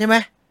ดใช่ไหม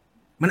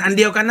มันอันเ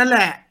ดียวกันนั่นแห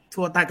ละ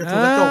ถั่วตัดกับถั่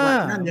วกระจกอ่ะ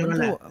นั่นเดียวกัน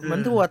แหละ เหมือ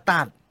นถั่ว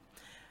ตัด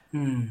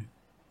อืม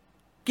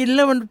กินแ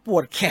ล้วมันปว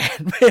ดแขน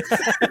ไป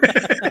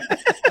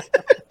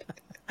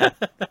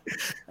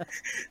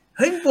เ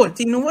ฮ้ยปวด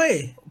จริงนะเว้ย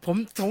ผม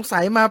สงสั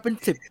ยมาเป็น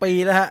10 ปี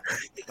แล้วฮะ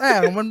แต่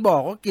มันบอ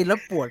กว่ากินแล้ว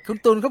ปวดคุณ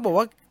ตุลเขาบอก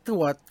ว่าถั่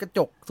วกระจ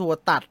กถั่ว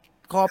ตัด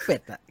คอเป็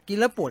ดอ่ะกิน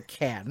แล้วปวดแข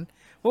น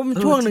เพราะมัน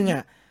ช่วงหนึ่งอ่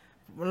ะ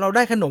เราไ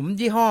ด้ขนม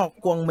ยี่ห้อ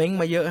กวงเม้ง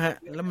มาเยอะฮะ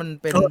แล้วมัน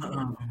เป็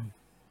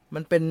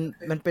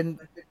น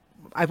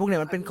ไอ้พวกเนี้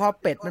ยมันเป็นคอ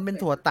เป็ดมันเป็น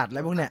ถั่วตัดอะไร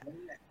พวกเนี้ย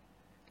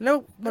แล้ว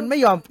มันไม่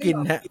ยอมกิน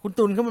ฮะคุณ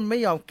ตุลเขามันไม่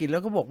ยอมกินแล้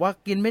วก็บอกว่า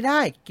กินไม่ได้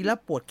กินแล้ว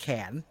ปวดแข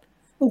น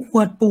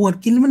ปวด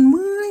กินแล้วมันเ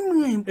มื่อ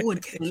ยปวด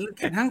แข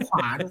นข้างขว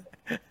าด้วย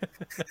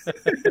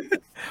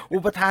อุ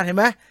ปทานเห็นไ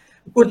หม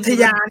อุท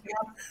ยานค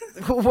รับ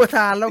อุปท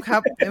านแล้วครั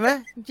บเห็นไหม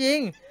จริง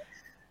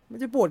มัน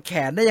จะปวดแข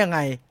นได้ยังไง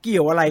เกี่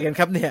ยวอะไรกัน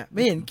ครับเนี่ยไ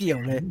ม่เห็นเกี่ยว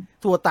เลย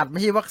ถั่วตัดไม่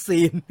ใช่วัค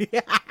ซีน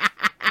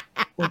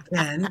ปวดแข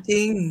นจ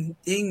ริง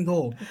จริงโถ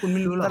คุณไ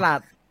ม่รู้หรอกตล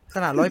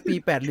าด100 ปี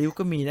8 ริ้ว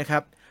ก็มีนะครั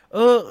บ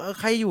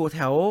ใครอยู่แถ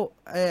ว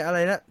อะไร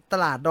นะต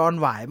ลาดดอน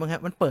หวายบ้างฮ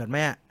ะมันเปิดไหม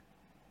อ่ะ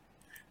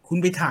คุณ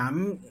ไปถาม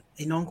ไ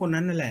อ้น้องคน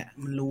นั้นนั่นแหละ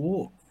มันรู้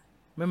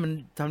ไม่มัน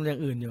ทำอย่าง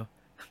อื่นอยู่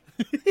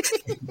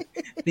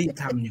รีบ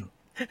ทำอยู่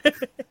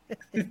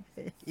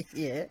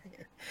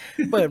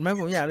เปิดไหม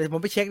ผมอยากเลยผ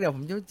มไปเช็คเดี๋ยวผ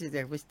มจะอย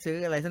ากไปซื้อ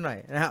อะไรสักหน่อย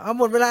นะฮะเอา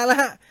หมดเวลาแล้ว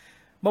ฮะ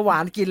เบาหวา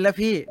นกินแล้ว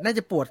พี่น่าจ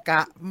ะปวดกร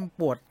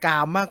า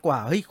มมากกว่า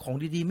เฮ้ยของ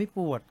ดีๆไม่ป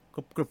วด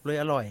กรุบๆเลย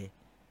อร่อย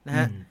นะ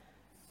ฮะ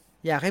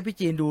อยากให้พี่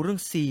จีนดูเรื่อง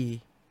ซี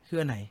คือ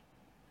อันไหน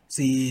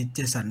ซีเจ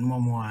สันมั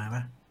วป่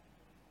ะ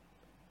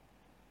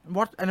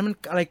What อันนั้นมัน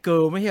อะไรเกิ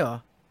ร์ลไม่ใช่เหรอ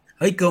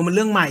เฮ้ยเกิร์ลมันเ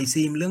รื่องใหม่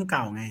ซีมันเรื่องเ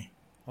ก่าไง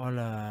อ๋อเห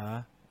รอ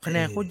คะแน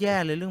นโคตรแย่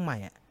เลยเรื่องใหม่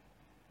อ่ะ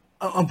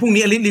เอาพรุ่ง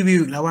นี้อลิสรีวิว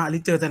อีกแล้วว่าอลิ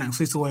สเจอแต่หนัง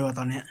ซวยๆว่ะ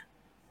ตอนเนี้ย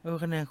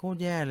คะแนนโคตร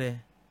แย่เลย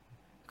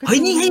เฮ้ย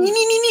นี่ไง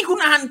นี่คุณ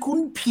อ่านคุณ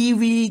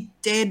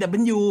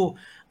PVJW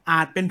อ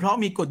าจเป็นเพราะ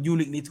มีกรดยู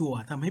ริกในถั่ว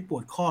ทำให้ปว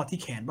ดข้อที่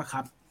แขนป่ะค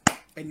รับ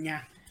เป็นไง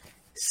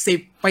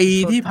10 ปี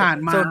ที่ผ่าน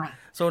มา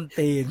โซน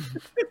ตีน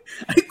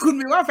คุณไ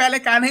ปว่าแฟนร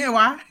ายการให้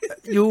วะ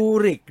ยู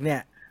ริกเนี่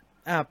ย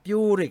ยู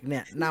ริกเนี่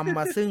ยนำม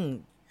าซึ่ง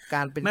ก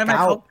ารเป็นเก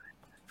าต์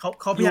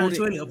เขาพยายาม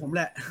ช่วยเหลือผมแ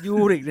หละยู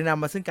ริกเนี่ยน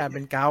ำมาซึ่งการเ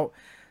ป็นเกาต์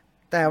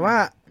แต่ว่า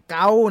เก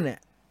าต์เนี่ย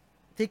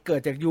ที่เกิ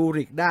ดจากยู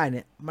ริกได้เ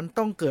นี่ยมัน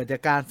ต้องเกิดจา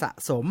กการสะ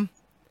สม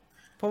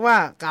เพราะว่า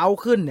เกาต์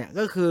ขึ้นเนี่ย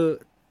ก็คือ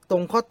ตร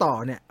งข้อต่อ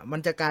เนี่ยมัน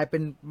จะกลายเป็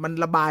นมัน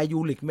ระบายยู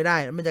ริกไม่ได้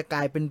มันจะกล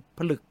ายเป็นผ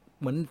ลึก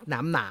เหมือนห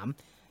นาม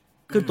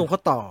ขึ้นตรงข้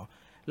อต่อ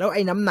แล้วไ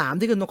อ้หนาม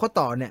ที่ขึ้นตรงข้อ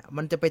ต่อเนี่ย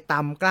มันจะไปต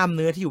ำกล้ามเ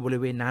นื้อที่อยู่บริ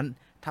เวณนั้น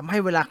ทำให้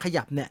เวลาข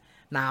ยับเนี่ย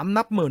หนาม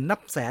นับหมื่นนั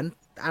บแสน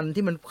อัน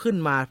ที่มันขึ้น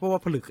มาเพราะว่า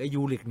ผลึกไอ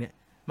ยูริกเนี่ย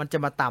มันจะ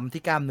มาตำ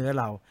ที่กล้ามเนื้อ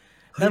เรา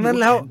ดังนั้น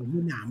แล้ว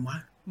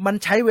มัน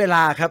ใช้เวล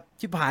าครับ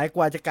ชิบหายก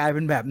ว่าจะกลายเ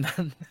ป็นแบบนั้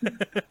น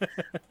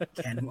แข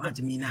นผมอาจจ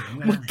ะมีหนาม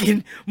มึง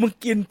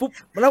กินปุ๊บ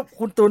แล้ว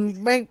คุณตุล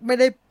ไม่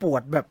ได้ปว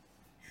ดแบบ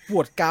ป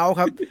วดเกา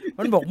ครับ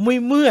มันบอกเ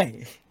มื่อย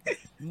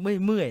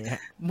ฮ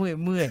ะเ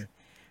มื่อย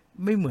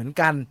ไม่เหมือน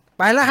กัน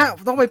ไปแล้วฮะ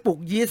ต้องไปปลุก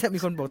ยีสต์มี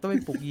คนบอกต้องไป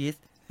ปลุกยีส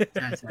ต์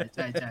ใ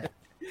ช่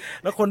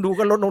แล้วคนดู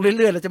ก็ลดลงเ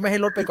รื่อยๆเราจะไม่ให้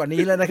ลดไปกว่า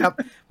นี้แล้วนะครับ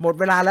หมด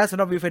เวลาแล้วสำ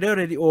หรับ Viewfinder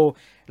Radio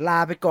ลา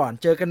ไปก่อน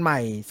เจอกันใหม่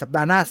สัปด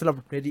าห์หน้าสำหรับ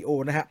Radio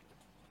นะฮะ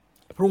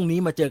พรุ่งนี้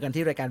มาเจอกัน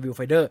ที่รายการ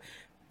Viewfinder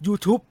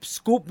YouTube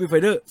Scoop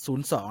Viewfinder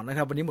 02นะค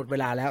รับวันนี้หมดเว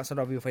ลาแล้วสำห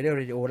รับ Viewfinder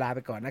Radio ลาไป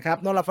ก่อนนะครับ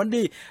นอนหลับฝัน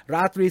ดีร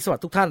าตรีสวัส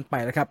ดิ์ทุกท่านไป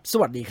แล้วครับส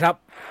วัสดีครับ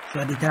ส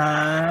วัสดีครั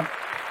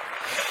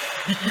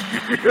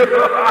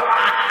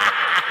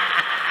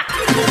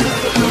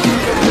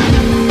บ